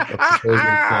Show of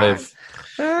 2005.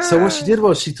 So what she did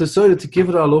was she decided to give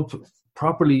it all up,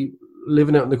 properly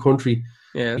living out in the country.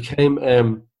 Yeah.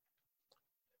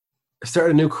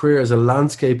 Started a new career as a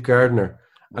landscape gardener.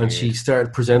 And she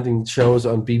started presenting shows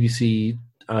on BBC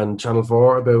and Channel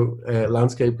 4 about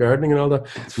landscape gardening and all that.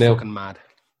 It's fucking mad.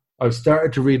 I've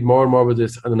started to read more and more about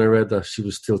this, and then I read that she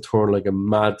was still touring like a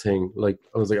mad thing. Like,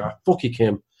 I was like, fuck you,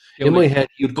 Kim. In my head,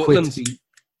 you'd quit.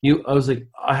 I was like,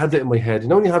 I had that in my head. You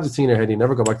know when you have this in your head, you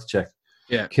never go back to check.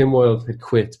 Yeah. Kim Wilde had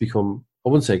quit to become, I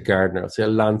wouldn't say gardener, I'd say a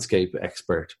landscape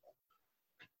expert.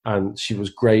 And she was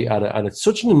great at it. And it's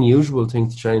such an unusual thing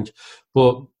to change.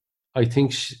 But I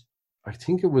think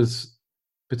it was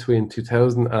between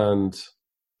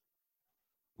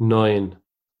 2009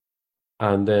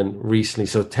 and then recently.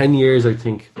 So 10 years, I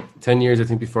think,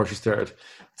 before she started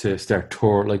to start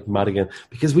touring like mad again.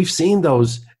 Because we've seen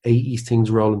those 80s things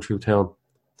rolling through town.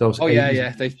 Those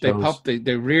They pop,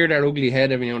 they rear their ugly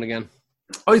head every now and again.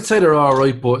 I'd say they're all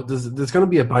right, but there's going to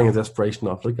be a bang of desperation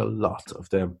off, like a lot of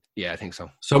them. Yeah, I think so.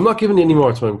 So I'm not giving you any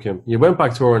more time, Kim. You went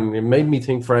back to her and it made me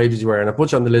think for ages you were, and I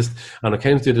put you on the list, and I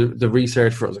came to the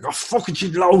research for it. I was like, oh, fuck it,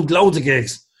 she'd loads of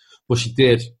gigs. But she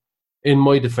did, in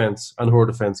my defence and her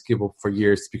defence, give up for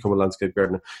years to become a landscape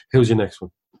gardener. Who's your next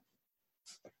one?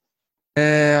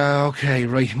 Okay,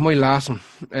 right. My last one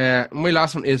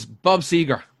is Bob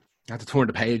Seger. I had to turn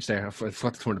the page there. I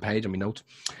forgot to turn the page on my notes.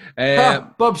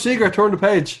 Bob Seger, turn the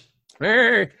page.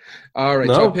 All right.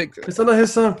 No, so I picked, is that not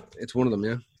his song? It's one of them,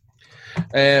 yeah.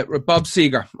 Bob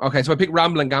Seger. Okay, so I picked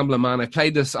Ramblin' Gamblin' Man. I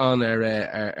played this on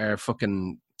our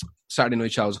fucking Saturday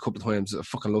night shows a couple of times. I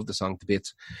fucking love the song to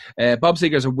bits. Bob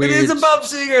Seger's a weird... It is a Bob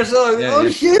Seger song. Yeah.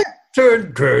 Shit.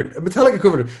 Turn. Metallica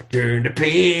covered it. Turn the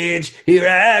page. Here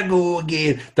I go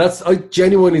again. I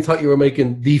genuinely thought you were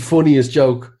making the funniest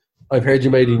joke I've heard you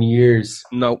made in years.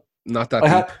 No, not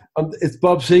that. It's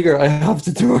Bob Seger. I have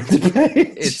to turn the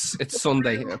page. It's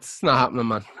Sunday. It's not happening,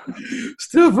 man.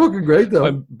 Still fucking great though.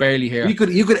 I'm barely here. You could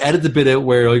edit the bit out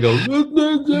where I go,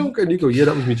 no joke, and you go, yeah,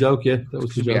 that was my joke. Yeah, that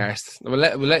was my joke. We'll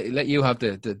let you have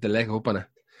the leg up on it.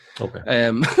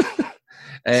 Okay.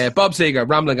 Bob Seger,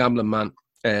 Ramblin' Gamblin' Man,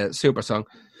 super song.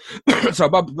 So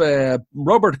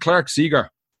Robert Clark Seger,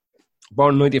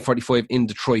 born in 1945 in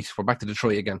Detroit. We're back to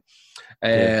Detroit again.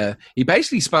 He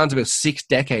basically spans about 6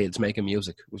 decades making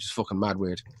music, which is fucking mad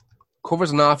weird.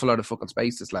 Covers an awful lot of fucking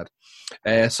space, this lad.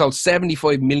 Sold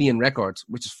 75 million records,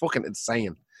 which is fucking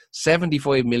insane.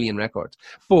 75 million records.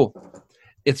 But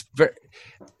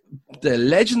the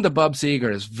legend of Bob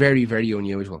Seger is very, very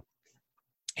unusual.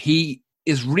 He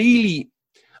is really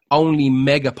only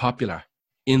mega popular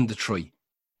in Detroit.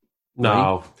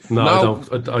 No, I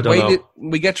don't know.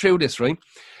 We get through this, right?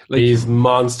 Like, he's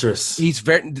monstrous. He's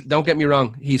don't get me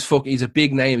wrong. He's a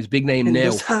big name. He's a big name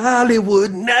now.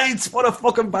 Hollywood Nights. What a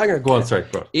fucking banger. Go on, sorry,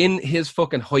 bro. In his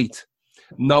fucking height,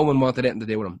 no one wanted anything to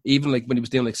do with him. Even like when he was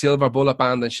doing like Silver Bullet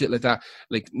Band and shit like that,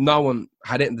 like no one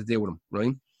had anything to do with him,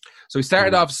 right? So he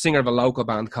started off as a singer of a local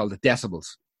band called the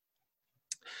Decibels.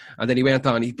 And then he went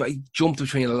on, he jumped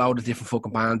between a load of different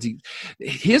fucking bands.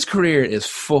 His career is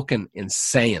fucking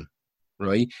insane,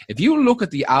 right? If you look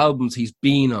at the albums he's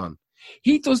been on,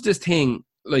 he does this thing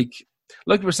like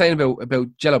we were saying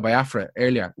about Jello Biafra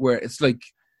earlier, where it's like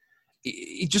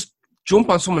he just jump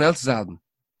on someone else's album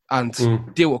and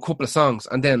do a couple of songs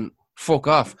and then fuck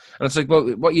off. And it's like,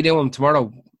 well, what are you doing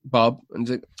tomorrow, Bob? And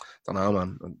he's like, don't know,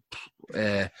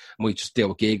 man. Might just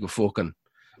do a gig with fucking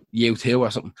U2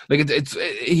 or something. Like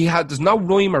there's no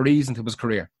rhyme or reason to his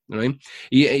career. You know what I mean?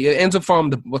 He ends up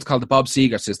forming what's called the Bob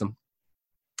Seger system.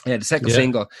 The second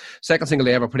single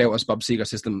they ever put out as Bob Seger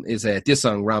system is this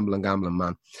song, "Ramblin' Gamblin'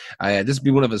 Man." This would be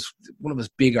one of his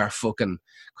bigger fucking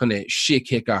kind of shit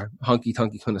kicker, honky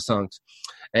tonky kind of songs.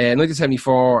 In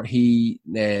 1974, he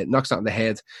knocks out on the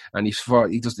head, and he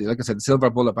does, like I said, the Silver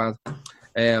Bullet Band.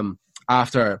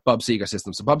 After Bob Seger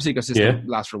system, so Bob Seger system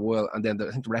lasts for a while, and then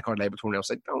I think the record label turned around and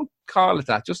said, "Don't call it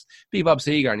that, just be Bob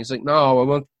Seger." And he's like, "No, I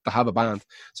want to have a band."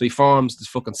 So he forms this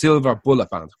fucking Silver Bullet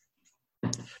Band.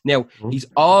 Now, he's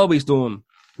always done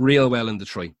real well in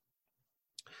Detroit.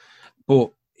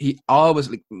 But he always,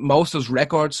 like, most of his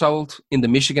records sold in the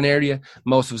Michigan area.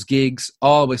 Most of his gigs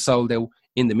always sold out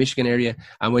in the Michigan area.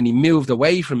 And when he moved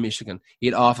away from Michigan, he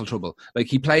had awful trouble. Like,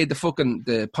 he played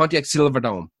the Pontiac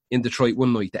Silverdome in Detroit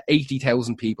one night to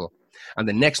 80,000 people. And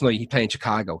the next night, he played in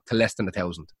Chicago to less than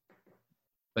 1,000.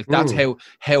 Like, that's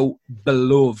how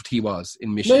beloved he was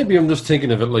in Michigan. Maybe I'm just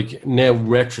thinking of it like now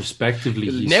retrospectively.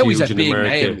 He's a big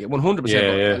name, 100%.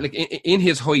 Yeah. Like in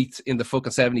his height in the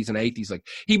fucking 70s and 80s, like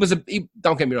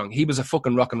don't get me wrong, he was a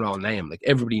fucking rock and roll name. Like,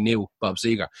 everybody knew Bob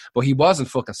Seger, but he wasn't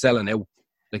fucking selling out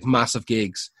like massive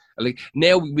gigs. Like,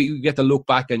 now we get to look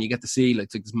back and you get to see like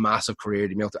this massive career,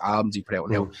 the amount of albums he put out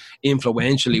and how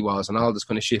influential he was and all this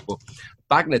kind of shit. But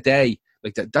back in the day,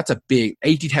 like that's a big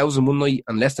 80,000 one night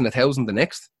and less than 1,000 the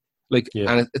next. Like,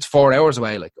 and it's 4 hours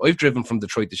away. Like, I've driven from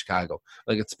Detroit to Chicago.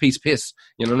 Like, it's a piece of piss.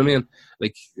 You know what I mean?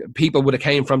 Like, people would have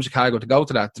came from Chicago to go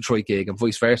to that Detroit gig and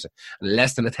vice versa. And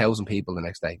less than 1,000 people the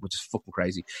next day, which is fucking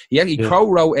crazy. He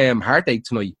co-wrote Heartache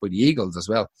Tonight by the Eagles as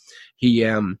well. He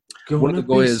one of the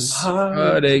guys,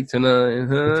 Heartache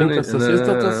Tonight. I think that's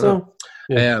that song.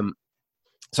 Yeah.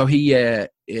 So he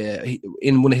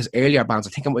in one of his earlier bands, I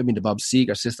think it might have been the Bob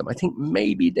Seger system. I think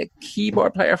maybe the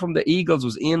keyboard player from the Eagles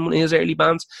was in one of his early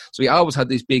bands. So he always had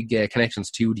these big connections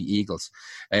to the Eagles.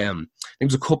 There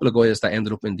was a couple of guys that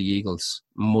ended up in the Eagles,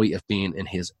 might have been in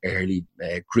his early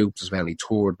groups as well. He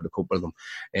toured with a couple of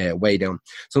them way down.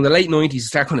 So in the late 90s, he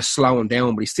started kind of slowing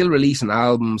down, but he's still releasing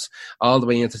albums all the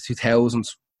way into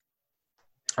 2000s.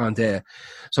 And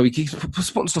so he keeps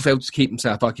putting stuff out to keep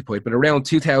himself occupied. But around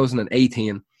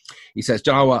 2018, he says,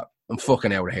 "You know what? I'm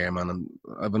fucking out of here, man.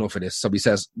 I've enough of this." So he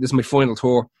says, "This is my final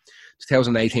tour,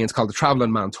 2018. It's called the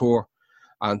Traveling Man Tour."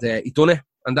 And he done it,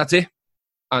 and that's it.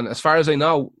 And as far as I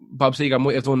know, Bob Seger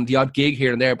might have done the odd gig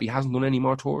here and there, but he hasn't done any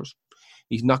more tours.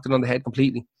 He's knocked it on the head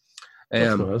completely.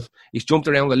 He's jumped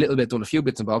around a little bit, done a few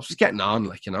bits and bobs. He's getting on,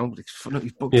 like, you know.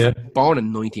 He's born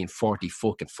in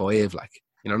 1945, like.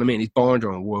 You know what I mean? He's born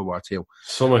during World War II.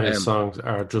 Some of his songs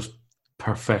are just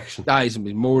perfection. He's a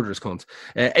murderous cunt.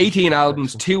 18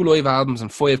 albums, 2 live albums,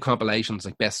 and 5 compilations,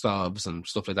 like best ofs and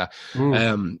stuff like that.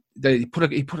 He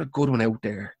put a good one out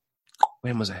there.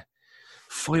 When was it?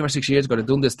 5 or 6 years ago. They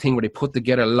done this thing where they put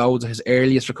together loads of his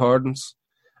earliest recordings,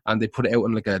 and they put it out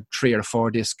on like a 3 or 4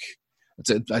 disc.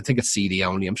 I think it's CD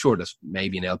only. I'm sure there's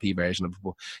maybe an LP version of it.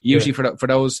 But usually for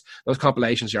those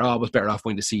compilations, you're always better off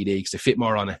buying the CD because they fit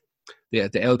more on it.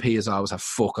 The LP is always have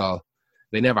fuck all.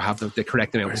 They never have the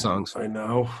correct amount of songs. I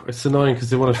know. It's annoying because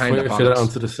they want to fit it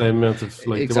onto the same amount of,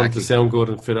 like, they want it to sound good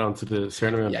and fit it onto the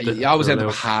certain amount. Yeah, you always end up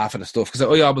with half of the stuff. Because I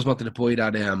always wanted to buy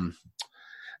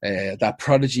that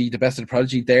Prodigy, the Best of the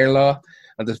Prodigy, Their Law.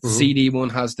 And the CD one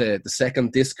has the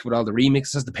second disc with all the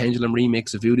remixes, the Pendulum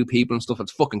remix of Voodoo People and stuff.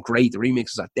 It's fucking great. The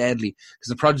remixes are deadly. Because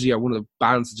the Prodigy are one of the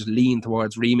bands that just lean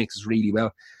towards remixes really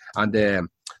well. And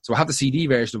so I have the CD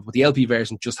version, but the LP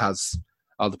version just has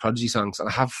all the Prodigy songs, and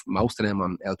I have most of them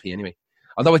on LP anyway.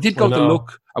 Although I did go to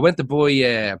look, I went to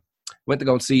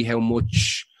go and see how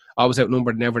much I Was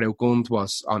Outnumbered, Never Outgunned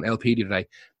was on LP the other day.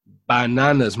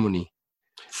 Bananas money.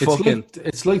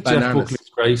 It's like Jeff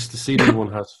Buckley's Grace. The CD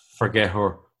one has Forget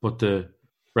Her, but the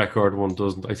record one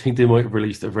doesn't. I think they might have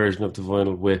released a version of the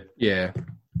vinyl with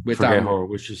Forget Her,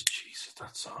 which is, Jesus,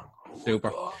 that song.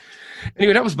 Super.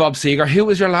 Anyway, that was Bob Seger. Who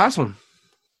was your last one?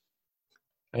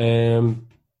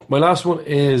 My last one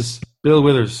is Bill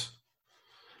Withers.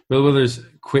 Bill Withers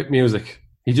quit music.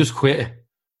 He just quit it.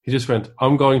 He just went,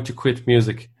 "I'm going to quit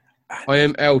music. I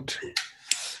am out."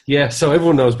 Yeah, so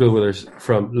everyone knows Bill Withers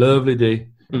from Lovely Day.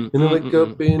 Wake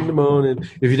up in the morning.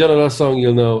 If you don't know that song,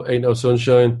 you'll know Ain't No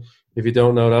Sunshine. If you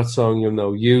don't know that song, you'll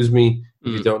know Use Me.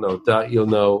 If you don't know that, you'll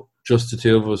know Just the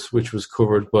Two of Us, which was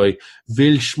covered by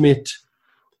Will Schmidt.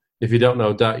 If you don't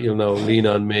know that, you'll know Lean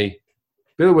on Me.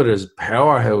 Bill Withers,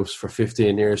 powerhouse for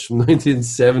 15 years, from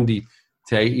 1970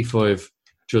 to 85.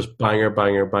 Just banger,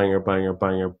 banger, banger, banger,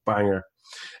 banger, banger.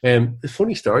 A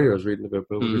funny story I was reading about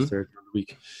Bill Withers there the other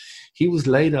week. He was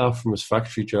laid off from his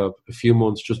factory job a few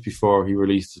months just before he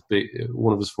released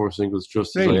one of his 4 singles,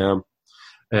 Just As I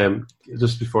Am.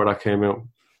 Just before that came out.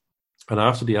 And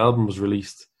after the album was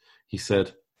released, he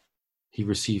said he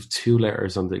received 2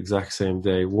 letters on the exact same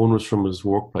day. One was from his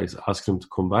workplace asking him to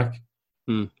come back,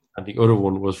 and the other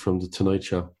one was from The Tonight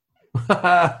Show.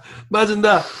 Imagine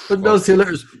that. But those 2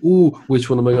 letters. Ooh, which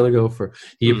one am I going to go for?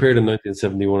 He appeared in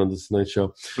 1971 on The Tonight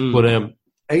Show. But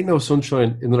Ain't No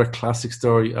Sunshine, another classic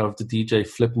story of the DJ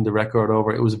flipping the record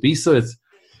over. It was a B-side.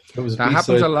 That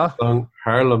happens a lot. Song,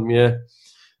 Harlem, yeah.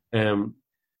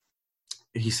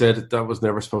 He said that was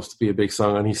never supposed to be a big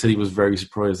song, and he said he was very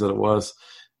surprised that it was.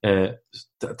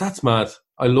 That's mad.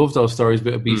 I love those stories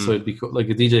about a B-side, because, like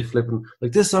a DJ flipping,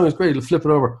 like, this song is great, it'll flip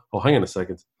it over. Oh, hang on a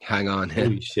second. Hang on.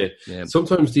 Holy shit. Yeah.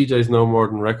 Sometimes DJs know more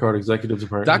than record executives,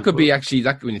 apparently. That could be actually,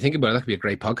 when you think about it, that could be a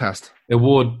great podcast. It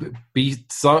would be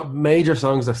major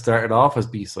songs that started off as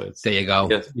B-sides. There you go.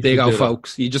 Yes, there you go,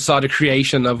 folks. You just saw the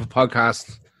creation of a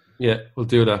podcast. Yeah, we'll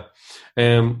do that.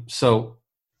 So,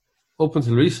 up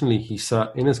until recently, he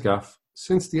sat in his gaff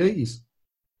since the 80s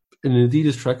in an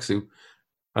Adidas tracksuit.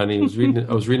 And he was reading.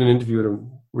 I was reading an interview with him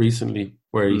recently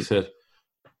where he said,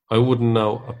 "I wouldn't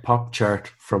know a pop chart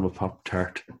from a pop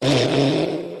tart."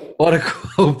 What a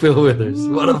quote, Bill Withers!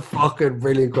 What a fucking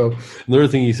brilliant quote. Another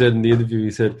thing he said in the interview,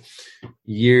 he said,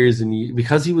 "Years and years,"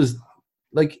 because he was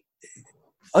like,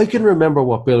 I can remember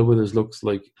what Bill Withers looks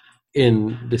like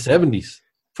in the 70s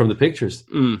from the pictures,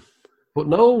 but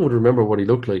no one would remember what he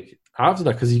looked like after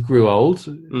that because he grew old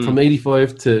from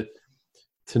 85 to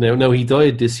now. No, he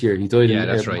died this year. He died in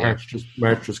March.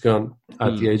 March just gone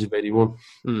at the age of 81.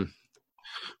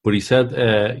 But he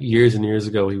said years and years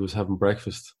ago he was having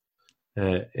breakfast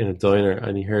in a diner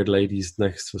and he heard Ladies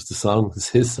Next was the song.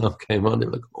 His song came on. They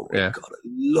were like, "Oh my God, I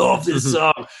love this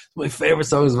song. It's my favourite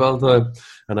songs of all time."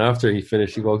 And after he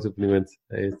finished, he walked up and he went,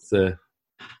 "Hey, it's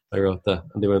I wrote that."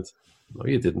 And they went, "No,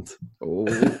 you didn't." Oh.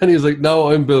 And he was like,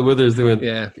 "No, I'm Bill Withers." They went,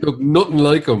 "You look nothing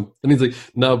like him." And he's like,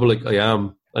 "No, but like I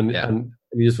am." And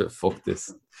he just went, "Fuck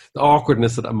this." The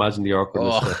awkwardness of imagine the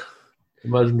awkwardness.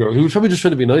 Imagine he was probably just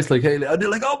trying to be nice, like, "Hey," and they're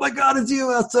like, "Oh my God, it's you!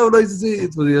 That's so nice to see you."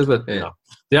 It's what he is, but no.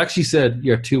 They actually said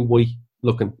you're too white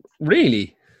looking.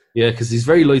 Really? Yeah, because he's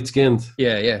very light skinned.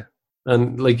 Yeah.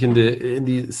 And like in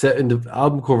the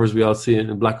album covers we all see it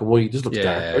in black and white, he just looks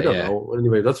dark. I don't know.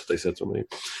 Anyway, that's what they said to me.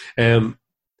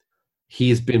 He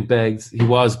has been begged. He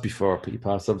was before he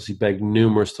passed. Obviously, begged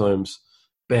numerous times.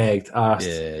 Begged, asked,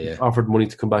 offered money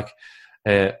to come back,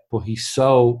 but he was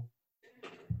so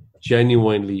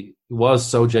genuinely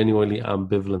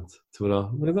ambivalent to it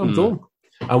all. Like, I'm done.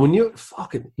 And when you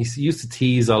he used to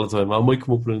tease all the time, "I might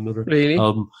come up with another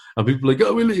album," and people are like,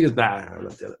 "Oh, really?" He goes, "Nah, I'm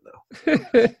not doing it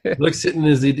now." He liked sitting in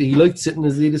his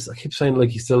Adidas. I keep saying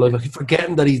like he's still alive. I keep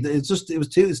forgetting that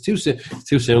it's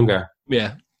too soon, Gar.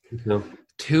 Yeah,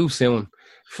 too soon.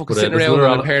 Fucking sitting around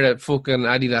with a pair of fucking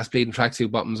Adidas bleeding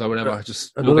tracksuit bottoms or whatever,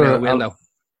 just looking out the window.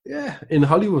 In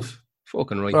Hollywood.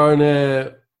 Fucking right. Or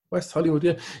in West Hollywood,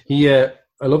 yeah.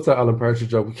 I love that Alan Partridge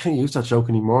joke. We can't use that joke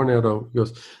anymore now, though. He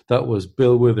goes, "That was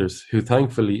Bill Withers, who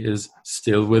thankfully is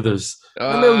still with us."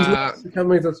 I know he's not. I can't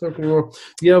make that joke anymore.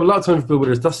 Yeah, a lot of time for Bill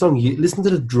Withers. That song, listen to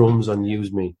the drums on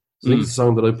Use Me. I think it's the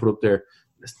song that I put up there.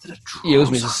 Listen to the drums. Use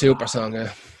Me is a super song,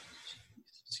 yeah.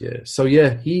 Yeah. So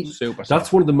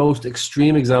that's one of the most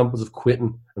extreme examples of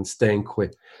quitting and staying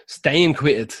quit. Staying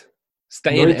quitted.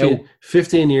 Staying out.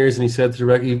 15 years, and he said to the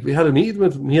record, he had a meeting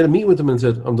with them and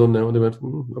said, "I'm done now." And they went,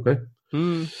 "Okay."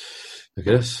 I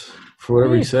guess for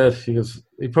whatever he said, he goes,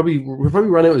 we probably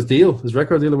ran out his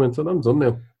record deal, and went, "I'm done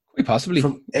now." We possibly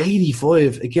from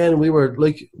 85 again. We were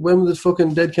like, when did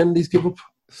fucking Dead Kennedys give up?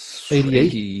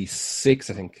 88, 86,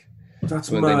 I think. That's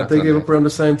mad. They gave up around the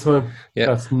same time. Yeah,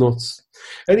 that's nuts.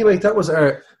 Anyway, that was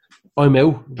our "I'm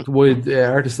Out." The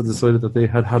artists had decided that they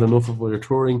had enough of either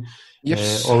touring,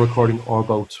 or recording, or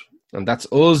both. And that's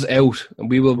us out. And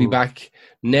we will be back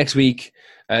next week.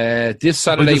 This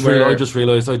Saturday, I just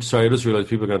realised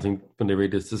people are going to think when they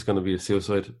read this is going to be a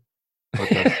suicide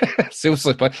podcast.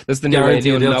 Suicide podcast. That's the new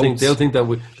radio. They'll think that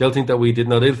we did.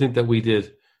 No, they'll think that we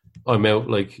did. "I'm Out,"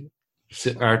 like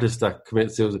artists that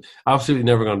commit suicide. Absolutely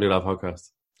never going to do that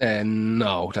podcast.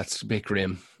 No, that's a bit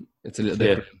grim. It's a little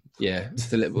bit grim. Yeah,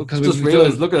 it's a little, because just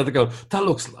realised, looking at it, go, that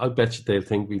looks. I bet you they'll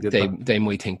think we did. They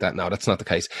might think that. No, that's not the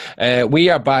case. We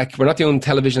are back. We're not doing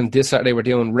television this Saturday. We're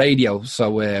doing radio.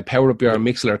 So power up your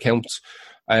Mixlr accounts.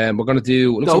 We're going to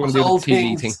do. Looks like we're going to do the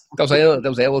TV thing.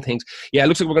 Those old things. Yeah, it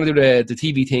looks like we're going to do the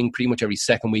TV thing pretty much every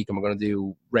second week, and we're going to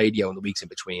do radio in the weeks in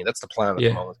between. That's the plan at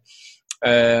the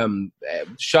moment.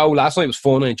 Show last night was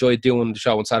fun. I enjoyed doing the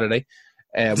show on Saturday.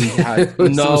 We had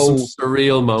some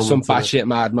surreal moments, some batshit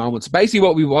mad moments. Basically,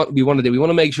 what we want to do, we want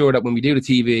to make sure that when we do the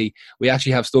TV, we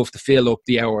actually have stuff to fill up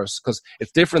the hours, because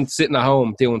it's different sitting at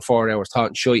home doing 4 hours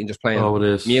talking shit and just playing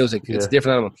music. It's a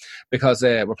different animal, because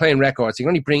we're playing records. You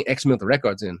can only bring X amount of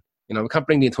records in. You know, we can't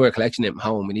bring the entire collection in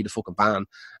home. We need a fucking band.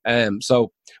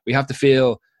 So we have to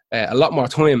fill a lot more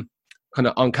time kind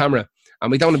of on camera,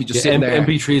 and we don't want to be just sitting there.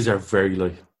 MP3s are very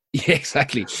light. Yeah,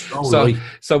 exactly.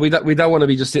 So we don't want to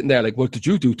be just sitting there like, what did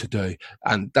you do today?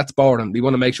 And that's boring. We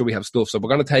want to make sure we have stuff. So we're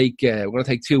going to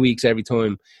take 2 weeks every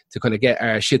time to kind of get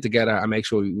our shit together and make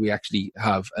sure we actually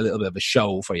have a little bit of a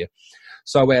show for you.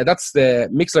 So that's the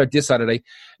Mixlr this Saturday.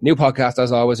 New podcast,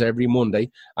 as always, every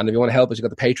Monday. And if you want to help us, you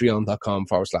got the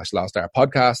patreon.com/Lost Art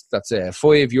Podcast. That's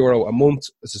 €5 a month.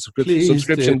 It's a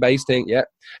subscription-based thing. Yeah.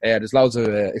 There's loads of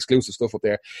exclusive stuff up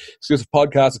there. Exclusive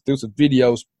podcasts, exclusive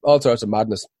videos, all sorts of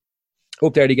madness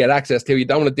up there to get access to. You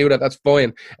don't want to do that, that's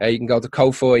fine. You can go to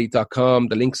ko-fi.com.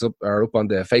 The links are up on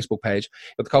the Facebook page.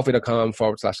 Go to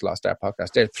ko-fi.com/Lost Art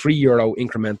Podcast. They're €3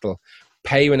 incremental.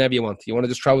 Pay whenever you want. You want to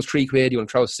just throw us £3, you want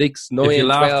to throw us 6, 9, if you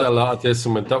 12. laughed a lot at this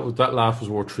and went, that laugh was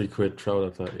worth £3, throw it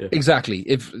at that. Yeah. Exactly.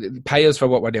 If pay us for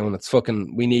what we're doing, it's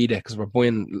fucking, we need it, because we're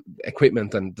buying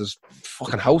equipment and there's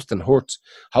fucking hosting hurts.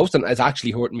 Hosting is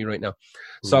actually hurting me right now.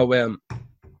 So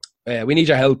we need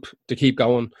your help to keep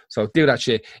going. So do that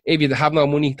shit. If you have no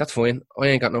money, that's fine. I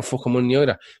ain't got no fucking money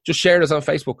either. Just share us on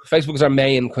Facebook. Facebook is our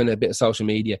main kind of bit of social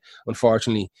media,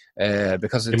 unfortunately,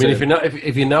 because it's,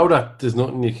 if you know that there's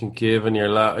nothing you can give and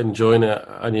you're enjoying it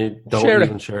and you don't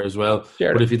even share as well.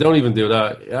 But if you don't even do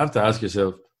that, you have to ask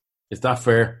yourself, is that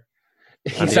fair?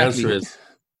 And the answer is,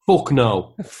 fuck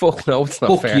no. Fuck no, it's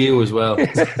not fair. Fuck you as well.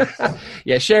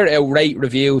 Yeah, share it out, rate,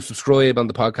 review, subscribe on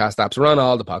the podcast apps. We're on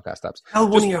all the podcast apps. Tell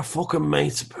one of your fucking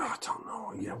mates. I don't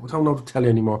know. Yeah, we don't know to tell you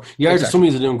anymore. Yeah, exactly. Some of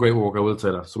you are doing great work. I will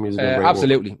say that. Some of you are doing great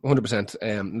absolutely, work. Absolutely,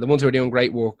 100%. The ones who are doing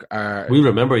great work are... We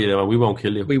remember you, and we won't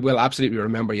kill you. We will absolutely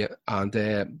remember you. And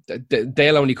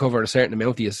they'll only cover a certain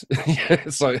amount of you.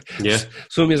 So yeah.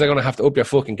 Some of you are going to have to up your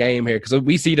fucking game here, because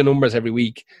we see the numbers every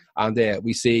week, and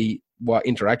we see what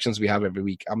interactions we have every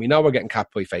week. And we know we're getting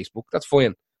capped by Facebook. That's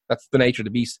fine. That's the nature of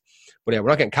the beast. But yeah, we're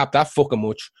not getting capped that fucking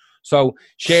much. So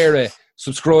share it,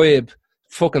 subscribe,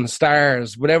 fucking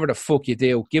stars, whatever the fuck you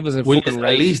do. Give us a fucking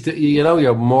rate. At least,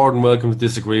 you're more than welcome to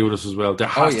disagree with us as well. There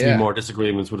has to be more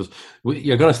disagreements with us.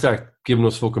 You're going to start giving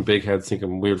us fucking big heads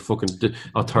thinking we're fucking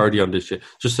authority on this shit.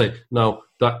 Just say, no,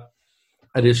 that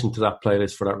addition to that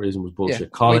playlist for that reason was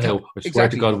bullshit. Call it out. I swear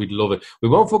to God, we'd love it. We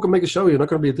won't fucking make a show. You're not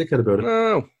going to be a dickhead about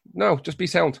it. No, just be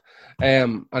sound.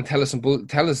 And tell us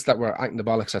that we're acting the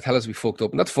bollocks, or tell us we fucked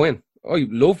up, and that's fine. I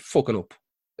love fucking up,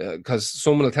 because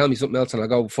someone will tell me something else and I'll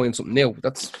go find something new.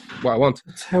 That's what I want.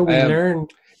 That's how we learn.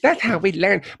 That's how we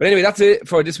learn. But anyway, that's it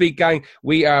for this week, gang.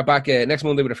 We are back next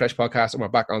Monday with a fresh podcast, and we're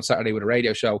back on Saturday with a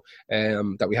radio show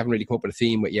that we haven't really come up with a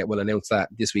theme with yet. We'll announce that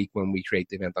this week when we create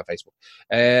the event on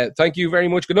Facebook. Thank you very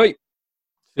much. Good night.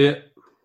 Yeah.